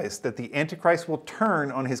Antichrist that the Antichrist will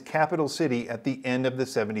turn on his capital city at the end of the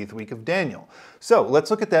 70th week of Daniel. So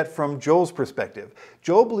let's look at that from Joel's perspective.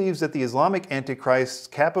 Joel believes that the Islamic Antichrist's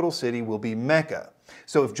capital city will be Mecca.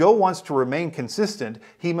 So if Joel wants to remain consistent,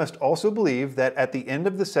 he must also believe that at the end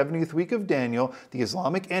of the 70th week of Daniel, the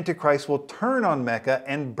Islamic Antichrist will turn on Mecca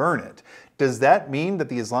and burn it. Does that mean that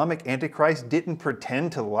the Islamic Antichrist didn't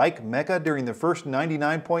pretend to like Mecca during the first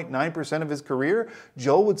 99.9% of his career?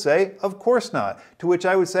 Joel would say, of course not. To which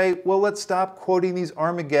I would say, well, let's stop quoting these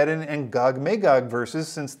Armageddon and Gog-Magog verses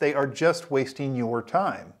since they are just wasting your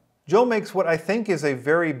time. Joel makes what I think is a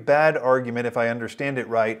very bad argument, if I understand it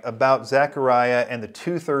right, about Zechariah and the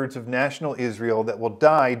 2/3 of national Israel that will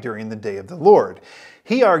die during the day of the Lord.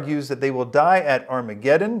 He argues that they will die at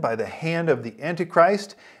Armageddon by the hand of the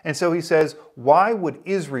Antichrist, and so he says, why would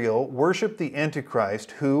Israel worship the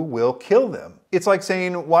Antichrist who will kill them? It's like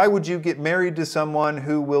saying, why would you get married to someone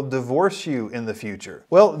who will divorce you in the future?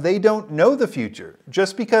 Well, they don't know the future.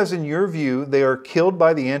 Just because in your view they are killed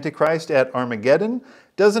by the Antichrist at Armageddon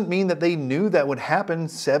doesn't mean that they knew that would happen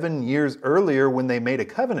 7 years earlier when they made a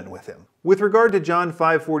covenant with him. With regard to John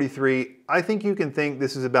 5:43, I think you can think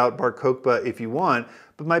this is about Bar Kokhba if you want,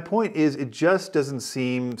 but my point is it just doesn't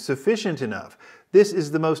seem sufficient enough. This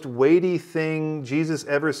is the most weighty thing Jesus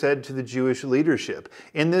ever said to the Jewish leadership.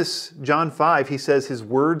 In this John 5, he says his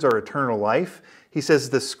words are eternal life. He says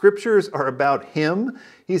the scriptures are about him.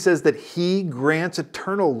 He says that he grants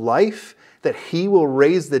eternal life, that he will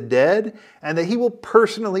raise the dead, and that he will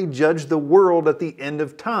personally judge the world at the end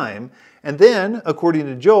of time. And then, according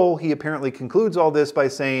to Joel, he apparently concludes all this by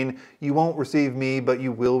saying, you won't receive me, but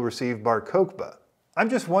you will receive Bar Kokhba. I'm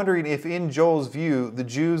just wondering if in Joel's view, the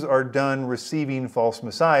Jews are done receiving false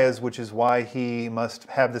messiahs, which is why he must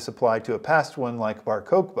have this apply to a past one like Bar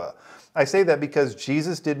Kokhba. I say that because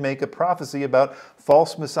Jesus did make a prophecy about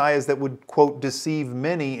false messiahs that would, quote, deceive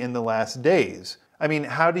many in the last days. I mean,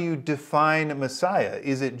 how do you define Messiah?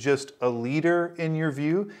 Is it just a leader in your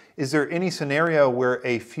view? Is there any scenario where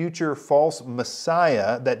a future false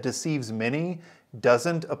Messiah that deceives many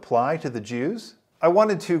doesn't apply to the Jews? I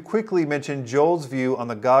wanted to quickly mention Joel's view on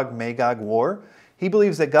the Gog-Magog war. He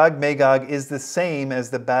believes that Gog-Magog is the same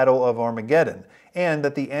as the Battle of Armageddon, and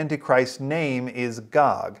that the Antichrist's name is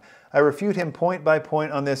Gog. I refute him point by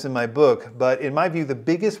point on this in my book, but in my view, the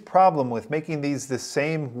biggest problem with making these the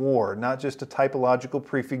same war, not just a typological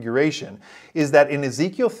prefiguration, is that in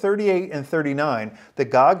Ezekiel 38 and 39, the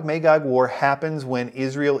Gog-Magog war happens when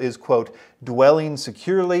Israel is, quote, dwelling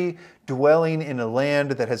securely, dwelling in a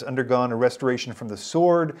land that has undergone a restoration from the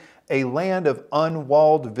sword, a land of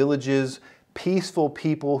unwalled villages, peaceful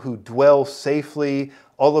people who dwell safely,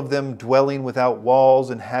 all of them dwelling without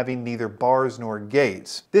walls and having neither bars nor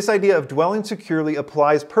gates. This idea of dwelling securely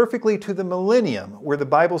applies perfectly to the millennium, where the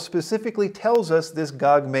Bible specifically tells us this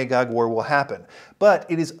Gog-Magog war will happen. But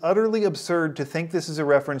it is utterly absurd to think this is a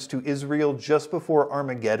reference to Israel just before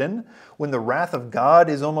Armageddon, when the wrath of God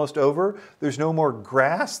is almost over, there's no more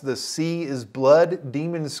grass, the sea is blood,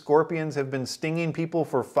 demon scorpions have been stinging people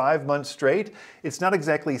for 5 months straight. It's not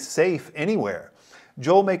exactly safe anywhere.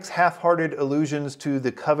 Joel makes half-hearted allusions to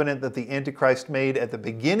the covenant that the Antichrist made at the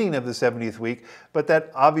beginning of the 70th week, but that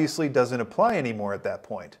obviously doesn't apply anymore at that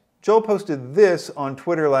point. Joel posted this on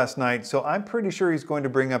Twitter last night, so I'm pretty sure he's going to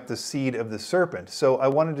bring up the seed of the serpent. So I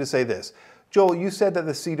wanted to say this. Joel, you said that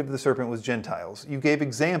the seed of the serpent was Gentiles. You gave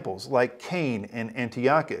examples like Cain and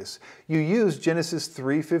Antiochus. You used Genesis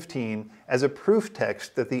 3:15 as a proof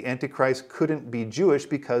text that the Antichrist couldn't be Jewish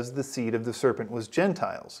because the seed of the serpent was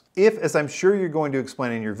Gentiles. If, as I'm sure you're going to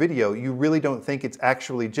explain in your video, you really don't think it's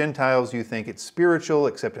actually Gentiles, you think it's spiritual,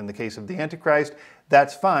 except in the case of the Antichrist,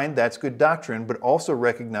 that's fine, that's good doctrine, but also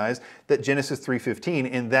recognize that Genesis 3:15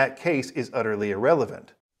 in that case is utterly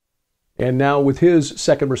irrelevant. And now with his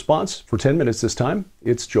second response for 10 minutes this time,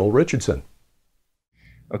 it's Joel Richardson.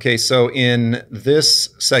 Okay, so in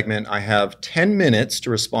this segment, I have 10 minutes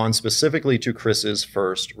to respond specifically to Chris's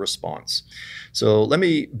first response. So let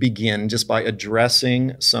me begin just by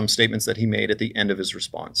addressing some statements that he made at the end of his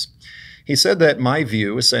response. He said that my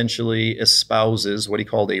view essentially espouses what he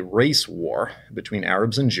called a race war between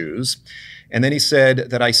Arabs and Jews. And then he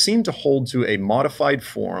said that I seem to hold to a modified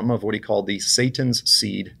form of what he called the Satan's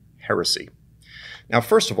seed heresy. Now,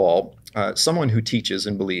 first of all, someone who teaches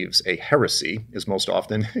and believes a heresy is most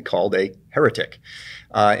often called a heretic.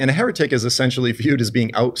 And a heretic is essentially viewed as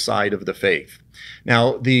being outside of the faith.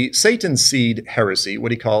 Now, the Satan's seed heresy,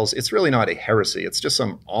 what he calls, it's really not a heresy. It's just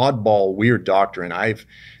some oddball, weird doctrine. I've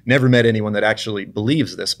never met anyone that actually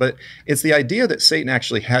believes this, but it's the idea that Satan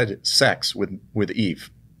actually had sex with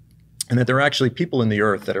Eve, and that there are actually people in the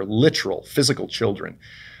earth that are literal, physical children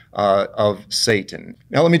of Satan.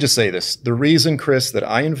 Now, let me just say this. The reason, Chris, that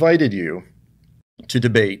I invited you to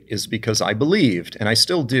debate is because I believed, and I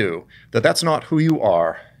still do, that that's not who you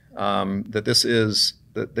are,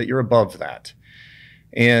 that you're above that.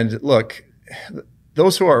 And look,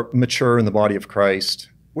 those who are mature in the body of Christ,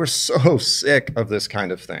 we're so sick of this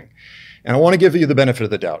kind of thing. And I want to give you the benefit of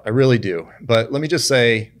the doubt. I really do. But let me just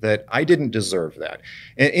say that I didn't deserve that.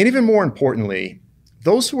 And even more importantly,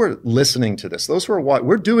 those who are listening to this, those who are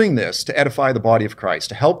we're doing this to edify the body of Christ,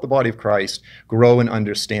 to help the body of Christ grow in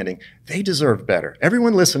understanding. They deserve better.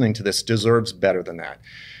 Everyone listening to this deserves better than that.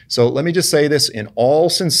 So let me just say this in all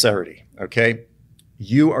sincerity, okay?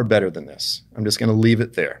 You are better than this. I'm just going to leave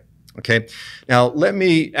it there, okay? Now, let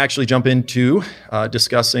me actually jump into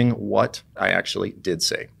discussing what I actually did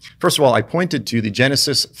say. First of all, I pointed to the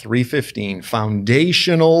Genesis 3:15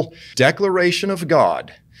 foundational declaration of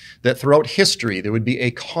God that throughout history there would be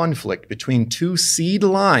a conflict between two seed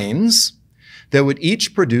lines that would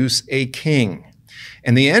each produce a king.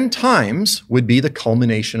 And the end times would be the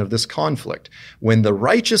culmination of this conflict, when the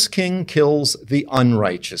righteous king kills the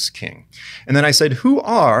unrighteous king. And then I said, who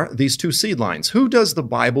are these two seed lines? Who does the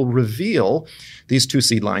Bible reveal these two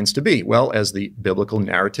seed lines to be? Well, as the biblical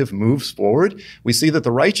narrative moves forward, we see that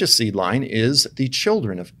the righteous seed line is the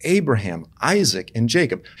children of Abraham, Isaac, and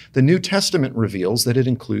Jacob. The New Testament reveals that it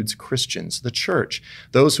includes Christians, the church,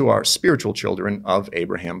 those who are spiritual children of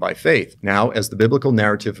Abraham by faith. Now, as the biblical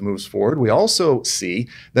narrative moves forward, we also see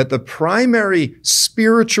that the primary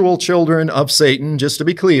spiritual children of Satan, just to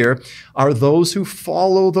be clear, are those who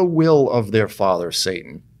follow the will of their father,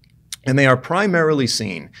 Satan. And they are primarily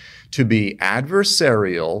seen to be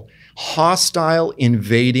adversarial, hostile,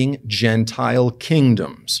 invading Gentile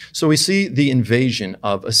kingdoms. So we see the invasion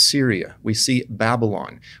of Assyria. We see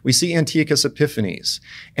Babylon. We see Antiochus Epiphanes.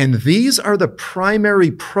 And these are the primary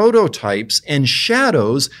prototypes and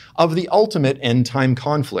shadows of the ultimate end-time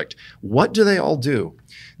conflict. What do they all do?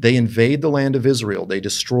 They invade the land of Israel. They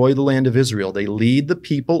destroy the land of Israel. They lead the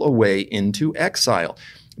people away into exile.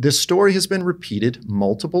 This story has been repeated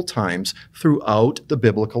multiple times throughout the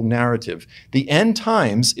biblical narrative. The end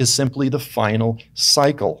times is simply the final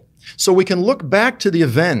cycle. So we can look back to the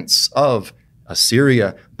events of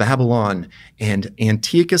Assyria, Babylon, and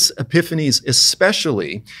Antiochus Epiphanes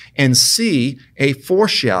especially, and see a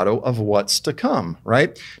foreshadow of what's to come,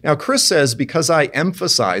 right? Now, Chris says, because I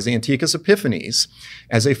emphasize Antiochus Epiphanes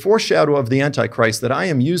as a foreshadow of the Antichrist, that I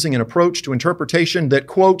am using an approach to interpretation that,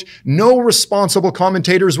 quote, no responsible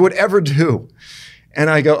commentators would ever do. And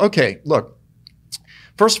I go, okay, look,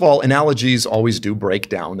 first of all, analogies always do break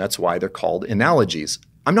down. That's why they're called analogies.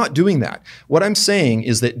 I'm not doing that. What I'm saying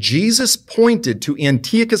is that Jesus pointed to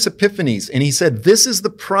Antiochus Epiphanes and he said, this is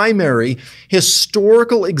the primary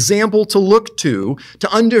historical example to look to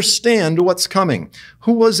understand what's coming.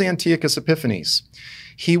 Who was Antiochus Epiphanes?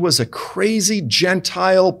 He was a crazy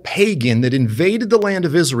Gentile pagan that invaded the land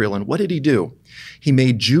of Israel. And what did he do? He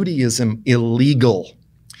made Judaism illegal.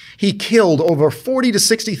 He killed over 40 to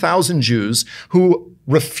 60,000 Jews who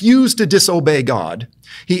refused to disobey God.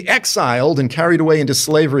 He exiled and carried away into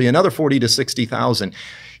slavery another 40 to 60,000.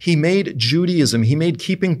 He made Judaism, he made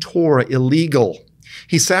keeping Torah illegal.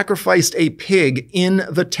 He sacrificed a pig in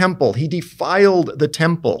the temple. He defiled the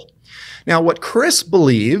temple. Now, what Chris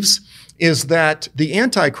believes is that the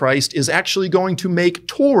Antichrist is actually going to make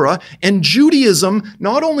Torah and Judaism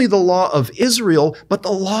not only the law of Israel, but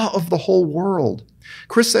the law of the whole world.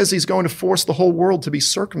 Chris says he's going to force the whole world to be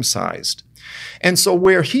circumcised. And so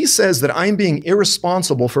where he says that I'm being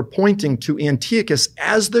irresponsible for pointing to Antiochus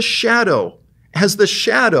as the shadow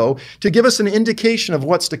to give us an indication of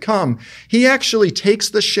what's to come, he actually takes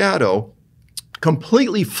the shadow,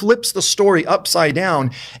 completely flips the story upside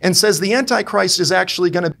down, and says the Antichrist is actually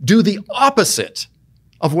going to do the opposite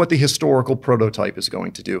of what the historical prototype is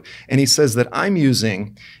going to do. And he says that I'm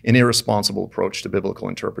using an irresponsible approach to biblical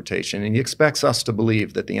interpretation, and he expects us to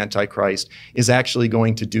believe that the Antichrist is actually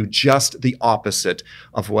going to do just the opposite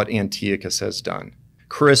of what Antiochus has done.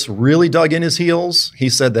 Chris really dug in his heels. He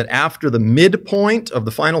said that after the midpoint of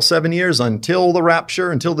the final 7 years, until the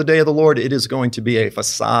rapture, until the day of the Lord, it is going to be a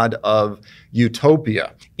facade of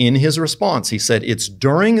utopia. In his response, he said, it's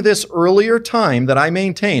during this earlier time that I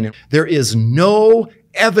maintain there is no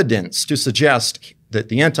evidence to suggest that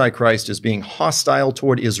the Antichrist is being hostile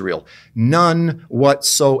toward Israel. None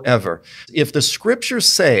whatsoever. If the scriptures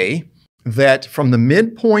say that from the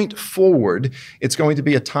midpoint forward, it's going to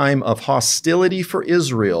be a time of hostility for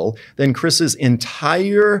Israel, then Chris's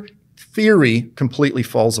entire theory completely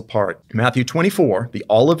falls apart. Matthew 24, the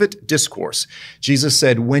Olivet Discourse, Jesus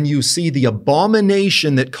said, when you see the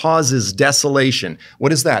abomination that causes desolation,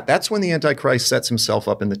 what is that? That's when the Antichrist sets himself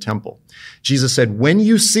up in the temple. Jesus said, when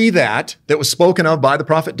you see that was spoken of by the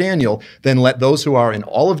prophet Daniel, then let those who are in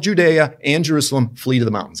all of Judea and Jerusalem flee to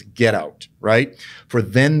the mountains. Get out, right? For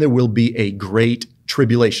then there will be a great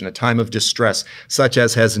tribulation, a time of distress, such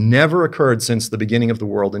as has never occurred since the beginning of the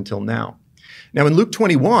world until now. Now in Luke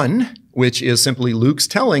 21, which is simply Luke's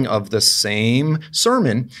telling of the same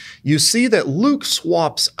sermon, you see that Luke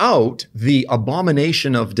swaps out the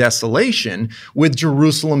abomination of desolation with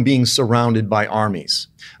Jerusalem being surrounded by armies.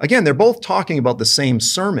 Again, they're both talking about the same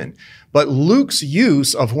sermon, but Luke's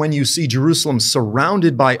use of when you see Jerusalem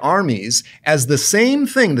surrounded by armies as the same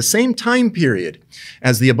thing, the same time period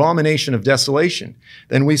as the abomination of desolation,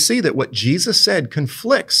 then we see that what Jesus said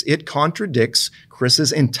conflicts, it contradicts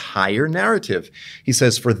Chris's entire narrative. He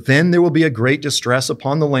says, for then there will be a great distress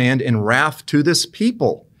upon the land and wrath to this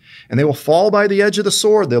people, and they will fall by the edge of the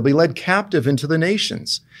sword. They'll be led captive into the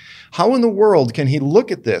nations. How in the world can he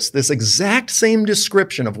look at this exact same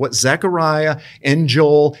description of what Zechariah and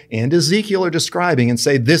Joel and Ezekiel are describing and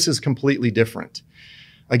say this is completely different?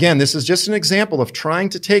 Again, this is just an example of trying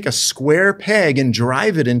to take a square peg and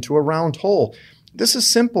drive it into a round hole. This is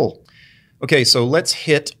simple. Okay, so let's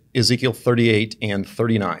hit Ezekiel 38 and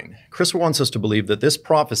 39. Chris wants us to believe that this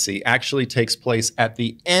prophecy actually takes place at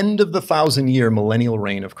the end of the 1,000-year millennial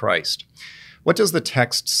reign of Christ. What does the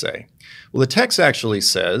text say? Well, the text actually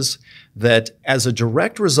says that as a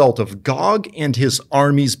direct result of Gog and his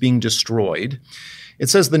armies being destroyed, it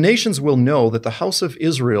says the nations will know that the house of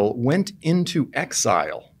Israel went into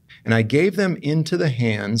exile, and I gave them into the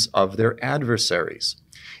hands of their adversaries.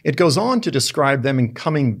 It goes on to describe them in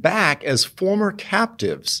coming back as former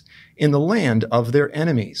captives in the land of their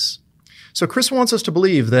enemies. So Chris wants us to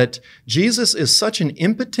believe that Jesus is such an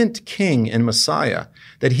impotent king and Messiah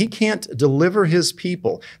that he can't deliver his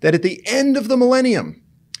people, that at the end of the millennium,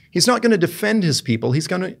 he's not going to defend his people. He's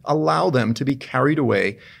going to allow them to be carried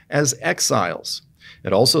away as exiles.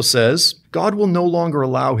 It also says God will no longer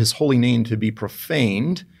allow his holy name to be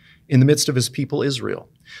profaned in the midst of his people Israel.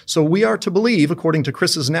 So we are to believe, according to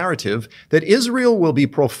Chris's narrative, that Israel will be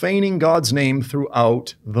profaning God's name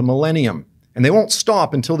throughout the millennium. And they won't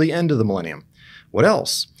stop until the end of the millennium. What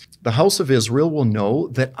else? The house of Israel will know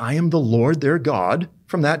that I am the Lord their God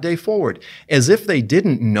from that day forward. As if they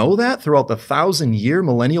didn't know that throughout the 1,000-year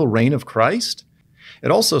millennial reign of Christ.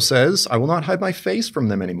 It also says, I will not hide my face from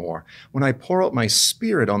them anymore when I pour out my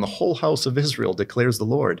spirit on the whole house of Israel, declares the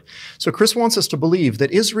Lord. So Chris wants us to believe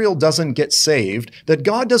that Israel doesn't get saved, that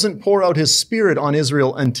God doesn't pour out his spirit on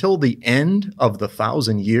Israel until the end of the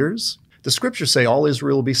 1,000 years. The scriptures say all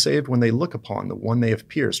Israel will be saved when they look upon the one they have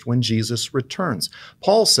pierced, when Jesus returns.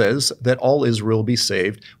 Paul says that all Israel will be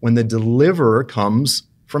saved when the deliverer comes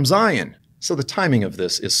from Zion. So the timing of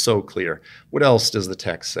this is so clear. What else does the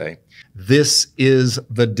text say? This is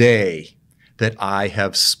the day that I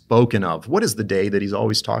have spoken of. What is the day that he's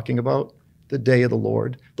always talking about? The day of the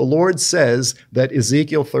Lord. The Lord says that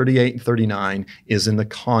Ezekiel 38 and 39 is in the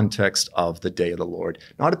context of the day of the Lord,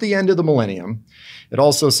 not at the end of the millennium. It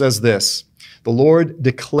also says this, the Lord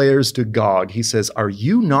declares to Gog, he says, are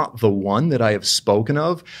you not the one that I have spoken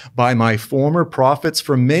of? By my former prophets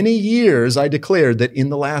for many years I declared that in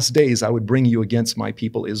the last days I would bring you against my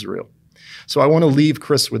people Israel. So I want to leave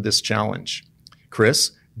Chris with this challenge.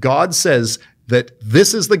 Chris, God says that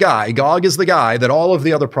this is the guy, Gog is the guy that all of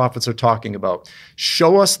the other prophets are talking about.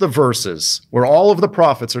 Show us the verses where all of the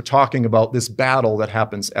prophets are talking about this battle that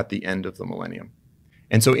happens at the end of the millennium.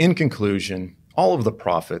 And so in conclusion, all of the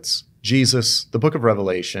prophets Jesus, the book of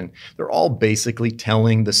Revelation, they're all basically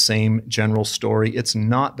telling the same general story. It's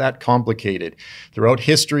not that complicated. Throughout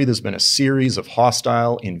history, there's been a series of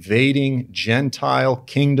hostile, invading Gentile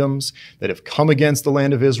kingdoms that have come against the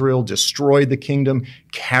land of Israel, destroyed the kingdom,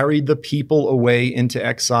 carried the people away into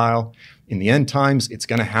exile. In the end times, it's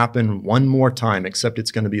going to happen one more time, except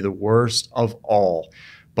it's going to be the worst of all.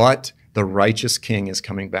 But the righteous king is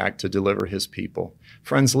coming back to deliver his people.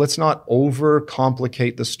 Friends, let's not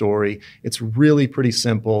overcomplicate the story. It's really pretty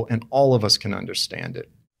simple, and all of us can understand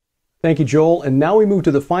it. Thank you, Joel. And now we move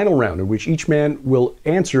to the final round, in which each man will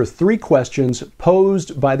answer 3 questions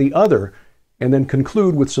posed by the other, and then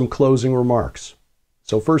conclude with some closing remarks.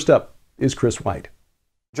 So first up is Chris White.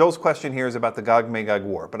 Joel's question here is about the Gog-Magog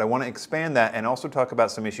war, but I want to expand that and also talk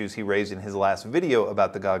about some issues he raised in his last video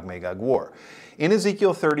about the Gog-Magog war. In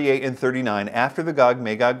Ezekiel 38 and 39, after the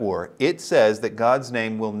Gog-Magog war, it says that God's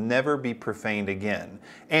name will never be profaned again,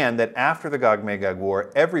 and that after the Gog-Magog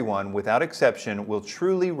war, everyone, without exception, will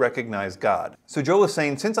truly recognize God. So Joel is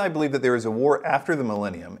saying, since I believe that there is a war after the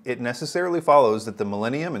millennium, it necessarily follows that the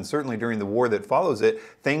millennium, and certainly during the war that follows it,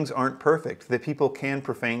 things aren't perfect, that people can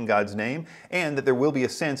profane God's name, and that there will be a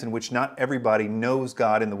sense in which not everybody knows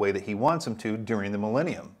God in the way that he wants them to during the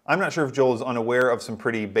millennium. I'm not sure if Joel is unaware of some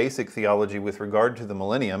pretty basic theology with regard to the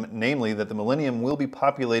millennium, namely that the millennium will be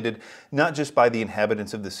populated not just by the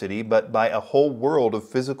inhabitants of the city, but by a whole world of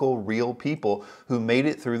physical, real people who made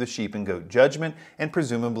it through the sheep and goat judgment, and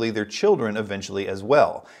presumably their children eventually as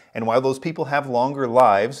well. And while those people have longer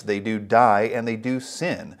lives, they do die and they do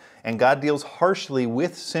sin. And God deals harshly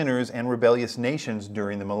with sinners and rebellious nations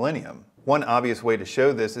during the millennium. One obvious way to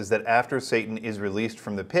show this is that after Satan is released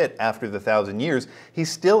from the pit after the 1,000 years,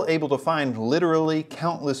 he's still able to find literally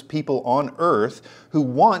countless people on earth who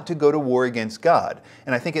want to go to war against God.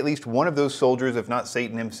 And I think at least one of those soldiers, if not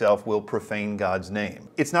Satan himself, will profane God's name.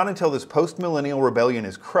 It's not until this post-millennial rebellion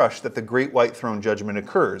is crushed that the great white throne judgment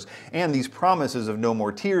occurs, and these promises of no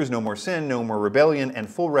more tears, no more sin, no more rebellion, and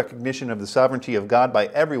full recognition of the sovereignty of God by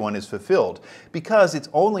everyone is fulfilled, because it's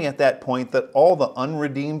only at that point that all the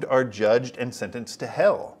unredeemed are judged and sentenced to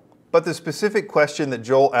hell. But the specific question that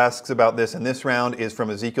Joel asks about this in this round is from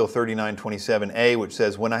Ezekiel 39:27a, which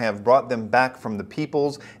says, "When I have brought them back from the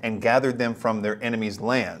peoples and gathered them from their enemies'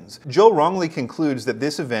 lands." Joel wrongly concludes that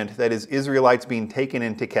this event, that is Israelites being taken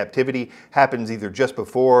into captivity, happens either just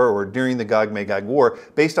before or during the Gog-Magog war,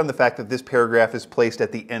 based on the fact that this paragraph is placed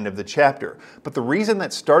at the end of the chapter. But the reason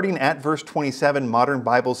that starting at verse 27, modern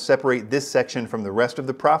Bibles separate this section from the rest of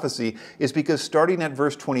the prophecy is because starting at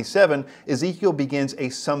verse 27, Ezekiel begins a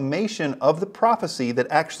summation of the prophecy that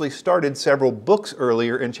actually started several books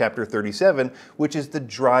earlier in chapter 37, which is the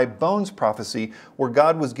dry bones prophecy, where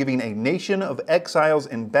God was giving a nation of exiles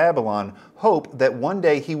in Babylon hope that one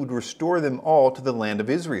day he would restore them all to the land of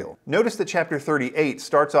Israel. Notice that chapter 38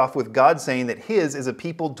 starts off with God saying that his is a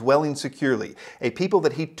people dwelling securely, a people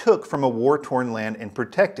that he took from a war-torn land and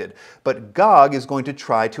protected. But Gog is going to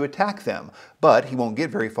try to attack them. But he won't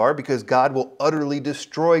get very far because God will utterly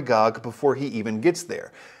destroy Gog before he even gets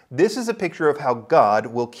there. This is a picture of how God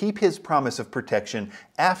will keep his promise of protection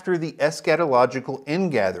after the eschatological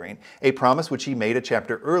ingathering, a promise which he made a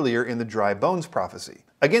chapter earlier in the dry bones prophecy.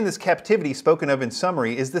 Again, this captivity spoken of in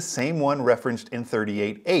summary is the same one referenced in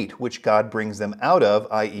 38:8, which God brings them out of,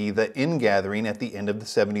 i.e. the ingathering at the end of the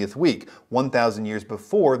 70th week, 1,000 years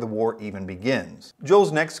before the war even begins.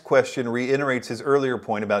 Joel's next question reiterates his earlier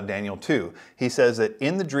point about Daniel 2. He says that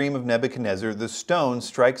in the dream of Nebuchadnezzar, the stone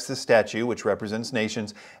strikes the statue, which represents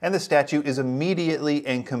nations, and the statue is immediately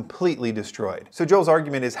and completely destroyed. So Joel's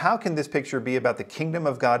argument is, how can this picture be about the kingdom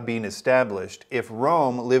of God being established if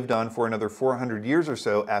Rome lived on for another 400 years or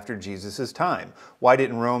so after Jesus' time? Why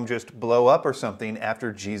didn't Rome just blow up or something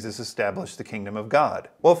after Jesus established the kingdom of God?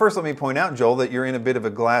 Well, first let me point out, Joel, that you're in a bit of a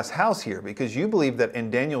glass house here, because you believe that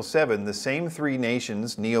in Daniel 7, the same 3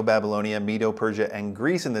 nations, Neo-Babylonia, Medo-Persia, and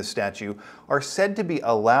Greece in this statue, are said to be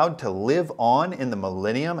allowed to live on in the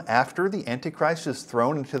millennium after the Antichrist is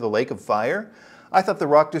thrown into the lake of fire? I thought the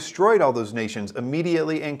rock destroyed all those nations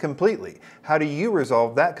immediately and completely. How do you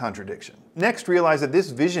resolve that contradiction? Next, realize that this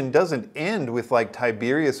vision doesn't end with like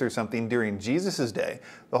Tiberius or something during Jesus' day.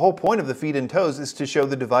 The whole point of the feet and toes is to show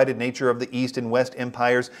the divided nature of the East and West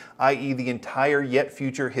empires, i.e. the entire yet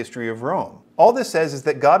future history of Rome. All this says is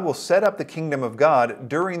that God will set up the kingdom of God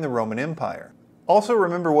during the Roman Empire. Also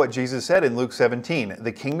remember what Jesus said in Luke 17,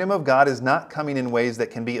 "The kingdom of God is not coming in ways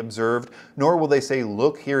that can be observed, nor will they say,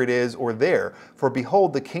 'Look, here it is,' or 'there,' for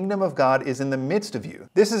behold, the kingdom of God is in the midst of you."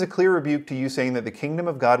 This is a clear rebuke to you saying that the kingdom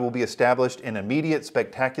of God will be established in immediate,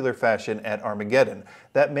 spectacular fashion at Armageddon.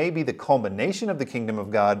 That may be the culmination of the kingdom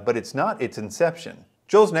of God, but it's not its inception.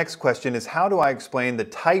 Joel's next question is, how do I explain the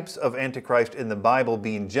types of Antichrist in the Bible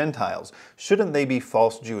being Gentiles? Shouldn't they be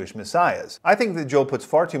false Jewish messiahs? I think that Joel puts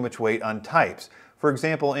far too much weight on types. For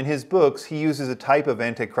example, in his books, he uses a type of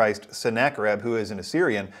Antichrist, Sennacherib, who is an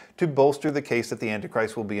Assyrian, to bolster the case that the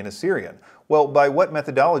Antichrist will be an Assyrian. Well, by what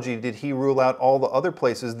methodology did he rule out all the other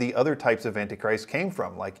places the other types of Antichrist came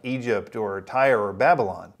from, like Egypt or Tyre or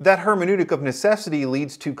Babylon? That hermeneutic of necessity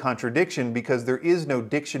leads to contradiction because there is no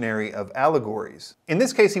dictionary of allegories. In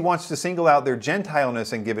this case, he wants to single out their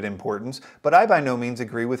Gentileness and give it importance, but I by no means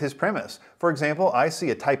agree with his premise. For example, I see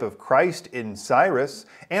a type of Christ in Cyrus,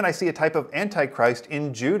 and I see a type of Antichrist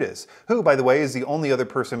in Judas, who, by the way, is the only other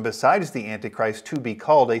person besides the Antichrist to be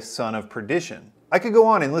called a son of perdition. I could go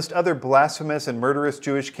on and list other blasphemous and murderous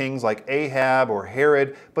Jewish kings like Ahab or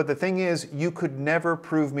Herod, but the thing is, you could never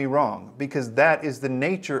prove me wrong, because that is the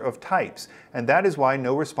nature of types, and that is why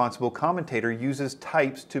no responsible commentator uses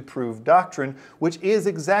types to prove doctrine, which is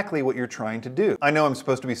exactly what you're trying to do. I know I'm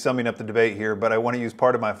supposed to be summing up the debate here, but I want to use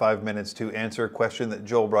part of my 5 minutes to answer a question that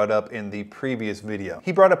Joel brought up in the previous video.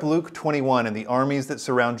 He brought up Luke 21 and the armies that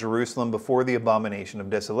surround Jerusalem before the abomination of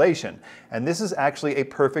desolation, and this is actually a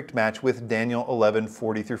perfect match with Daniel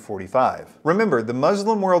 11:40-45. Remember, the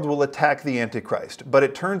Muslim world will attack the Antichrist, but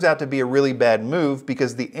it turns out to be a really bad move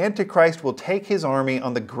because the Antichrist will take his army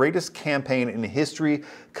on the greatest campaign in history,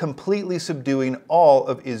 completely subduing all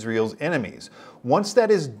of Israel's enemies. Once that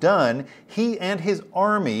is done, he and his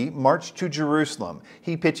army march to Jerusalem.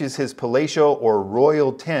 He pitches his palatial or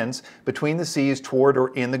royal tents between the seas toward or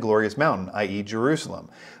in the glorious mountain, i.e. Jerusalem.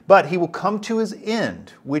 But he will come to his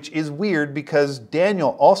end, which is weird because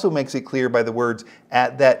Daniel also makes it clear by the words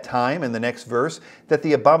 "at that time" in the next verse that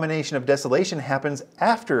the abomination of desolation happens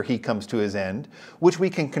after he comes to his end, which we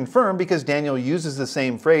can confirm because Daniel uses the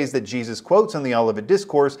same phrase that Jesus quotes in the Olivet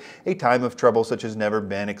Discourse, "a time of trouble such as never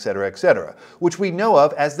been," etc., which we know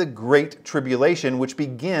of as the Great Tribulation, which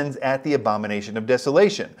begins at the abomination of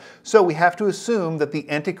desolation. So we have to assume that the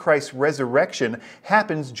Antichrist's resurrection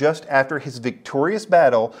happens just after his victorious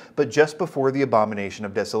battle, but just before the abomination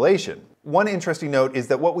of desolation. One interesting note is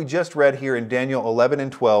that what we just read here in Daniel 11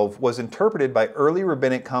 and 12 was interpreted by early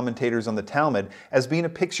rabbinic commentators on the Talmud as being a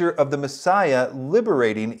picture of the Messiah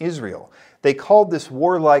liberating Israel. They called this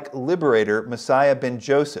warlike liberator Messiah ben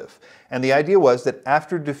Joseph. And the idea was that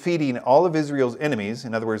after defeating all of Israel's enemies,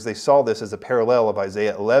 in other words, they saw this as a parallel of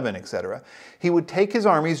Isaiah 11, etc., he would take his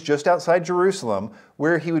armies just outside Jerusalem,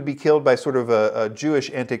 where he would be killed by sort of a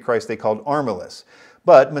Jewish antichrist they called Armilus.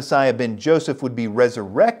 But Messiah ben Joseph would be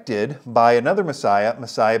resurrected by another Messiah,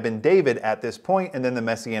 Messiah ben David, at this point, and then the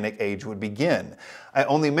Messianic age would begin. I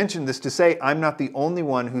only mention this to say I'm not the only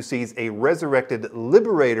one who sees a resurrected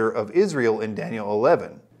liberator of Israel in Daniel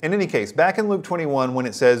 11. In any case, back in Luke 21, when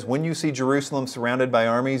it says, "When you see Jerusalem surrounded by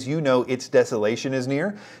armies, you know its desolation is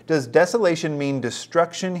near," does desolation mean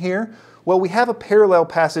destruction here? Well, we have a parallel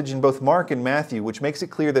passage in both Mark and Matthew, which makes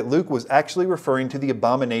it clear that Luke was actually referring to the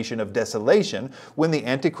abomination of desolation when the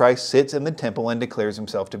Antichrist sits in the temple and declares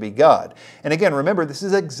himself to be God. And again, remember, this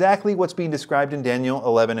is exactly what's being described in Daniel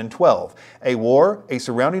 11 and 12. A war, a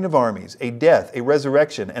surrounding of armies, a death, a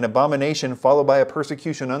resurrection, an abomination followed by a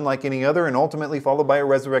persecution unlike any other, and ultimately followed by a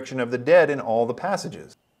resurrection of the dead in all the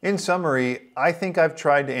passages. In summary, I think I've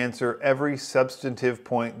tried to answer every substantive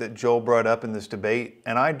point that Joel brought up in this debate,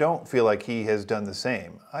 and I don't feel like he has done the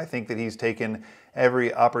same. I think that he's taken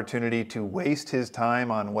every opportunity to waste his time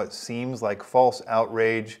on what seems like false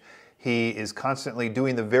outrage. He is constantly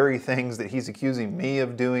doing the very things that he's accusing me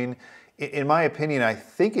of doing. In my opinion, I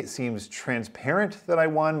think it seems transparent that I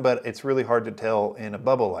won, but it's really hard to tell in a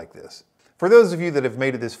bubble like this. For those of you that have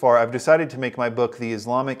made it this far, I've decided to make my book, The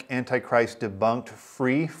Islamic Antichrist Debunked,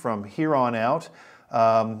 free from here on out.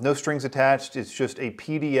 No strings attached. It's just a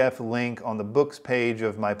PDF link on the books page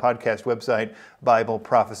of my podcast website,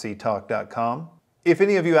 BibleProphecyTalk.com. If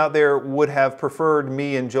any of you out there would have preferred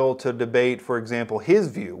me and Joel to debate, for example, his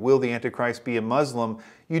view, will the Antichrist be a Muslim,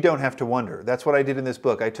 you don't have to wonder. That's what I did in this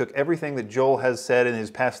book. I took everything that Joel has said in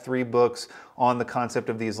his past 3 books on the concept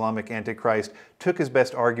of the Islamic Antichrist, took his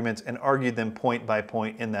best arguments and argued them point by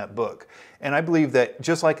point in that book. And I believe that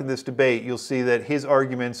just like in this debate, you'll see that his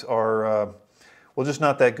arguments are, well, just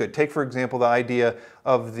not that good. Take, for example, the idea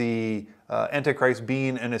of the Antichrist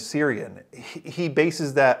being an Assyrian. He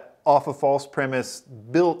bases that off a false premise,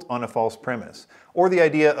 built on a false premise. Or the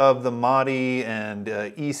idea of the Mahdi and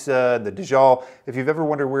Isa, the Dajjal. If you've ever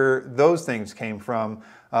wondered where those things came from,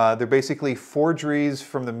 they're basically forgeries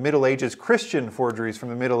from the Middle Ages, Christian forgeries from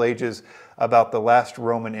the Middle Ages about the last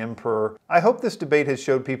Roman emperor. I hope this debate has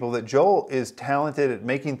showed people that Joel is talented at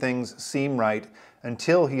making things seem right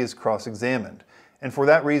until he is cross-examined. And for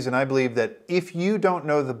that reason, I believe that if you don't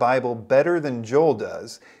know the Bible better than Joel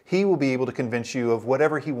does, he will be able to convince you of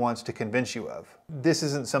whatever he wants to convince you of. This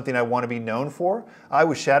isn't something I want to be known for. I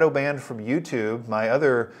was shadow banned from YouTube. My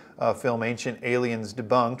other film, Ancient Aliens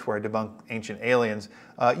Debunked, where I debunk ancient aliens,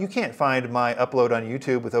 you can't find my upload on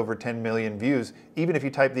YouTube with over 10 million views, even if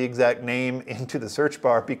you type the exact name into the search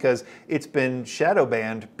bar, because it's been shadow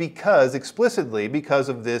banned explicitly because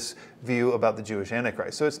of this view about the Jewish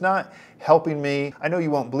Antichrist. So it's not helping me. I know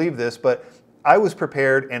you won't believe this, but I was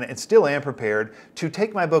prepared, and still am prepared, to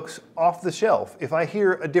take my books off the shelf if I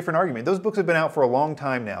hear a different argument. Those books have been out for a long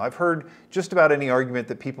time now. I've heard just about any argument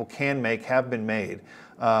that people can make have been made.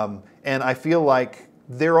 And I feel like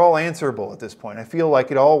they're all answerable at this point. I feel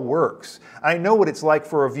like it all works. I know what it's like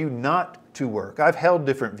for a view not to work. I've held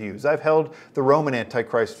different views. I've held the Roman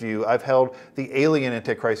Antichrist view. I've held the alien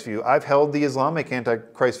Antichrist view. I've held the Islamic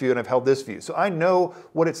Antichrist view, and I've held this view. So I know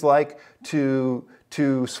what it's like to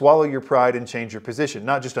swallow your pride and change your position,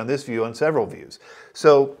 not just on this view, on several views.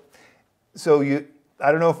 So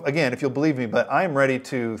I don't know if you'll believe me, but I'm ready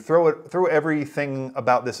to throw everything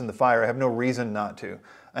about this in the fire. I have no reason not to.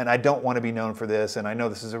 And I don't want to be known for this, and I know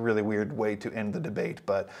this is a really weird way to end the debate,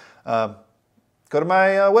 but go to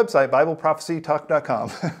my website, BibleProphecyTalk.com.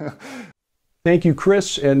 Thank you,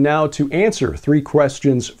 Chris. And now to answer 3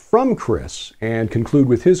 questions from Chris and conclude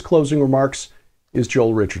with his closing remarks is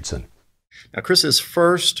Joel Richardson. Now, Chris's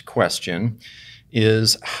first question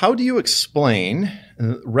is, how do you explain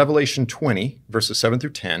Revelation 20, verses 7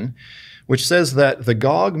 through 10, which says that the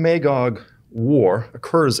Gog-Magog war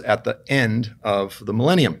occurs at the end of the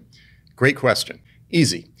millennium? Great question.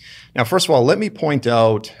 Easy. Now, first of all, let me point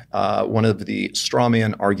out one of the straw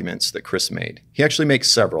man arguments that Chris made. He actually makes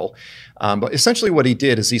several, but essentially what he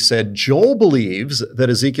did is he said, Joel believes that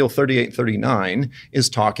Ezekiel 38:39 is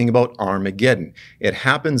talking about Armageddon. It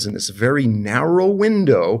happens in this very narrow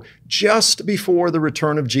window just before the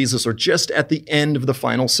return of Jesus, or just at the end of the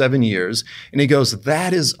final 7 years. And he goes,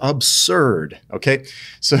 that is absurd. Okay,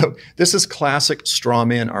 so this is classic straw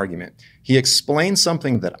man argument. He explains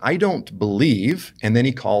something that I don't believe, and then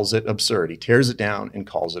he calls it absurd. He tears it down and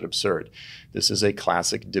calls it absurd. This is a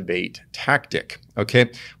classic debate tactic,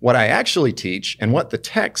 okay? What I actually teach, and what the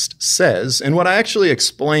text says, and what I actually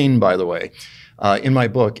explain, by the way, in my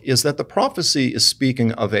book, is that the prophecy is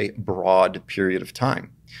speaking of a broad period of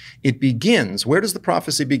time. It begins, where does the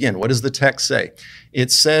prophecy begin? What does the text say?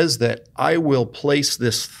 It says that I will place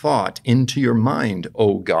this thought into your mind,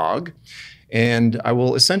 O Gog, and I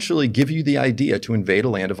will essentially give you the idea to invade a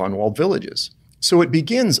land of unwalled villages. So it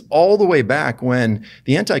begins all the way back when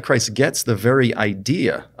the Antichrist gets the very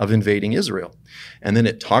idea of invading Israel. And then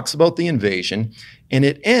it talks about the invasion, and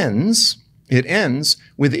it ends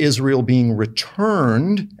with Israel being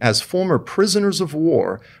returned as former prisoners of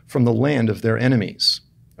war from the land of their enemies.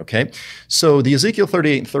 Okay, so the Ezekiel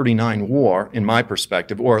 38 and 39 war, in my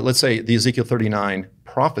perspective, or let's say the Ezekiel 39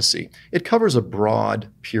 prophecy, it covers a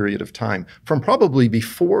broad period of time from probably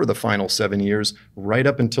before the final 7 years right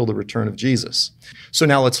up until the return of Jesus. So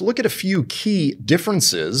now let's look at a few key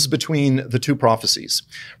differences between the two prophecies.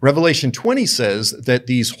 Revelation 20 says that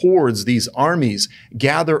these hordes, these armies,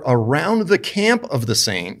 gather around the camp of the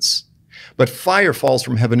saints, but fire falls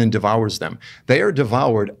from heaven and devours them. They are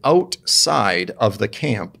devoured outside of the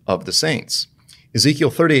camp of the saints. Ezekiel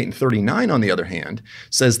 38 and 39, on the other hand,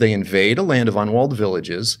 says they invade a land of unwalled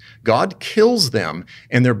villages, God kills them,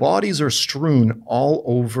 and their bodies are strewn all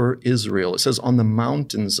over Israel. It says on the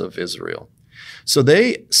mountains of Israel. So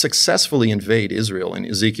they successfully invade Israel in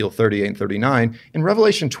Ezekiel 38 and 39. In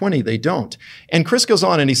Revelation 20, they don't. And Chris goes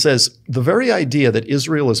on and he says, the very idea that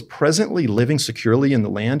Israel is presently living securely in the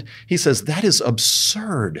land, he says, that is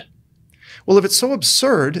absurd. Well, if it's so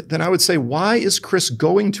absurd, then I would say, why is Chris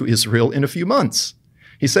going to Israel in a few months?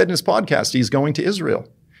 He said in his podcast, he's going to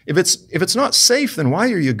Israel. If it's not safe, then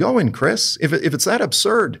why are you going, Chris? If it's that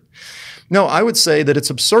absurd? No, I would say that it's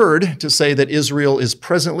absurd to say that Israel is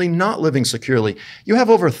presently not living securely. You have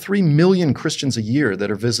over 3 million Christians a year that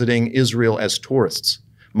are visiting Israel as tourists.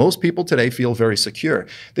 Most people today feel very secure.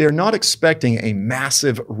 They are not expecting a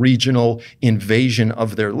massive regional invasion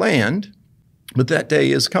of their land, but that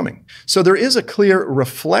day is coming. So there is a clear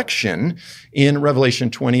reflection in Revelation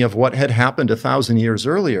 20 of what had happened 1,000 years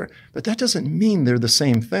earlier, but that doesn't mean they're the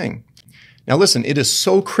same thing. Now listen, it is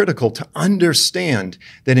so critical to understand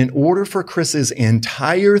that in order for Chris's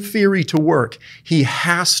entire theory to work, he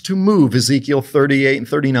has to move Ezekiel 38 and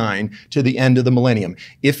 39 to the end of the millennium.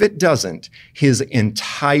 If it doesn't, his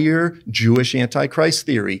entire Jewish Antichrist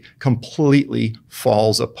theory completely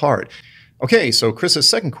falls apart. Okay, so Chris's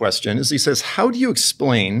second question is, he says, how do you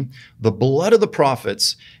explain the blood of the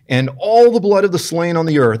prophets and all the blood of the slain on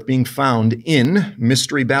the earth being found in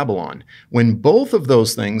Mystery Babylon, when both of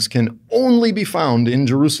those things can only be found in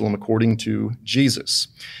Jerusalem according to Jesus.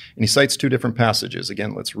 And he cites two different passages.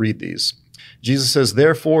 Again, let's read these. Jesus says,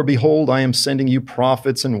 "Therefore, behold, I am sending you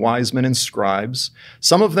prophets and wise men and scribes.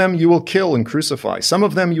 Some of them you will kill and crucify. Some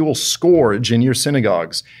of them you will scourge in your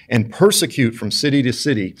synagogues and persecute from city to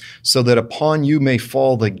city, so that upon you may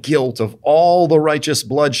fall the guilt of all the righteous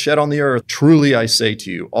blood shed on the earth. Truly I say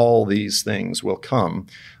to you, all these things will come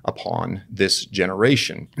upon this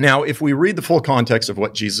generation." Now, if we read the full context of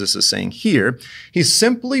what Jesus is saying here, he's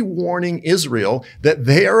simply warning Israel that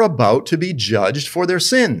they are about to be judged for their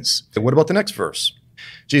sins. What about the next verse?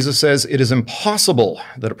 Jesus says, "It is impossible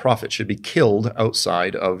that a prophet should be killed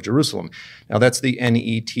outside of Jerusalem." Now, that's the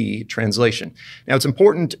NET translation. Now, it's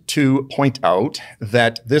important to point out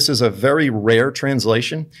that this is a very rare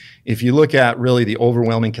translation. If you look at really the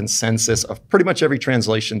overwhelming consensus of pretty much every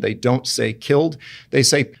translation, they don't say killed. They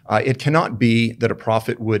say it cannot be that a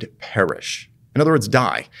prophet would perish. In other words,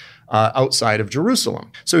 die. Outside of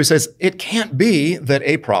Jerusalem. So he says, it can't be that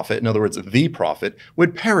a prophet, in other words, the prophet,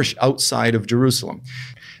 would perish outside of Jerusalem.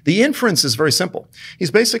 The inference is very simple.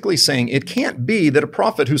 He's basically saying it can't be that a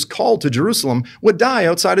prophet who's called to Jerusalem would die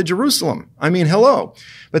outside of Jerusalem. I mean, hello.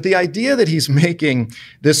 But the idea that he's making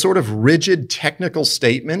this sort of rigid technical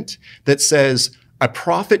statement that says a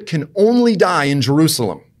prophet can only die in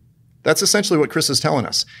Jerusalem, that's essentially what Chris is telling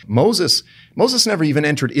us. Moses never even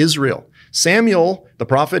entered Israel. Samuel, the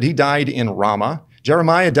prophet, he died in Ramah.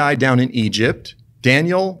 Jeremiah died down in Egypt.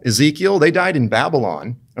 Daniel, Ezekiel, they died in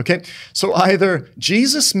Babylon. Okay, so either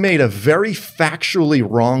Jesus made a very factually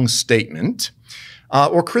wrong statement,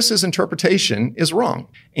 or Chris's interpretation is wrong.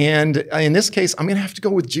 And in this case, I'm going to have to go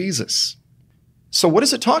with Jesus. So what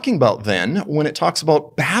is it talking about then when it talks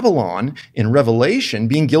about Babylon in Revelation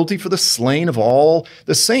being guilty for the slaying of all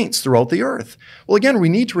the saints throughout the earth? Well, again, we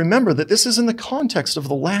need to remember that this is in the context of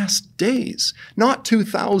the last days, not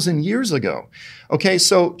 2,000 years ago. Okay,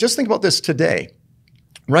 so just think about this today.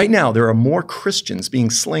 Right now, there are more Christians being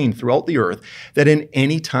slain throughout the earth than in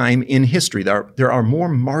any time in history. There are more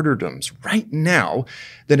martyrdoms right now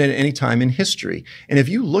than at any time in history. And if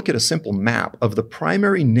you look at a simple map of the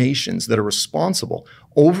primary nations that are responsible,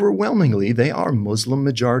 overwhelmingly, they are Muslim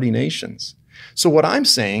majority nations. So what I'm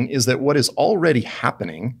saying is that what is already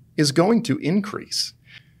happening is going to increase.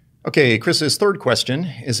 Okay, Chris's third question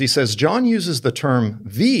is he says, John uses the term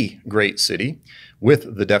the great city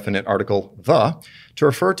with the definite article the to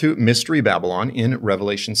refer to Mystery Babylon in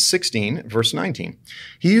Revelation 16, verse 19.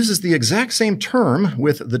 He uses the exact same term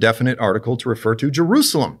with the definite article to refer to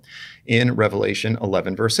Jerusalem in Revelation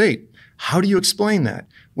 11, verse 8. How do you explain that?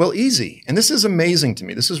 Well, easy. And this is amazing to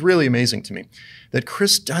me. This is really amazing to me that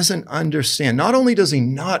Chris doesn't understand. Not only does he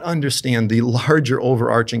not understand the larger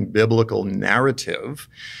overarching biblical narrative,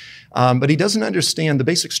 but he doesn't understand the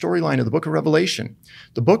basic storyline of the book of Revelation.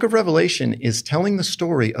 The book of Revelation is telling the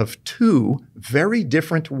story of two very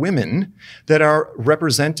different women that are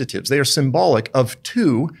representatives. They are symbolic of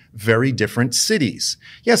two very different cities.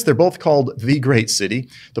 Yes, they're both called the great city.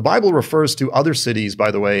 The Bible refers to other cities, by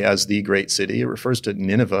the way, as the great city. It refers to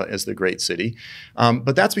Nineveh as the great city.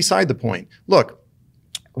 But that's beside the point. Look,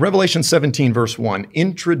 Revelation 17, verse 1,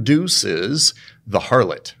 introduces the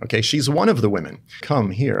harlot. Okay, she's one of the women.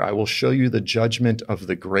 Come here, I will show you the judgment of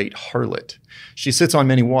the great harlot. She sits on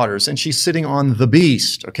many waters, and she's sitting on the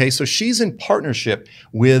beast. Okay, so she's in partnership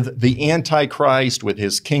with the Antichrist, with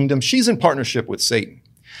his kingdom. She's in partnership with Satan.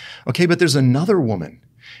 Okay, but there's another woman,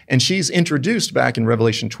 and she's introduced back in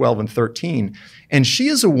Revelation 12 and 13, and she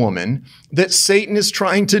is a woman that Satan is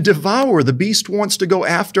trying to devour. The beast wants to go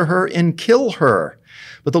after her and kill her.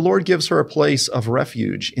 But the Lord gives her a place of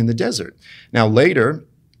refuge in the desert. Now later,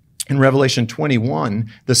 in Revelation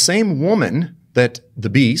 21, the same woman that the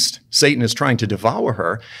beast, Satan, is trying to devour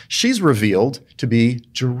her, she's revealed to be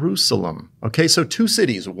Jerusalem. Okay, so two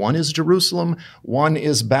cities. One is Jerusalem, one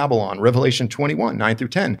is Babylon. Revelation 21, 9 through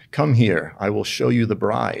 10. Come here, I will show you the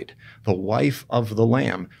bride, the wife of the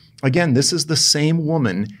Lamb. Again, this is the same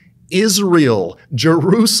woman, Israel,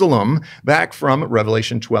 Jerusalem, back from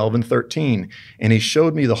Revelation 12 and 13. And he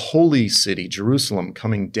showed me the holy city, Jerusalem,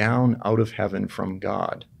 coming down out of heaven from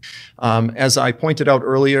God. As I pointed out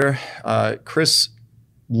earlier, Chris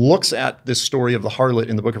looks at this story of the harlot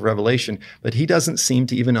in the book of Revelation, but he doesn't seem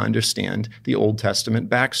to even understand the Old Testament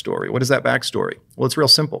backstory. What is that backstory? Well, it's real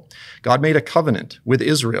simple. God made a covenant with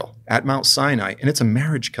Israel at Mount Sinai, and it's a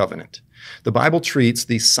marriage covenant. The Bible treats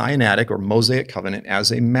the Sinaitic or Mosaic covenant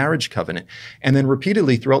as a marriage covenant. And then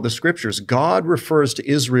repeatedly throughout the scriptures, God refers to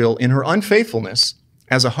Israel in her unfaithfulness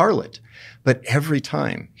as a harlot. but every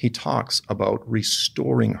time he talks about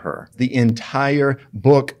restoring her. The entire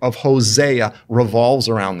book of Hosea revolves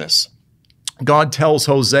around this. God tells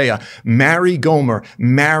Hosea, marry Gomer,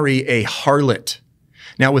 marry a harlot.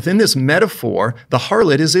 Now, within this metaphor, the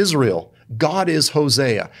harlot is Israel. God is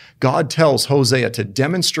Hosea. God tells Hosea to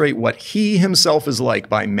demonstrate what he himself is like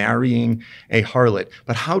by marrying a harlot.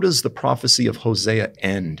 But how does the prophecy of Hosea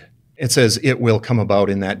end? It says, it will come about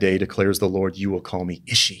in that day, declares the Lord, you will call me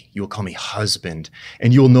Ishi, you will call me husband,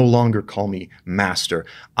 and you will no longer call me master.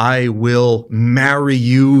 I will marry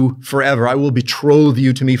you forever. I will betroth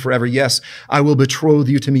you to me forever. Yes, I will betroth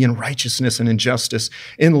you to me in righteousness and in justice,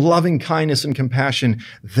 in loving kindness and compassion.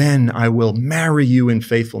 Then I will marry you in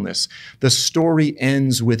faithfulness. The story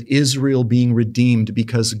ends with Israel being redeemed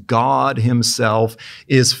because God himself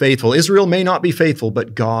is faithful. Israel may not be faithful,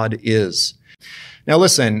 but God is. Now,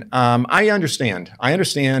 listen, I understand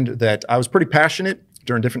that I was pretty passionate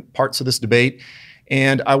during different parts of this debate,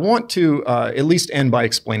 and I want to at least end by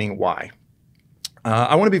explaining why.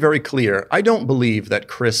 I want to be very clear. I don't believe that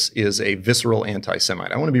Chris is a visceral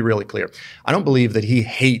anti-Semite. I want to be really clear. I don't believe that he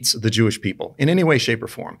hates the Jewish people in any way, shape, or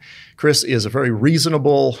form. Chris is a very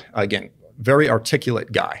reasonable, again, very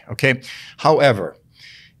articulate guy, okay? However,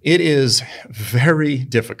 it is very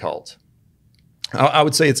difficult. I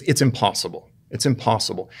would say it's impossible. It's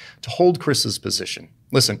impossible to hold Chris's position.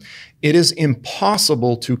 Listen, it is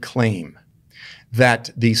impossible to claim that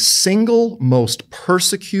the single most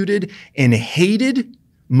persecuted and hated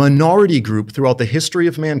minority group throughout the history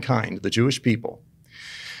of mankind, the Jewish people,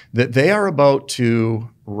 that they are about to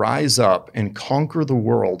rise up and conquer the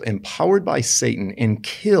world, empowered by Satan, and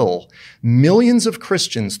kill millions of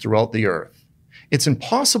Christians throughout the earth. It's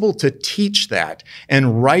impossible to teach that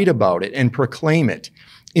and write about it and proclaim it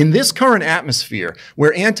in this current atmosphere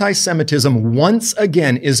where anti-Semitism once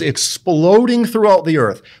again is exploding throughout the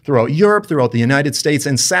earth, throughout Europe, throughout the United States,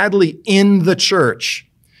 and sadly in the church.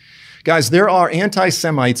 Guys, there are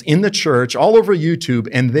anti-Semites in the church all over YouTube,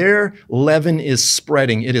 and their leaven is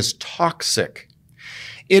spreading. It is toxic.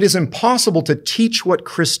 It is impossible to teach what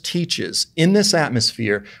Chris teaches in this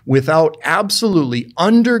atmosphere without absolutely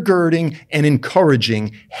undergirding and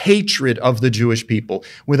encouraging hatred of the Jewish people,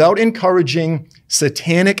 without encouraging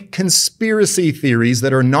satanic conspiracy theories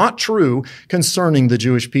that are not true concerning the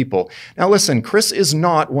Jewish people. Now listen, Chris is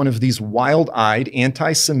not one of these wild-eyed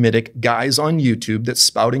anti-Semitic guys on YouTube that's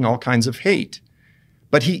spouting all kinds of hate,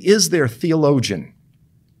 but he is their theologian.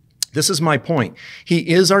 This is my point. He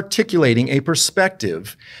is articulating a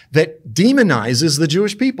perspective that demonizes the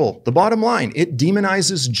Jewish people. The bottom line, it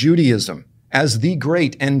demonizes Judaism as the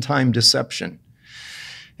great end-time deception.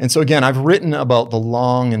 And so again, I've written about the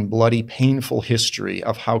long and bloody, painful history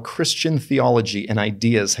of how Christian theology and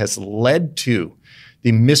ideas has led to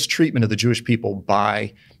the mistreatment of the Jewish people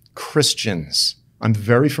by Christians. I'm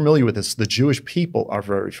very familiar with this. The Jewish people are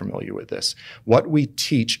very familiar with this. What we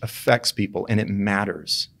teach affects people, and it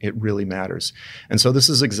matters. It really matters. And so this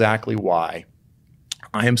is exactly why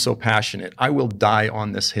I am so passionate. I will die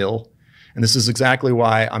on this hill. And this is exactly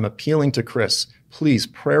why I'm appealing to Chris. Please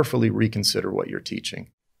prayerfully reconsider what you're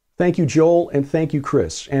teaching. Thank you, Joel, and thank you,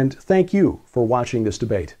 Chris. And thank you for watching this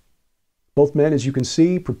debate. Both men, as you can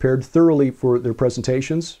see, prepared thoroughly for their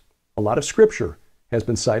presentations. A lot of scripture has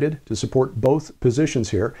been cited to support both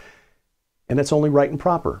positions here, and that's only right and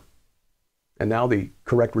proper. And now the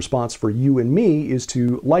correct response for you and me is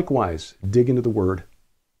to likewise dig into the Word,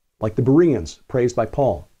 like the Bereans praised by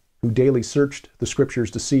Paul, who daily searched the Scriptures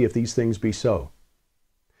to see if these things be so.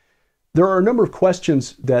 There are a number of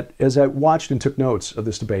questions that, as I watched and took notes of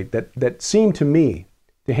this debate, that seem to me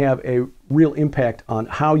to have a real impact on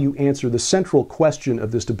how you answer the central question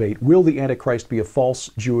of this debate: will the Antichrist be a false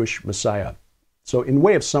Jewish Messiah? So in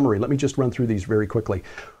way of summary, let me just run through these very quickly.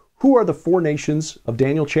 Who are the four nations of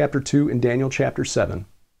Daniel chapter 2 and Daniel chapter 7?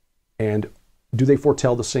 And do they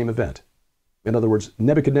foretell the same event? In other words,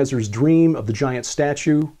 Nebuchadnezzar's dream of the giant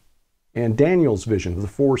statue and Daniel's vision of the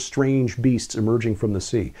four strange beasts emerging from the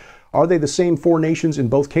sea. Are they the same four nations in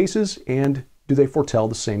both cases? And do they foretell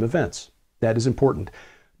the same events? That is important.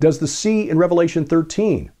 Does the sea in Revelation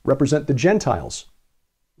 13 represent the Gentiles?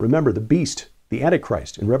 Remember, the beast, the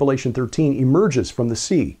Antichrist, in Revelation 13 emerges from the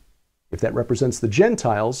sea. If that represents the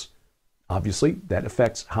Gentiles, obviously that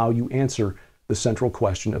affects how you answer the central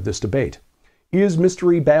question of this debate. Is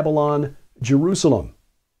Mystery Babylon Jerusalem?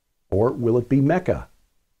 Or will it be Mecca?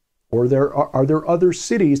 Or are there other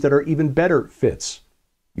cities that are even better fits?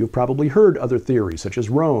 You've probably heard other theories such as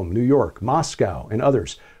Rome, New York, Moscow, and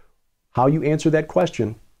others. How you answer that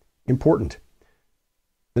question, important.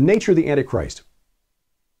 The nature of the Antichrist.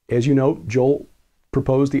 As you know, Joel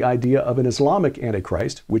proposed the idea of an Islamic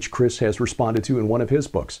Antichrist, which Chris has responded to in one of his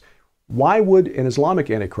books. Why would an Islamic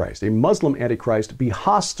Antichrist, a Muslim Antichrist, be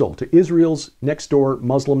hostile to Israel's next-door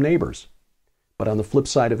Muslim neighbors? But on the flip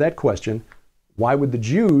side of that question, why would the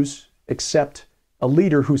Jews accept a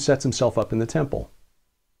leader who sets himself up in the temple?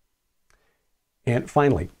 And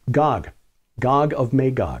finally, Gog of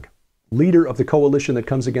Magog, leader of the coalition that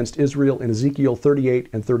comes against Israel in Ezekiel 38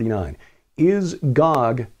 and 39. Is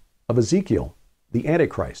Gog of Ezekiel the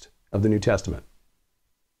Antichrist of the New Testament?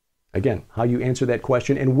 Again, how you answer that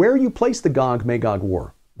question and where you place the Gog-Magog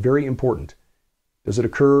war, very important. Does it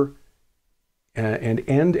occur and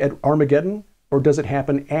end at Armageddon, or does it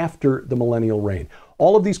happen after the millennial reign?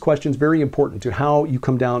 All of these questions very important to how you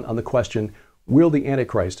come down on the question, will the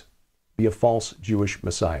Antichrist be a false Jewish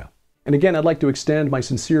Messiah? And again, I'd like to extend my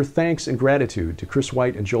sincere thanks and gratitude to Chris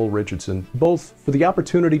White and Joel Richardson, both for the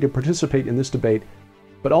opportunity to participate in this debate,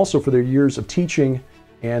 but also for their years of teaching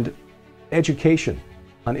and education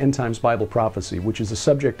on end times Bible prophecy, which is a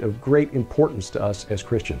subject of great importance to us as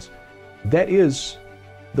Christians. That is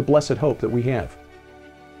the blessed hope that we have.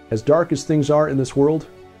 As dark as things are in this world,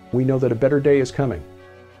 we know that a better day is coming.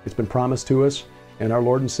 It's been promised to us, and our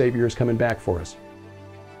Lord and Savior is coming back for us.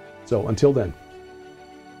 So until then,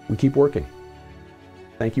 we keep working.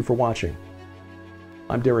 Thank you for watching.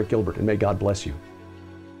 I'm Derek Gilbert, and may God bless you.